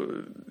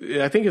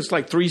think it's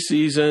like 3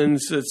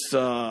 seasons. It's,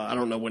 I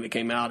don't know when it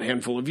came out, a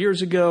handful of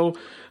years ago.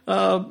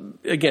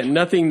 Again,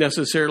 nothing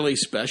necessarily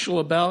special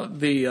about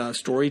the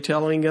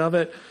storytelling of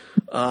it.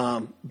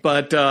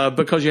 But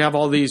because you have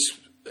all these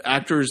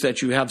actors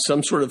that you have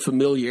some sort of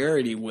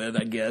familiarity with,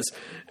 I guess,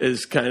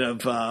 is kind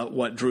of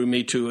what drew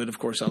me to it. Of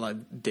course, I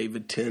like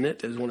David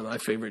Tennant as one of my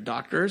favorite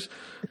doctors.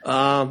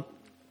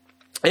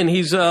 And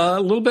he's a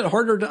little bit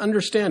harder to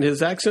understand.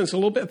 His accent's a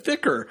little bit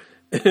thicker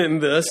in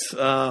this.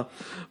 I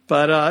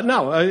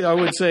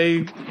would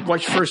say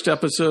watch the first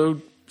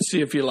episode, see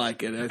if you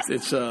like it.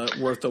 It's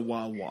worth a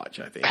while watch,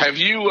 I think. Have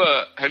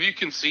you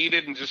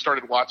conceded and just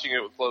started watching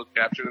it with closed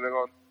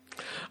captioning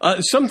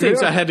on? Some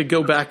things I had to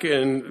go back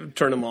and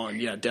turn them on.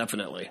 Yeah,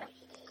 definitely.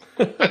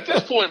 At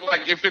this point,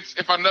 like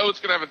if I know it's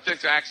going to have a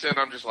thick accent,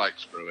 I'm just like,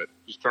 screw it.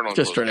 Just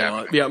turn it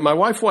on. Yeah, my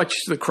wife watched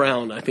The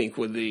Crown, I think,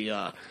 with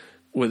the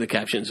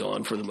captions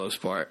on for the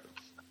most part.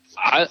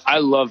 I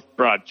love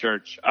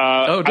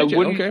Broadchurch. Did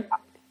you? Okay.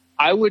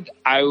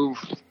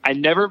 I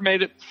never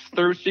made it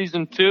through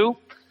season 2,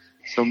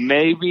 so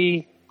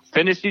maybe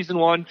finish season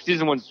 1.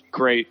 Season 1's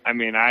great. I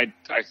mean, I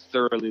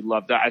thoroughly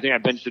loved that. I think I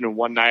binged it in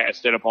one night. I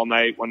stayed up all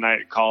night one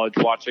night at college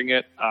watching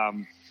it.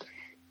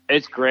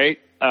 It's great,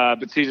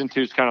 but season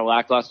 2 is kind of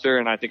lackluster,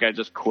 and I think I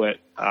just quit.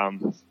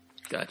 Gotcha.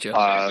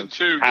 Season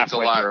 2 gets a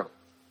lot.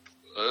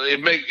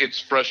 It's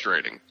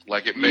frustrating.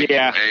 Like it makes you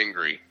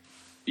angry.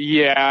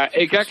 Yeah,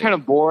 it got kind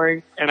of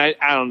boring, and I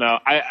don't know.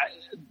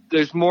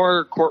 There's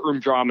more courtroom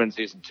drama in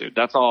season 2.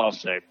 That's all I'll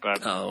say.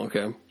 But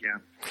okay. Yeah.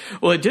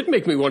 Well, it did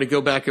make me want to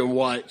go back and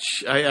watch.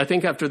 I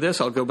think after this,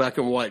 I'll go back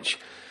and watch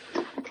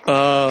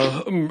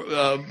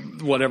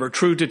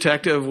True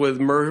Detective with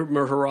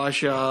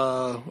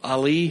Mahershala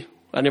Ali.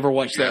 I never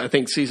watched that. I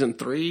think season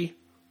 3.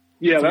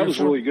 Yeah, that was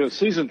really good.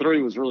 Season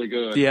 3 was really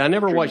good. Yeah, I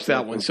never watched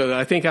that one. So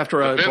I think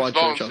after I watched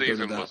it, I'll go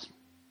to that.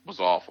 Was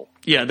awful.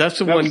 Yeah, that's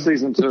the one. Was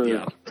season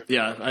 2.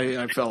 Yeah,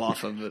 I fell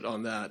off of it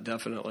on that,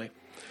 definitely.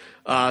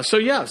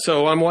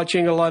 So I'm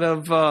watching a lot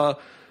of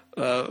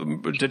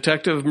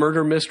detective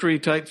murder mystery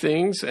type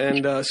things,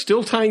 and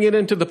still tying it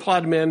into the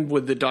Podmen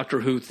with the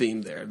Doctor Who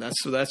theme there.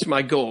 That's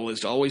my goal, is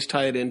to always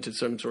tie it into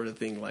some sort of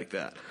thing like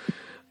that.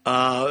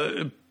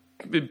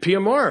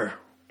 PMR,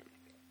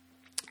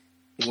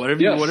 what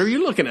are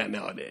you looking at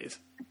nowadays?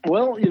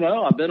 Well,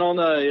 I've been on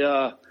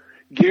a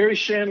Garry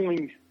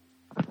Shandling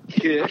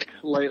kick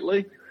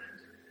lately,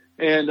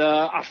 and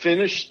I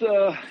finished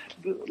the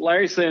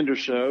Larry Sanders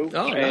Show.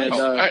 Oh, and,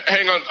 nice.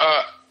 Hang on.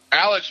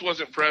 Alex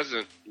wasn't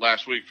present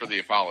last week for the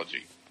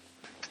apology.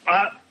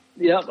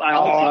 Yep,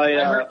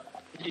 Alex.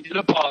 He did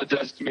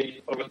apologize to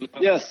me over the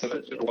phone. Yes.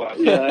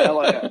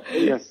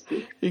 Yes.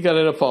 You got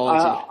an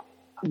apology.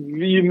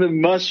 You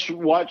must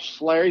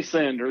watch Larry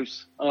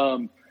Sanders.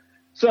 So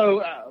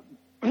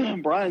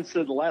Brian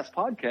said the last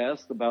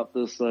podcast about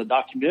this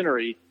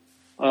documentary,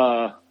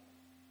 the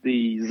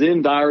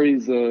Zen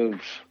Diaries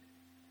of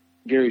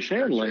Garry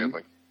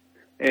Shandling.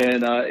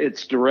 And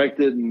it's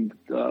directed and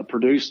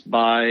produced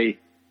by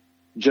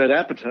Judd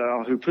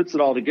Apatow, who puts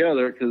it all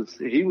together, because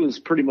he was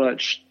pretty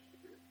much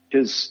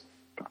his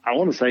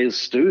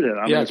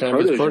student. His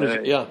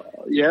protege.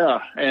 Yeah.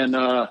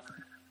 And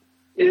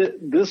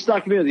this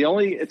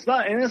documentary, it's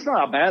not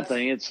a bad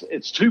thing.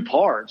 It's 2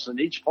 parts, and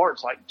each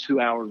part's like 2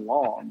 hours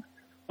long,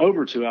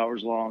 over 2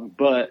 hours long.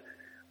 But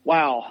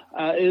wow,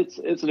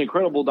 it's an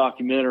incredible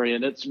documentary,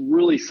 and it's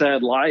really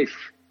sad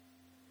life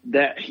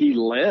that he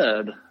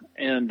led.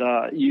 And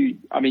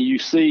you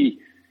see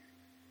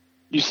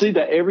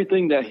that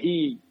everything that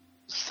he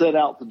set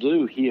out to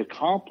do, he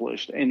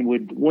accomplished. And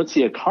once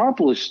he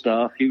accomplished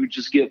stuff, he would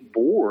just get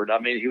bored. I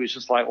mean, he was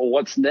just like, well,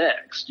 what's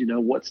next?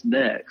 What's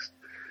next?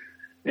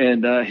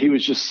 And he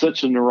was just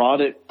such a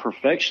neurotic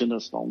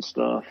perfectionist on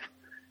stuff.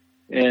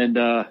 And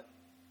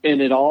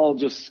it all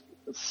just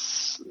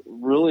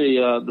really,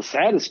 the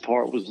saddest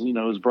part was,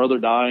 his brother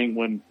dying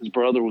when his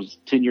brother was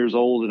 10 years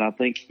old. And I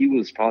think he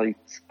was probably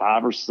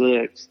 5 or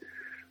 6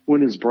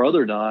 when his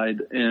brother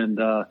died. And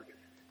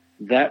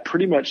that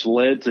pretty much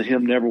led to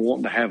him never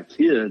wanting to have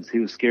kids. He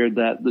was scared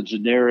that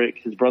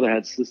his brother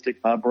had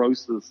cystic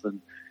fibrosis,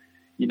 and,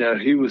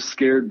 he was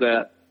scared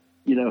that,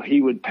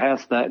 he would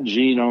pass that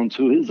gene on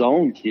to his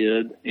own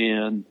kid.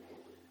 And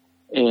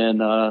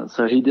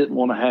so he didn't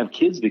want to have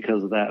kids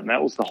because of that. And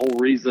that was the whole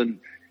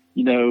reason,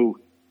 him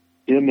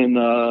and,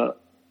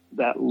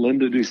 that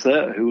Linda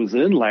Doucette, who was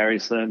in Larry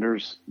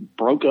Sanders,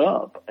 broke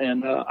up.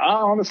 And,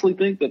 I honestly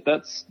think that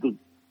that's the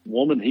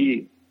woman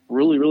he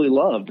really, really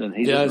loved. And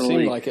he didn't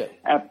really, seemed like it.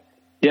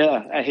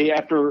 He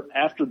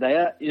after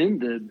that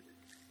ended,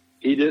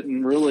 he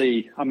didn't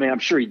really, I'm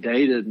sure he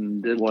dated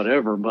and did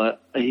whatever,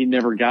 but he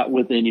never got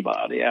with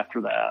anybody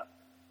after that.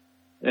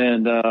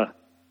 And,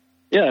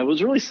 it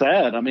was really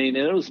sad.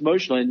 It was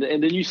emotional. And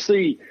then you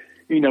see,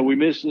 we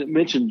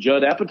mentioned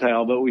Judd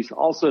Apatow, but we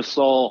also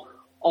saw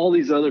all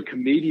these other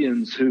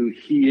comedians who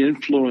he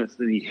influenced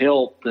and he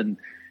helped, and,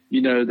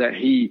 that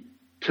he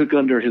took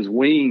under his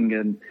wing.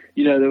 And,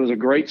 there was a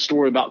great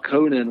story about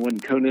Conan when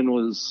Conan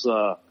was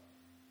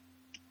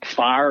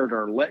fired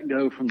or let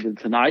go from the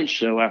Tonight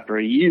Show after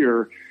a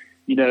year.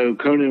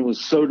 Conan was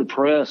so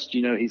depressed,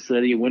 he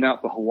said he went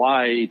out to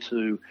Hawaii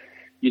to,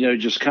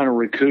 just kind of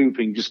recoup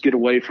and just get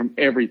away from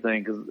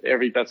everything, because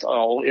that's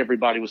all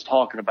everybody was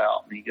talking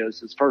about. And he goes,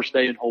 his first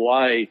day in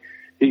Hawaii,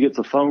 he gets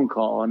a phone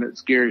call, and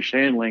it's Garry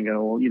Shandling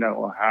going,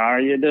 how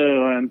are you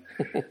doing?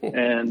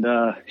 And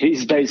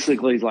he's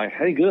like,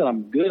 hey, good,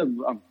 I'm good.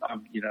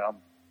 I'm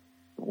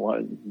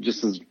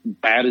just as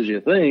bad as you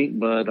think.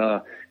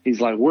 But he's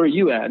like, where are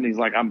you at? And he's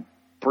like, I'm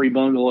 3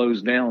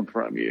 bungalows down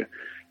from you.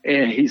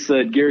 And he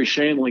said Garry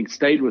Shandling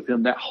stayed with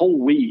him that whole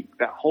week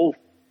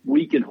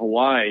in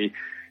Hawaii,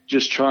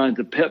 just trying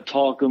to pep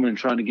talk him and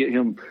trying to get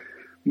him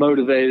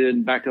motivated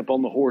and back up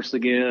on the horse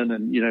again.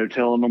 And,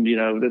 telling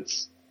him,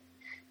 that's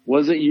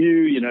wasn't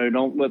you,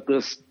 don't let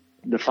this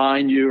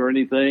define you or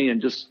anything.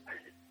 And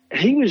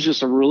he was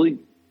just a really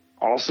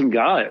awesome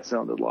guy, it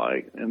sounded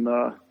like. And,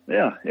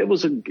 it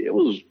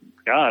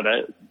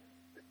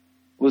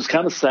was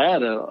kind of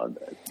sad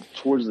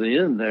towards the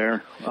end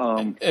there.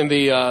 And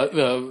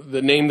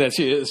the name that's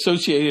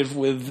associated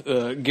with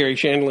Garry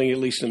Shandling, at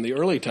least in the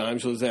early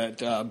times, was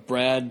that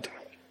Brad.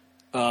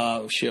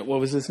 What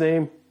was his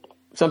name?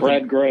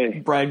 Brad Gray.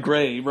 Brad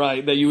Gray,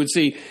 right? That you would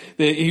see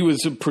that he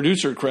was a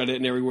producer credit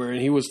and everywhere, and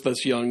he was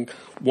this young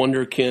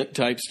Wonder Kent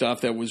type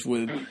stuff that was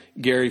with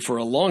Garry for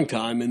a long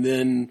time, and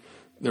then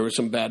there was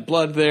some bad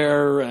blood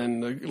there,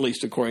 and at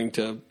least according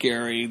to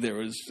Garry, there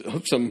was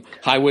some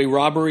highway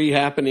robbery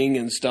happening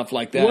and stuff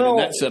like that, and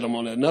that set him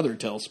on another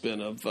tailspin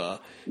of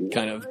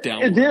kind of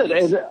down. It did,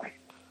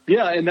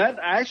 and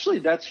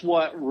that's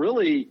what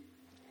really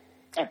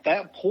at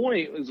that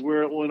point is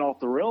where it went off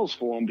the rails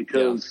for him,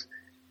 because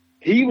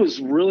he was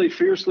really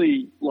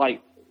fiercely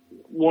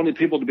wanted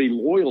people to be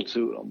loyal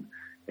to him.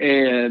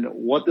 And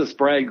what this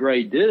Brad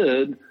Gray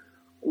did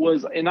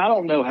was, and I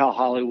don't know how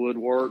Hollywood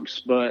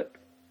works, but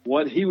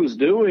what he was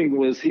doing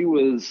was he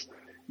was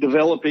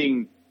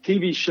developing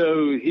TV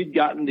show. He'd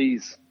gotten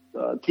these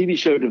TV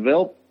show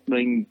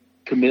developing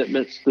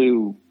commitments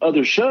through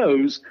other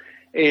shows,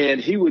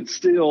 and he would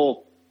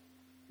still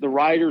the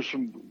writers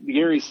from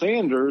Larry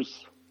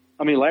Sanders'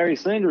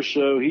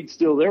 show, he'd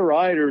steal their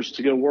writers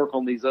to go work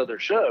on these other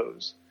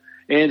shows.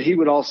 And he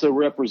would also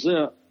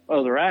represent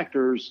other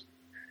actors.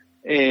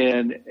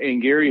 And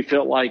Gary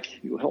felt like,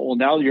 well,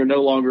 now you're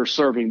no longer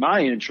serving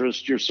my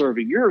interest. You're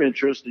serving your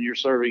interest, and you're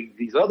serving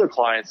these other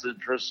clients'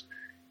 interests.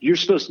 You're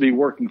supposed to be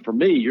working for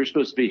me. You're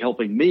supposed to be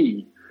helping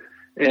me.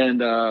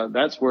 And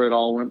that's where it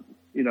all went,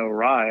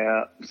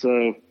 awry at.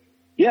 So,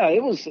 yeah,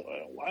 it was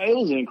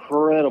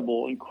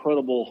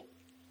incredible,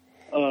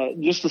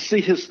 just to see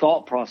his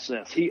thought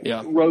process. He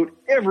wrote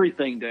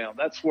everything down.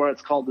 That's why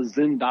it's called the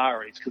Zen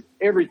Diaries, because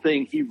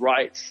everything he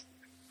writes,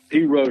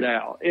 he wrote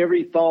out.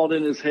 Every thought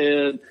in his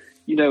head,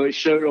 it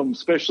showed him,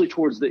 especially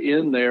towards the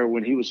end there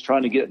when he was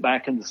trying to get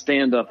back into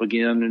stand-up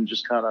again and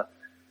just kind of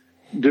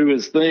do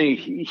his thing.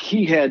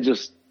 He had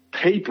just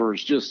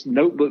papers, just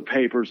notebook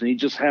papers, and he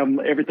just had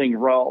everything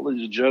raw,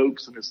 his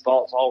jokes and his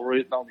thoughts all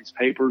written on these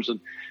papers, and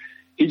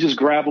he just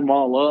grabbed them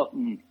all up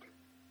and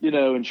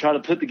and try to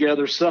put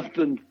together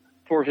something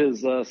for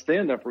his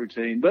stand-up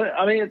routine. But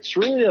I mean, it's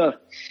really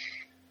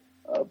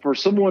for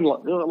someone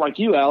like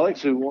you,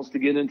 Alex, who wants to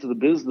get into the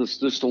business,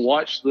 just to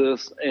watch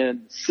this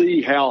and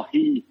see how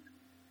he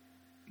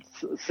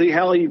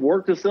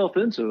worked himself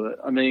into it.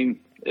 I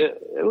mean,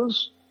 it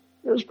was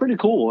pretty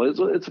cool.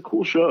 It's a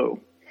cool show.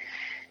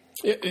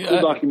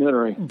 Cool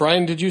documentary.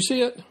 Brian, did you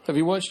see it? Have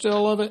you watched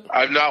all of it?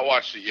 I've not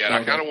watched it yet.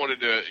 Okay. I kind of wanted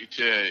to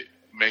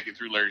make it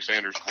through Larry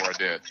Sanders before I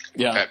did.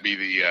 Yeah,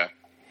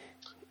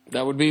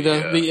 that would be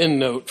the end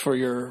note for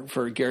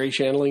Garry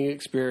Shandling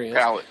experience.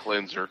 Palate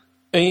cleanser.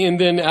 And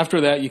then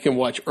after that, you can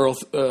watch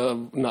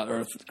not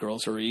Earth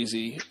Girls Are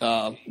Easy.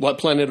 What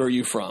Planet Are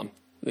You From?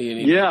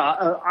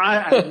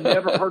 I had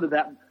never heard of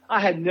that.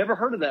 I had never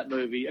heard of that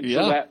movie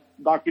until that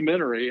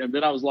documentary, and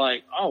then I was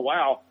like, oh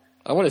wow,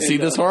 I want to see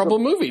this horrible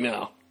movie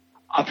now.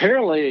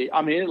 Apparently,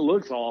 I mean, it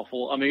looks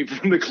awful. I mean,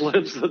 from the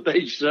clips that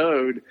they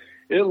showed,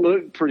 it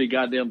looked pretty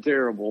goddamn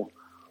terrible.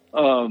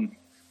 But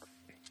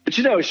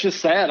it's just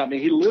sad. I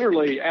mean, he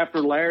literally,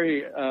 after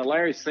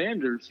Larry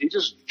Sanders, he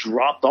just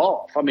dropped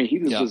off. I mean, he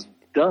was just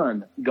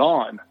done,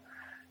 gone.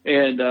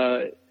 And,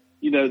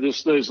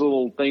 those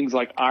little things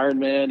like Iron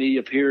Man he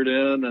appeared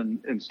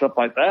in and stuff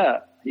like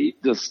that. He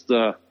just,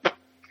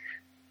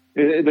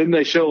 then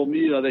they showed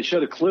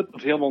a clip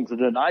of him on the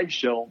Tonight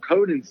Show, on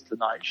Conan's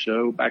Tonight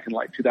Show back in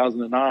like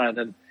 2009.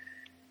 And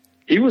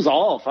he was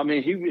off. I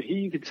mean,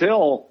 you could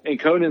tell, and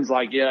Conan's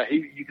like,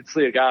 you could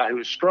see a guy who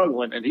was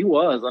struggling, and he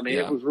was. I mean,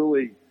 it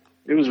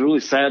was really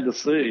sad to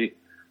see.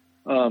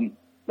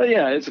 But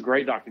yeah, it's a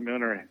great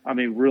documentary. I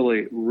mean,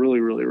 really, really,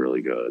 really,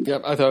 really good.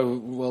 Yep, I thought it was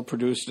well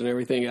produced and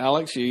everything.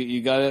 Alex,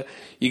 you gotta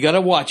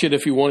watch it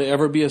if you want to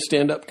ever be a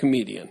stand-up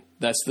comedian.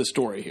 That's the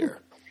story here.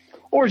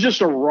 Or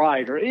just a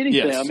writer, anything.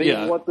 Yes, I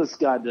mean, what this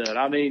guy did.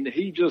 I mean,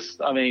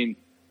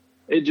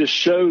 it just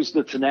shows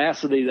the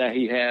tenacity that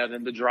he had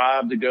and the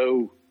drive to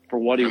go for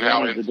what he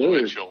wanted to do.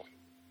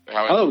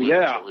 How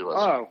influential he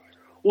was.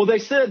 Well, they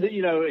said that,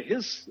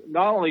 his,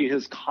 not only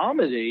his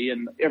comedy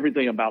and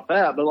everything about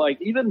that, but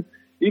like even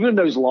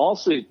the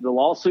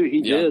lawsuit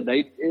he did,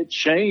 it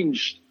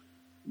changed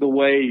the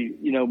way,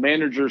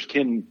 managers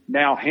can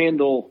now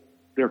handle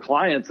their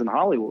clients in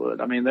Hollywood.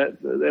 I mean, that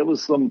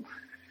was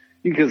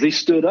because he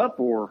stood up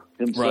for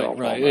himself.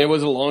 Right. It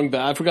was a long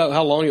battle. I forgot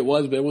how long it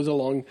was, but it was a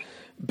long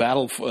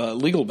battle,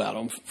 legal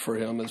battle for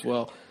him as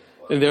well.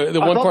 And the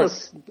one part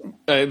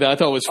that I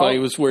thought was funny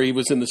was where he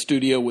was in the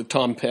studio with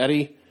Tom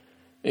Petty.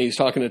 And he's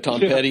talking to Tom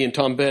Petty, and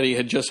Tom Petty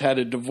had just got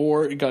a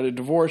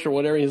divorce or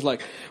whatever. And he's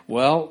like,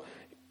 well,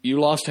 you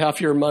lost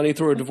half your money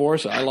through a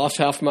divorce. I lost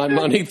half my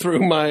money through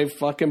my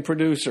fucking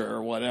producer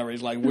or whatever.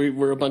 He's like,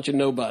 we're a bunch of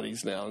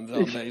nobodies now. And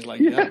Tom Petty's like,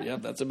 yeah,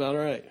 that's about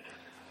right.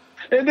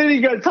 And then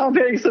you got Tom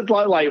Petty said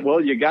like, well,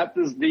 you got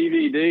this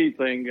DVD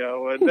thing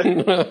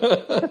going.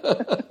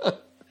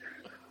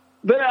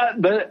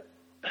 But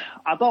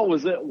I thought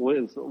was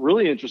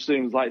really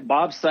interesting was like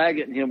Bob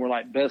Saget and him were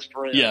like best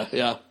friends.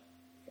 Yeah.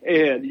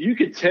 And you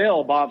could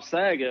tell Bob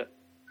Saget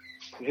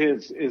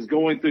is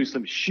going through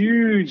some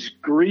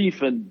huge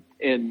grief and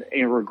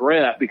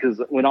regret,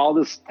 because when all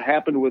this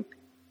happened with,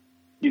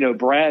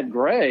 Brad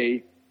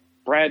Gray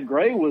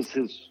was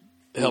his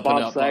helping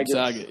out Bob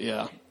Saget.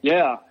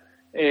 Yeah.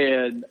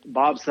 And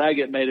Bob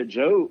Saget made a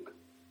joke,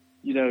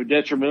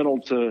 detrimental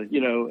to,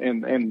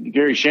 and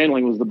Garry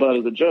Shandling was the butt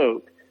of the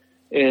joke.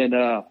 And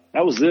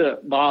that was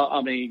it.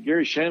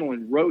 Garry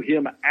Shandling wrote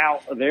him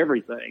out of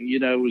everything,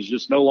 was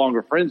just no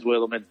longer friends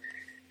with him. And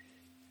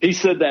he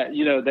said that,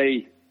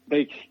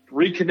 they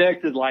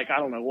reconnected like,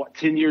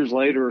 10 years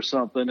later or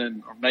something,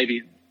 or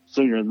maybe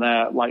sooner than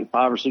that, like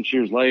 5 or 6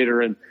 years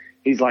later. And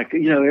he's like,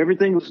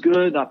 everything was good.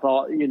 And I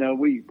thought,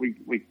 we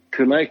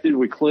connected,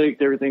 we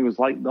clicked, everything was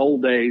like the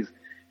old days.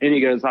 And he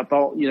goes, I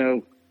thought,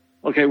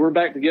 okay, we're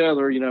back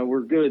together,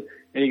 we're good.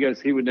 And he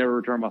goes, he would never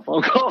return my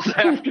phone calls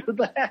after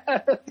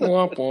that.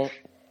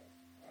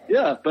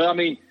 Yeah, but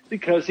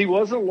because he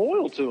wasn't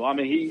loyal to him.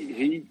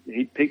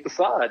 He picked a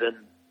side, and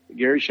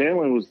Garry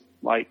Shandling was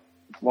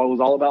was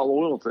all about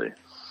loyalty.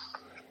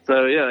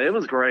 So yeah, it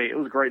was great. It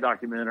was a great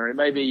documentary. It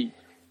made me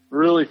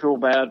really feel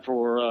bad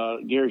for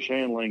Garry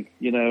Shandling,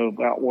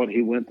 about what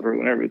he went through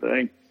and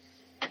everything.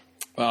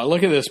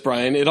 Look at this,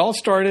 Brian. It all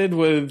started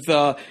with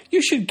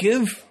you should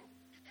give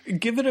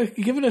it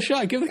a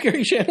shot. Give the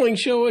Garry Shandling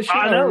show a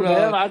shot. I know,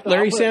 man.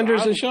 Larry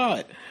Sanders a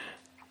shot.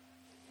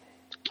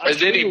 And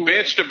then he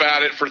bitched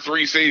about it for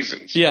 3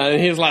 seasons. Yeah,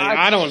 and he's like,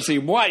 I don't see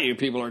what you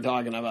people are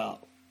talking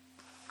about.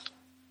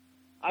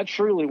 I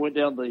truly went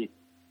down the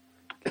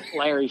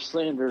Larry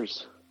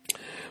Sanders.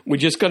 We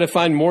just got to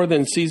find more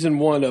than season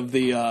 1 of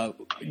the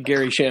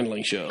Garry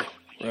Shandling show,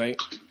 right?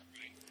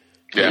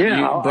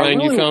 Yeah. Brian,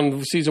 you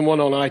found season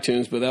 1 on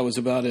iTunes, but that was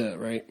about it,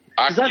 right?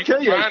 Because I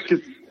tell you,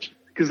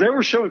 because they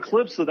were showing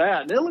clips of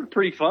that, and it looked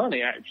pretty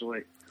funny,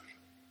 actually.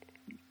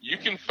 You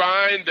can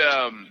find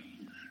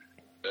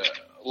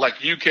like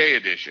UK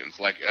editions,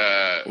 but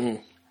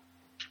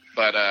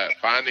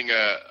finding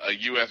a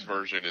US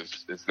version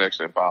is next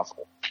to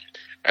impossible.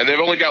 And they've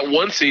only got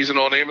 1 season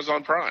on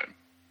Amazon Prime,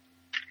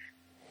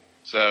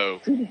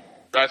 so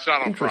that's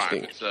not on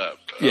Prime. It's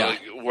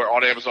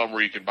on Amazon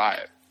where you can buy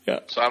it. Yeah.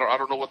 So I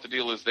don't know what the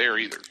deal is there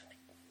either.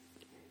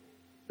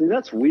 See,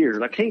 that's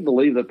weird. I can't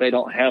believe that they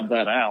don't have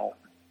that out.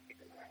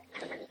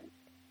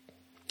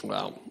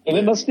 Wow. And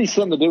it must be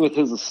something to do with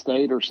his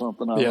estate or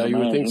something. You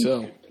would think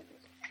so.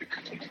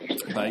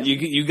 But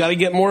you got to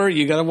get more.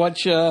 You got to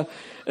watch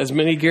as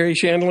many Garry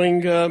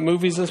Shandling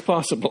movies as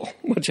possible,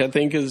 which I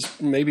think is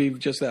maybe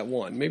just that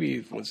one. Maybe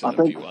it was a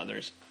few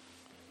others.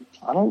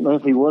 I don't know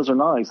if he was or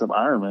not, except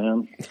Iron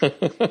Man.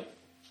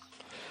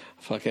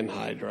 Fucking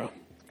Hydra.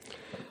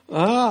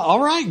 All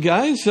right,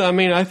 guys. I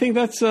mean, I think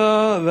that's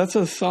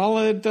a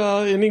solid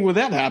ending with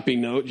that happy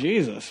note.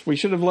 Jesus, we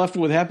should have left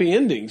with happy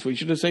endings. We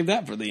should have saved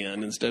that for the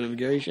end instead of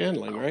Garry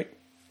Shandling, right?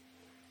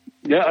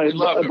 Yeah, we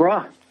love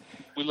Brian.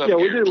 We love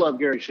we do love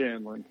Garry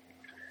Shandling.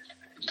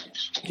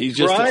 He's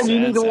just Brian. You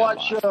need to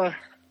watch.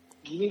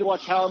 You need to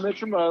watch How I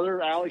Met Your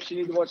Mother. Alex, you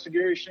need to watch the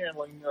Garry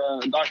Shandling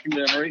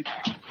documentary.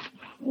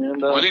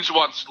 And I need to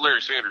watch the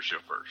Larry Sanders show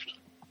first.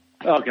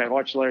 Okay,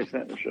 watch the Larry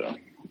Sanders show.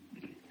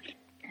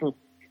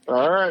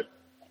 All right.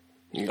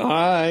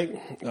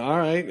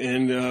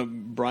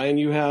 And Brian,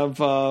 you have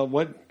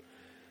what?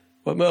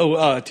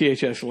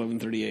 THX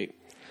 1138.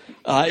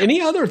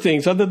 Any other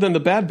things other than the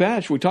Bad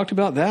Batch? We talked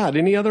about that.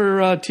 Any other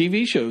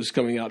TV shows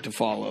coming out to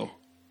follow?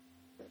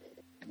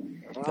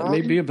 That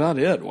may be about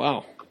it.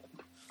 Wow.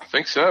 I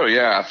think so.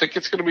 Yeah, I think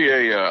it's going to be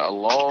a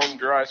long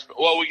dry spell.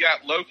 Well, we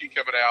got Loki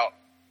coming out.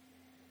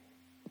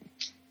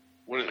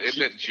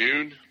 Isn't it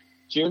June?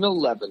 June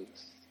 11th.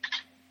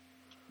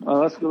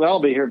 Oh, that'll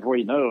be here before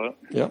you know it.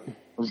 Yep.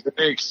 I'm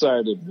very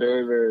excited.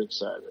 Very, very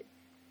excited.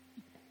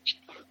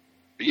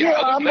 Yeah,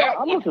 I'm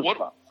looking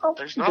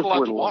there's not a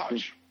lot to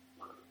watch.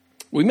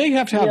 We may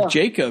have to have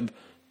Jacob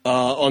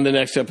on the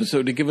next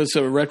episode to give us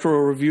a retro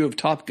review of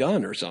Top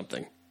Gun or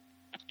something.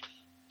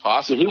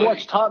 Possibly. Did he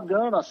watch Top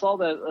Gun? I saw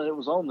that it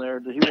was on there.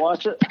 Did he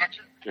watch it?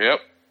 Yep.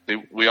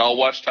 We all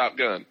watched Top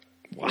Gun.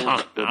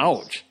 Wow.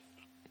 Ouch.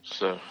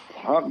 So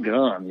Top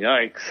Gun.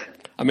 Yikes.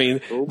 I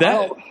mean,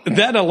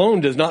 that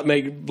alone does not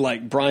make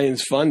like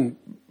Brian's Fun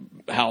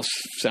House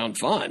sound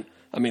fun.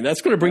 I mean,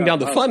 that's going to bring down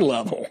the fun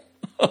level.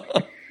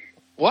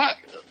 What?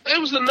 It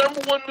was the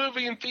 #1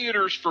 movie in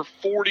theaters for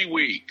 40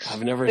 weeks.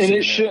 I've never seen it. And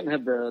it shouldn't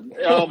have been.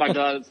 Oh, my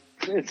God.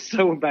 It's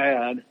so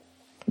bad.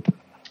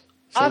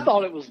 I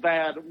thought it was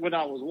bad when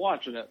I was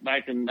watching it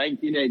back in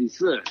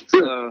 1986.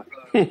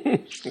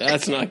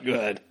 That's not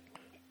good.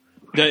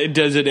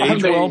 Does it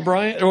age well,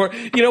 Brian? Or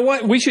you know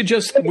what? We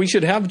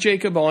should have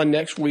Jacob on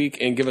next week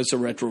and give us a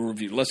retro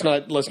review. Let's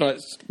not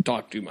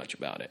talk too much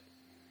about it.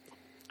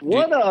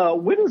 When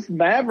is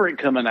Maverick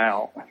coming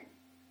out?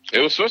 It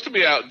was supposed to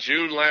be out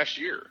June last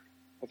year.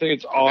 I think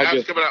it's August. Now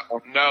it's coming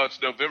out. No,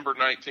 it's November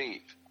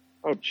 19th.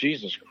 Oh,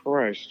 Jesus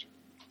Christ.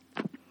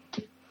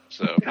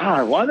 So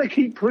God, why do they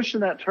keep pushing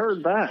that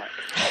turd back?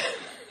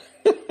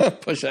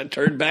 Push that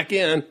turd back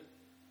in.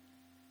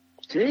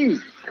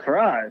 Jesus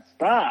Christ,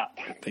 stop.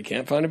 They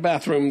can't find a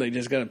bathroom. They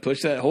just got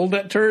to hold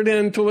that turd in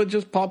until it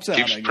just pops out.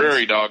 Keeps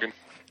prairie dogging.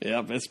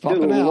 Yep, it's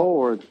popping Good out.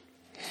 Lord.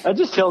 That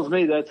just tells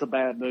me that's a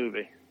bad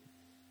movie.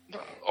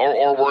 Oh.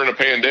 Or we're in a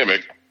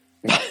pandemic.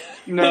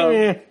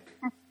 No.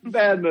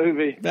 Bad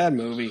movie. Bad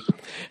movie.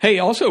 Hey,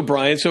 also,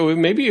 Brian, so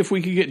maybe if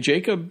we could get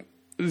Jacob,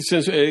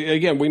 since,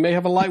 again, we may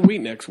have a light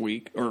week next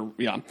week,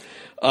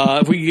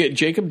 if we could get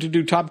Jacob to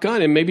do Top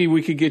Gun, and maybe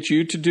we could get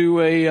you to do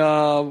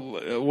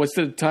what's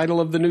the title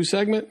of the new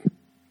segment?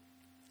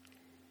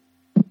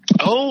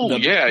 Oh,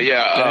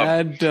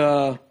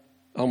 yeah.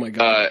 Oh, my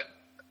God.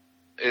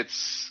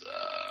 It's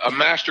a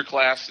master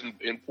class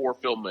in poor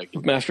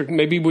filmmaking.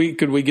 Maybe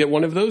could we get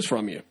one of those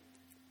from you?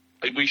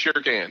 We sure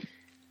can.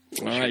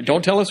 All right.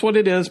 Don't tell us what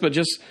it is, but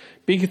just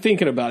be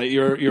thinking about it.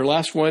 Your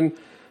last one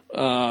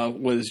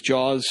was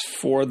Jaws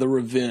for the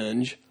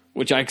Revenge,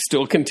 which I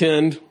still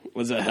contend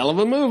was a hell of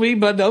a movie,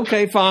 but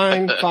okay,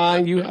 fine.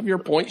 You have your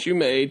points you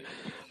made.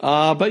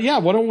 But yeah,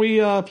 why don't we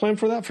plan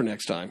for that for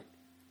next time?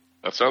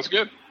 That sounds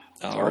good.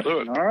 I'll do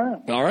it. All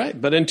right. All right.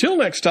 But until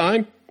next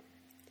time.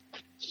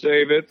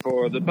 Save it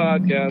for the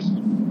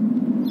podcast.